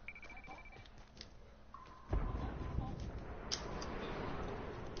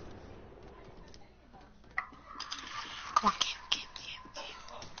 Come on, game.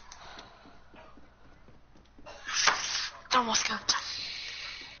 Almost got done.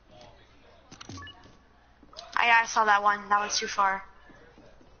 I saw that one. That one's too far.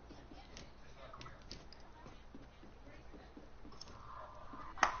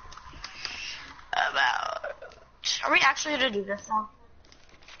 Are we actually gonna do this now?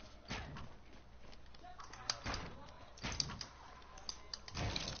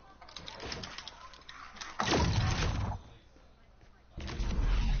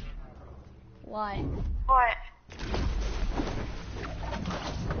 Why? What?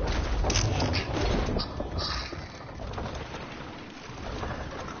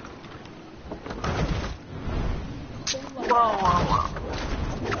 Whoa.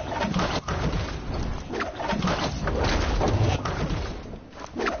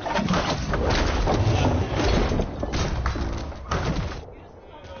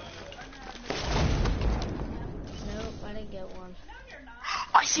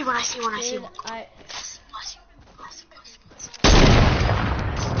 see one. I see one. Dude, Bless you.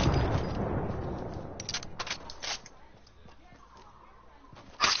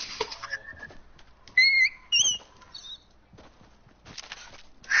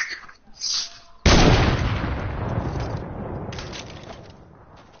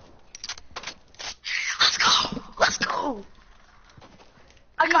 Let's go.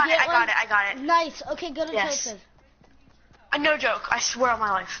 I got it. Nice. Okay, go to Yes. Tilted. No joke. I swear on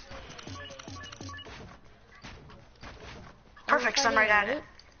my life. Perfect. So I'm right at it.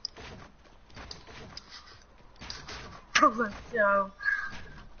 Let's go.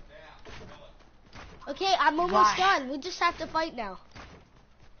 Okay, I'm almost done. We just have to fight now.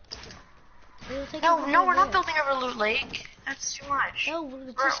 No, we're not building over Loot Lake. That's too much. No,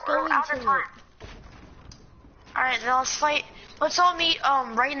 we're just going out to of time. Alright, then let's fight. Let's all meet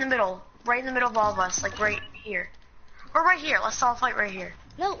right in the middle. Right in the middle of all of us. Like right here. Or right here. Let's all fight right here.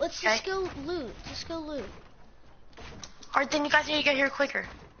 No, let's just go loot. Just go loot. Alright, then you guys need to get here quicker.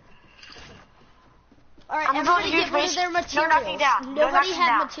 Alright, I'm everybody building get rid of their materials. No knocking down. Nobody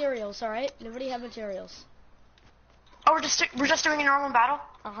have materials, alright? Nobody have materials. Oh, we're just doing a normal battle?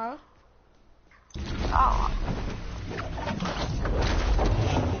 Uh-huh. Oh.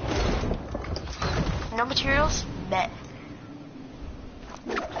 No materials? Bet.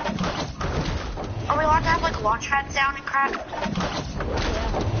 Are we allowed to have like launch pads down and crap? Yeah.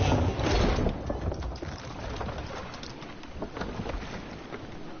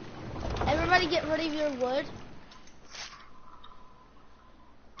 Everybody get rid of your wood.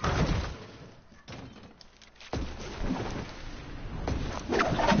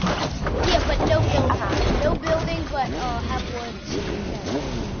 Yeah, but no building. No building, but have wood. So you can.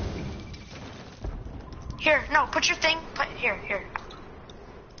 Here, no, put your thing, here.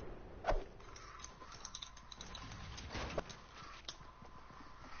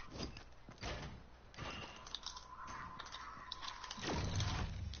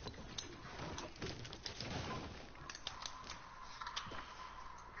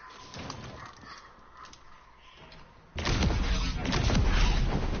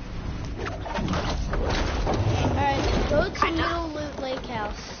 Alright, go to Middle Loot Lake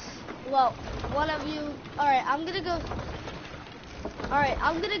House. Well, one of you. Alright, I'm gonna go.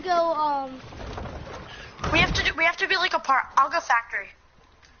 We have to be like apart. I'll go factory.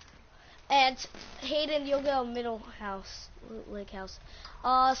 And Hayden, you'll go Middle House, Loot Lake House.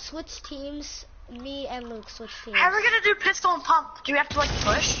 Switch teams. Me and Luke switch teams. How are we gonna do pistol and pump? Do we have to like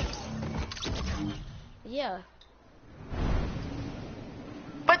push? Yeah.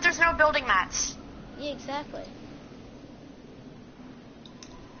 But there's no building mats. Yeah, exactly.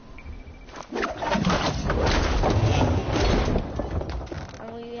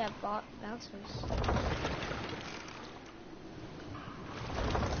 And we have bouncers.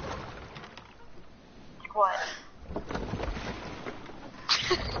 What?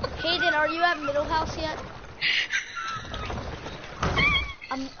 Hayden, are you at Middle House yet?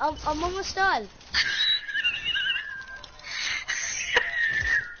 I'm almost done.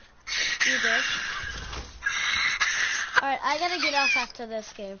 You did? Alright, I gotta get off after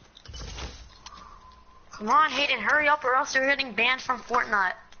this game. Come on, Hayden, hurry up or else you're getting banned from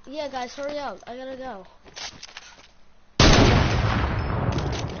Fortnite. Yeah, guys, hurry up. I gotta go.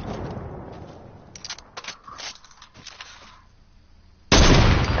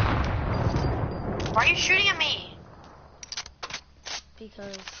 Why are you shooting at me?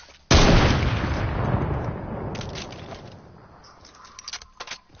 Because...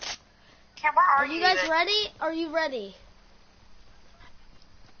 Cam, where Are you guys ready? Are you ready?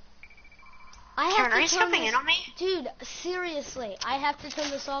 I have Karen, to are you turn jumping this... in on me? Dude, seriously, I have to turn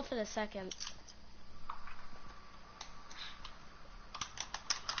this off in a second.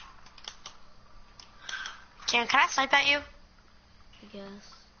 Can I snipe at you? I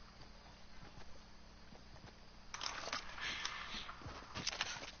guess.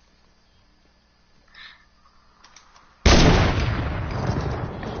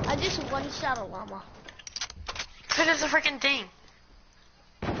 I just one-shot a llama. Good as a freaking thing.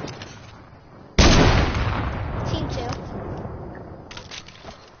 Team 2.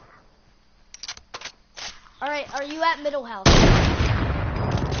 Alright, are you at Middle House?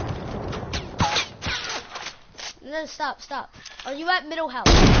 No, stop. Are you at Middle House?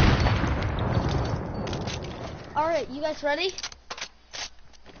 Alright, you guys ready?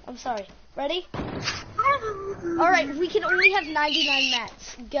 I'm sorry. Ready? Alright, we can only have 99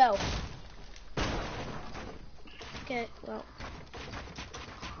 mats. Go. Okay, well.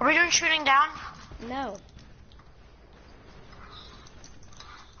 Are we doing shooting down? No.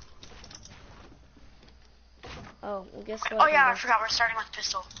 Oh, well, guess what? Oh yeah, I forgot. We're starting with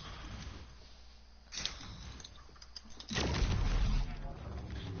pistol.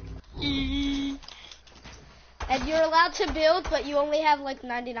 And you're allowed to build, but you only have like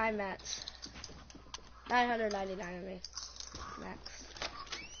 99 mats. 999, I mean. Max.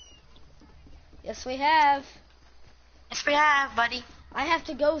 Yes, we have. Yes, we have, buddy. I have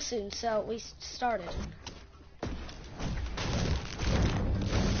to go soon, so we started.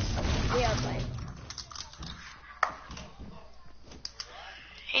 We are playing.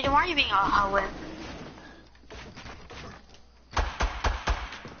 Hey, why are you being a wimp?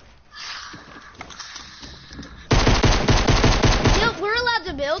 Yeah, we're allowed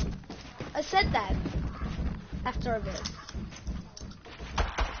to build. I said that. After a build.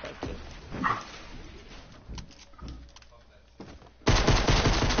 Thank you.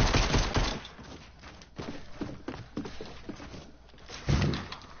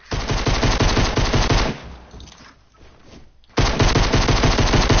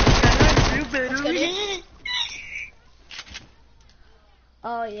 Let's go, dude.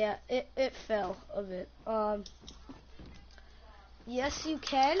 Oh yeah, it fell a bit. Yes you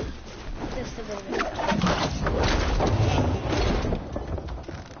can. Just a little bit.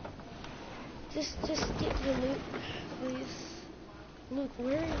 Just get your loot, please. Luke,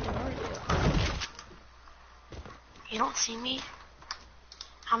 where are you? You don't see me?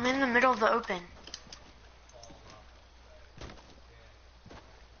 I'm in the middle of the open.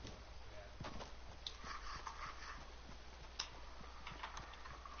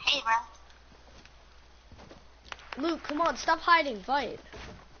 Hey, bro. Luke, come on, stop hiding, fight.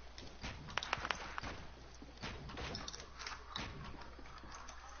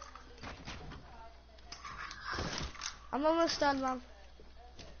 I'm almost done, Mom.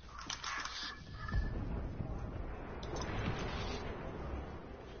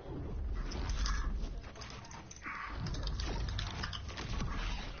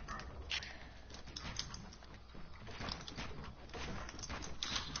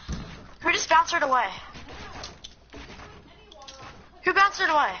 Who just bounced it away? Who bounced it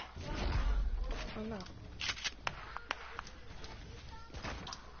away? Oh no.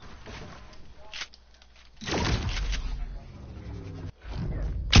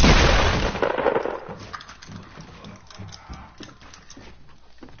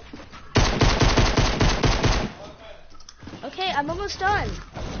 Okay, I'm almost done.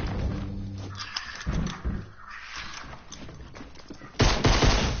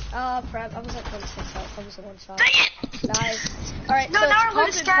 Oh crap, I was at 26 health. I was at 1 shot. Dang it! Nice. Alright, No, so now it's our loot pump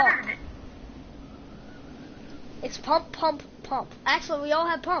is and pump. scattered. It's pump, pump, pump. Actually, we all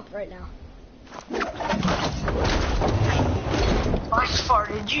have pump right now. I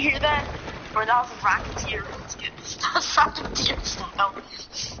farted. Did you hear that? Or that was a racketeer. That was racketeer style.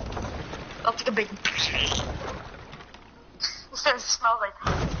 That's like a big. Instead of smell like.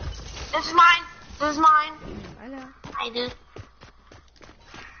 This is mine. This is mine. I know. I do.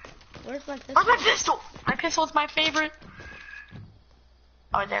 Where's my pistol? Where's my pistol? My pistol's my favorite.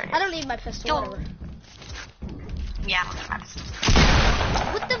 Oh, there it is. I don't need my pistol, Yo. whatever. Yeah, I don't have my pistol.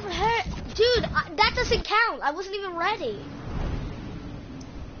 What the heck? Dude, that doesn't count. I wasn't even ready.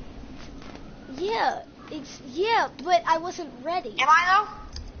 Yeah, yeah, but I wasn't ready. Am I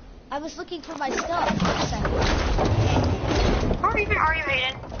I was looking for my stuff for a second. though? Where even are you,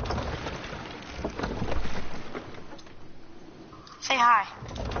 Hayden? Say hi.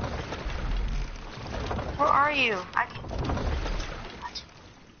 Where are you?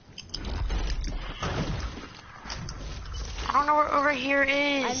 I don't know where over here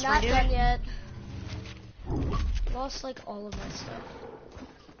is. I'm not done yet. Lost like all of my stuff.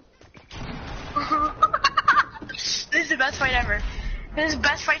 This is the best fight ever. This is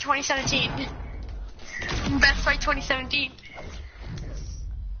best fight 2017. Best fight 2017.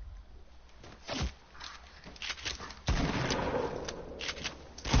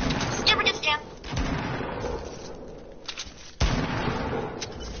 Give me a scan.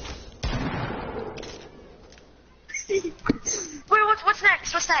 Wait, what's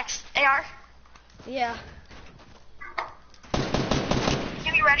next? What's next? AR? Yeah.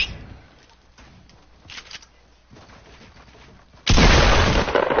 Get me ready.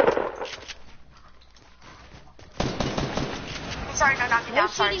 Sorry, no, knock me No down.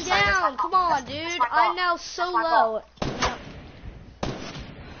 Sorry, shooting sorry, that's my down. fault. Come on, That's dude. my fault. I'm now so That's my low. fault.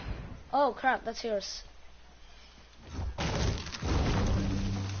 Oh crap, that's yours.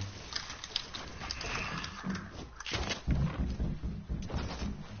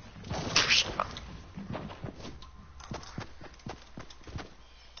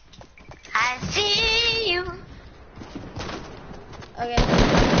 I see you. Okay.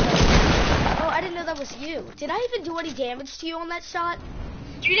 Oh, I didn't know that was was you. Did I even do any damage to you on that shot?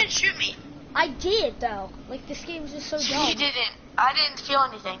 You didn't shoot me. I did, though. Like, this game's just so dumb. You didn't. I didn't feel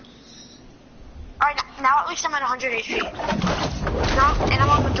anything. Alright, now at least I'm at 100 HP. Now, and I'm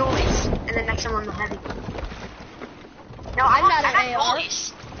on the dualies. And then next I'm on the heavy. No, I'm not at at AR.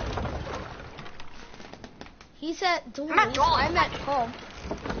 dualies. He's at dualies. I'm at dualies. I'm at pump.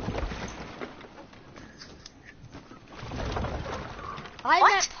 I'm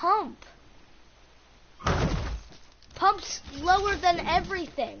What? at pump. Pump's lower than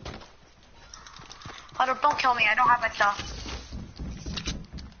everything. Huddle, don't kill me. I don't have my stuff.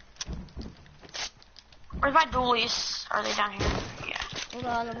 Where's my dualies? Are they down here? Yeah. Hold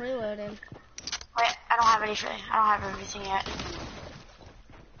on, I'm reloading. Wait, I don't have anything. I don't have everything yet.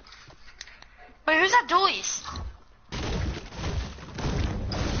 Wait, who's that dualies?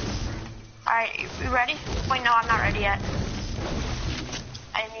 Alright, you ready? Wait, no, I'm not ready yet.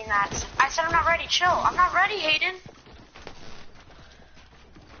 I didn't mean that. I said I'm not ready. Chill. I'm not ready, Hayden.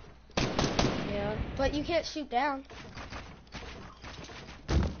 Yeah, but you can't shoot down.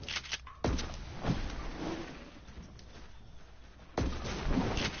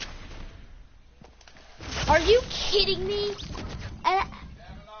 Are you kidding me?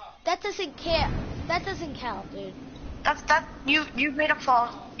 That doesn't count. That doesn't count, dude. You made him fall.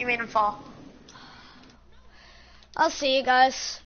 You made him fall. I'll see you guys.